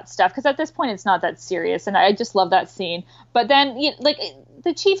all that stuff, because at this point it's not that serious, and I just love that scene. But then, like,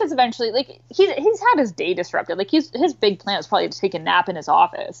 the chief is eventually, like, he's had his day disrupted. Like, his big plan was probably to take a nap in his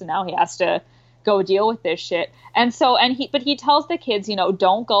office, and now he has to go deal with this shit. And so, but he tells the kids, you know,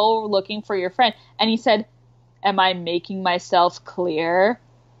 don't go looking for your friend. And he said, am I making myself clear?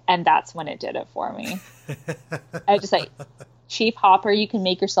 And that's when it did it for me. I was just like, Chief Hopper, you can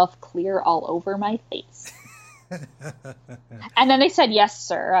make yourself clear all over my face. And then they said, yes,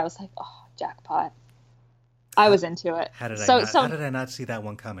 sir. I was like, oh, jackpot. I was into it. How did I not see that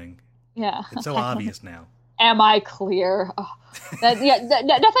one coming? Yeah. It's so obvious now. Am I clear? Oh, nothing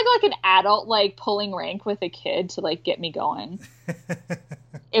like an adult, like, pulling rank with a kid to, like, get me going.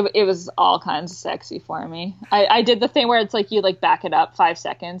 It was all kinds of sexy for me. I did the thing where it's like you, like, back it up 5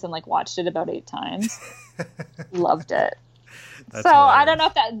 seconds and, like, watched it about 8 times. Loved it. That's so hilarious. I don't know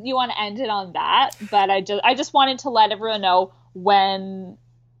if that you want to end it on that, but I just wanted to let everyone know when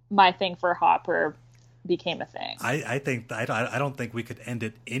my thing for Hopper became a thing. I don't think we could end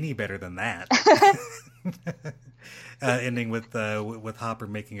it any better than that. Ending with Hopper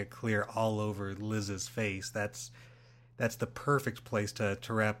making it clear all over Liz's face. That's the perfect place to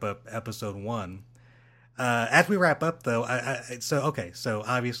wrap up episode 1. As we wrap up, though, so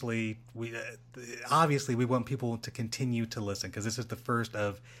obviously we want people to continue to listen, because this is the first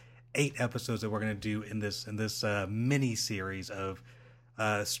of 8 episodes that we're going to do in this mini series of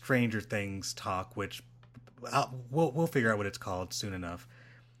Stranger Things talk, which we'll figure out what it's called soon enough.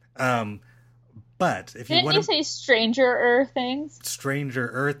 But if Didn't you say Stranger Things?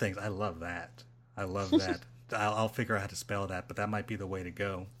 Stranger Things. I love that. I'll figure out how to spell that, but that might be the way to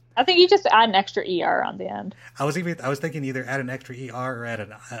go. I think you just add an extra ER on the end. I was thinking either add an extra ER or add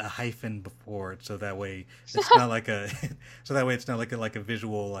a hyphen before it, so that way it's not like a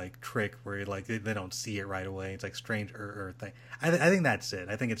visual, like, trick where, like, they don't see it right away. It's like Stranger Thing. I think that's it.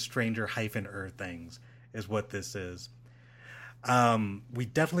 I think it's Stranger Things is what this is. We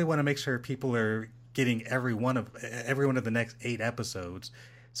definitely want to make sure people are getting every one of the next 8 episodes.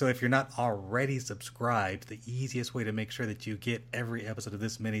 So if you're not already subscribed, the easiest way to make sure that you get every episode of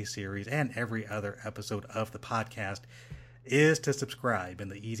this mini-series and every other episode of the podcast is to subscribe. And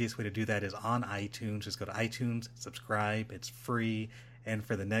the easiest way to do that is on iTunes. Just go to iTunes, subscribe. It's free. And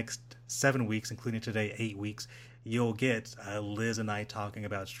for the next 7 weeks, including today, 8 weeks, you'll get Liz and I talking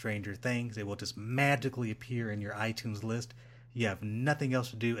about Stranger Things. It will just magically appear in your iTunes list. You have nothing else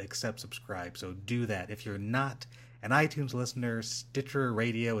to do except subscribe. So do that. If you're not an iTunes listener, Stitcher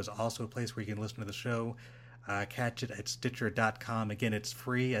Radio is also a place where you can listen to the show. Catch it at Stitcher.com. Again, it's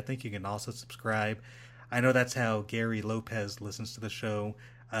free. I think you can also subscribe. I know that's how Gary Lopez listens to the show,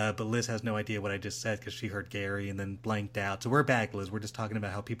 but Liz has no idea what I just said because she heard Gary and then blanked out. So we're back, Liz. We're just talking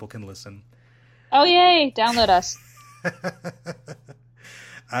about how people can listen. Oh, yay. Download us.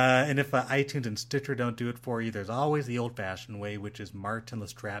 And if iTunes and Stitcher don't do it for you, there's always the old-fashioned way, which is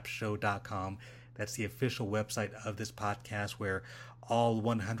martinlestrapshow.com. That's the official website of this podcast where all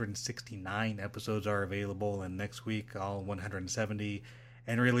 169 episodes are available, and next week all 170,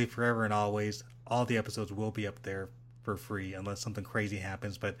 and really forever and always, all the episodes will be up there for free unless something crazy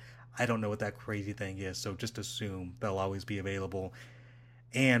happens, but I don't know what that crazy thing is, so just assume they'll always be available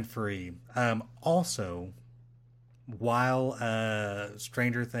and free. Also, while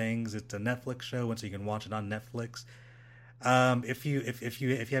Stranger Things, it's a Netflix show, and so you can watch it on Netflix. If you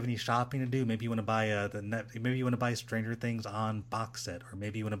have any shopping to do, maybe you want to buy maybe you want to buy Stranger Things on box set, or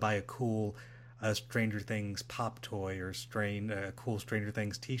maybe you want to buy a cool Stranger Things pop toy or cool Stranger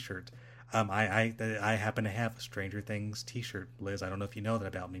Things T-shirt. I happen to have a Stranger Things T-shirt, Liz. I don't know if you know that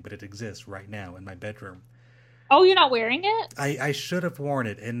about me, but it exists right now in my bedroom. Oh, you're not wearing it? I should have worn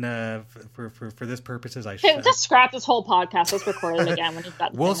it, and for this purposes, I should. Just scrap this whole podcast. Let's record it again when you've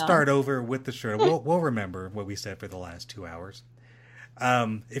got. We'll start over with the shirt. We'll remember what we said for the last 2 hours.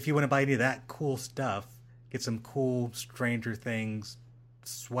 If you want to buy any of that cool stuff, get some cool Stranger Things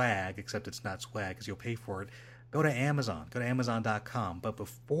swag, except it's not swag because you'll pay for it. Go to Amazon. Go to Amazon.com. But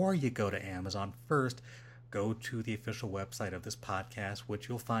before you go to Amazon, first go to the official website of this podcast, which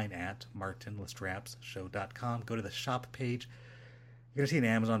you'll find at martinlestrapshow.com. Go to the shop page. You're going to see an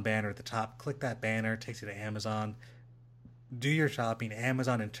Amazon banner at the top. Click that banner. It takes you to Amazon. Do your shopping.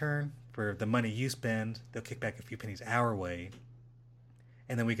 Amazon, in turn, for the money you spend, they'll kick back a few pennies our way.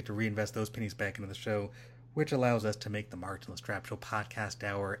 And then we get to reinvest those pennies back into the show, which allows us to make the Martin Lestrap Show podcast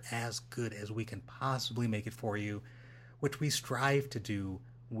hour as good as we can possibly make it for you, which we strive to do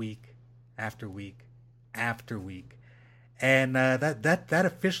week after week after week. And that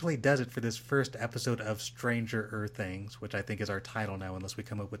officially does it for this first episode of Stranger Things, which I think is our title now, unless we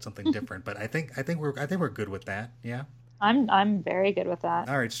come up with something different. But I think we're good with that. Yeah, I'm very good with that.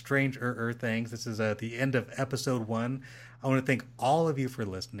 All right, Stranger Things. This is the end of episode 1. I want to thank all of you for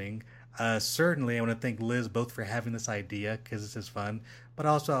listening. Certainly, I want to thank Liz both for having this idea, because this is fun, but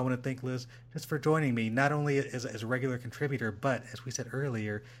also I want to thank Liz just for joining me, not only as a regular contributor, but as we said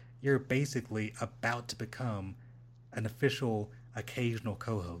earlier, you're basically about to become an official occasional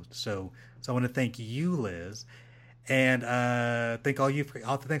co-host. So I want to thank you, Liz, and thank all you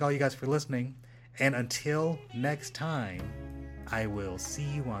guys for listening. And until next time, I will see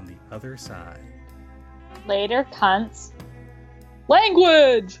you on the other side. Later, cunts.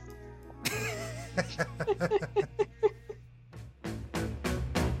 Language!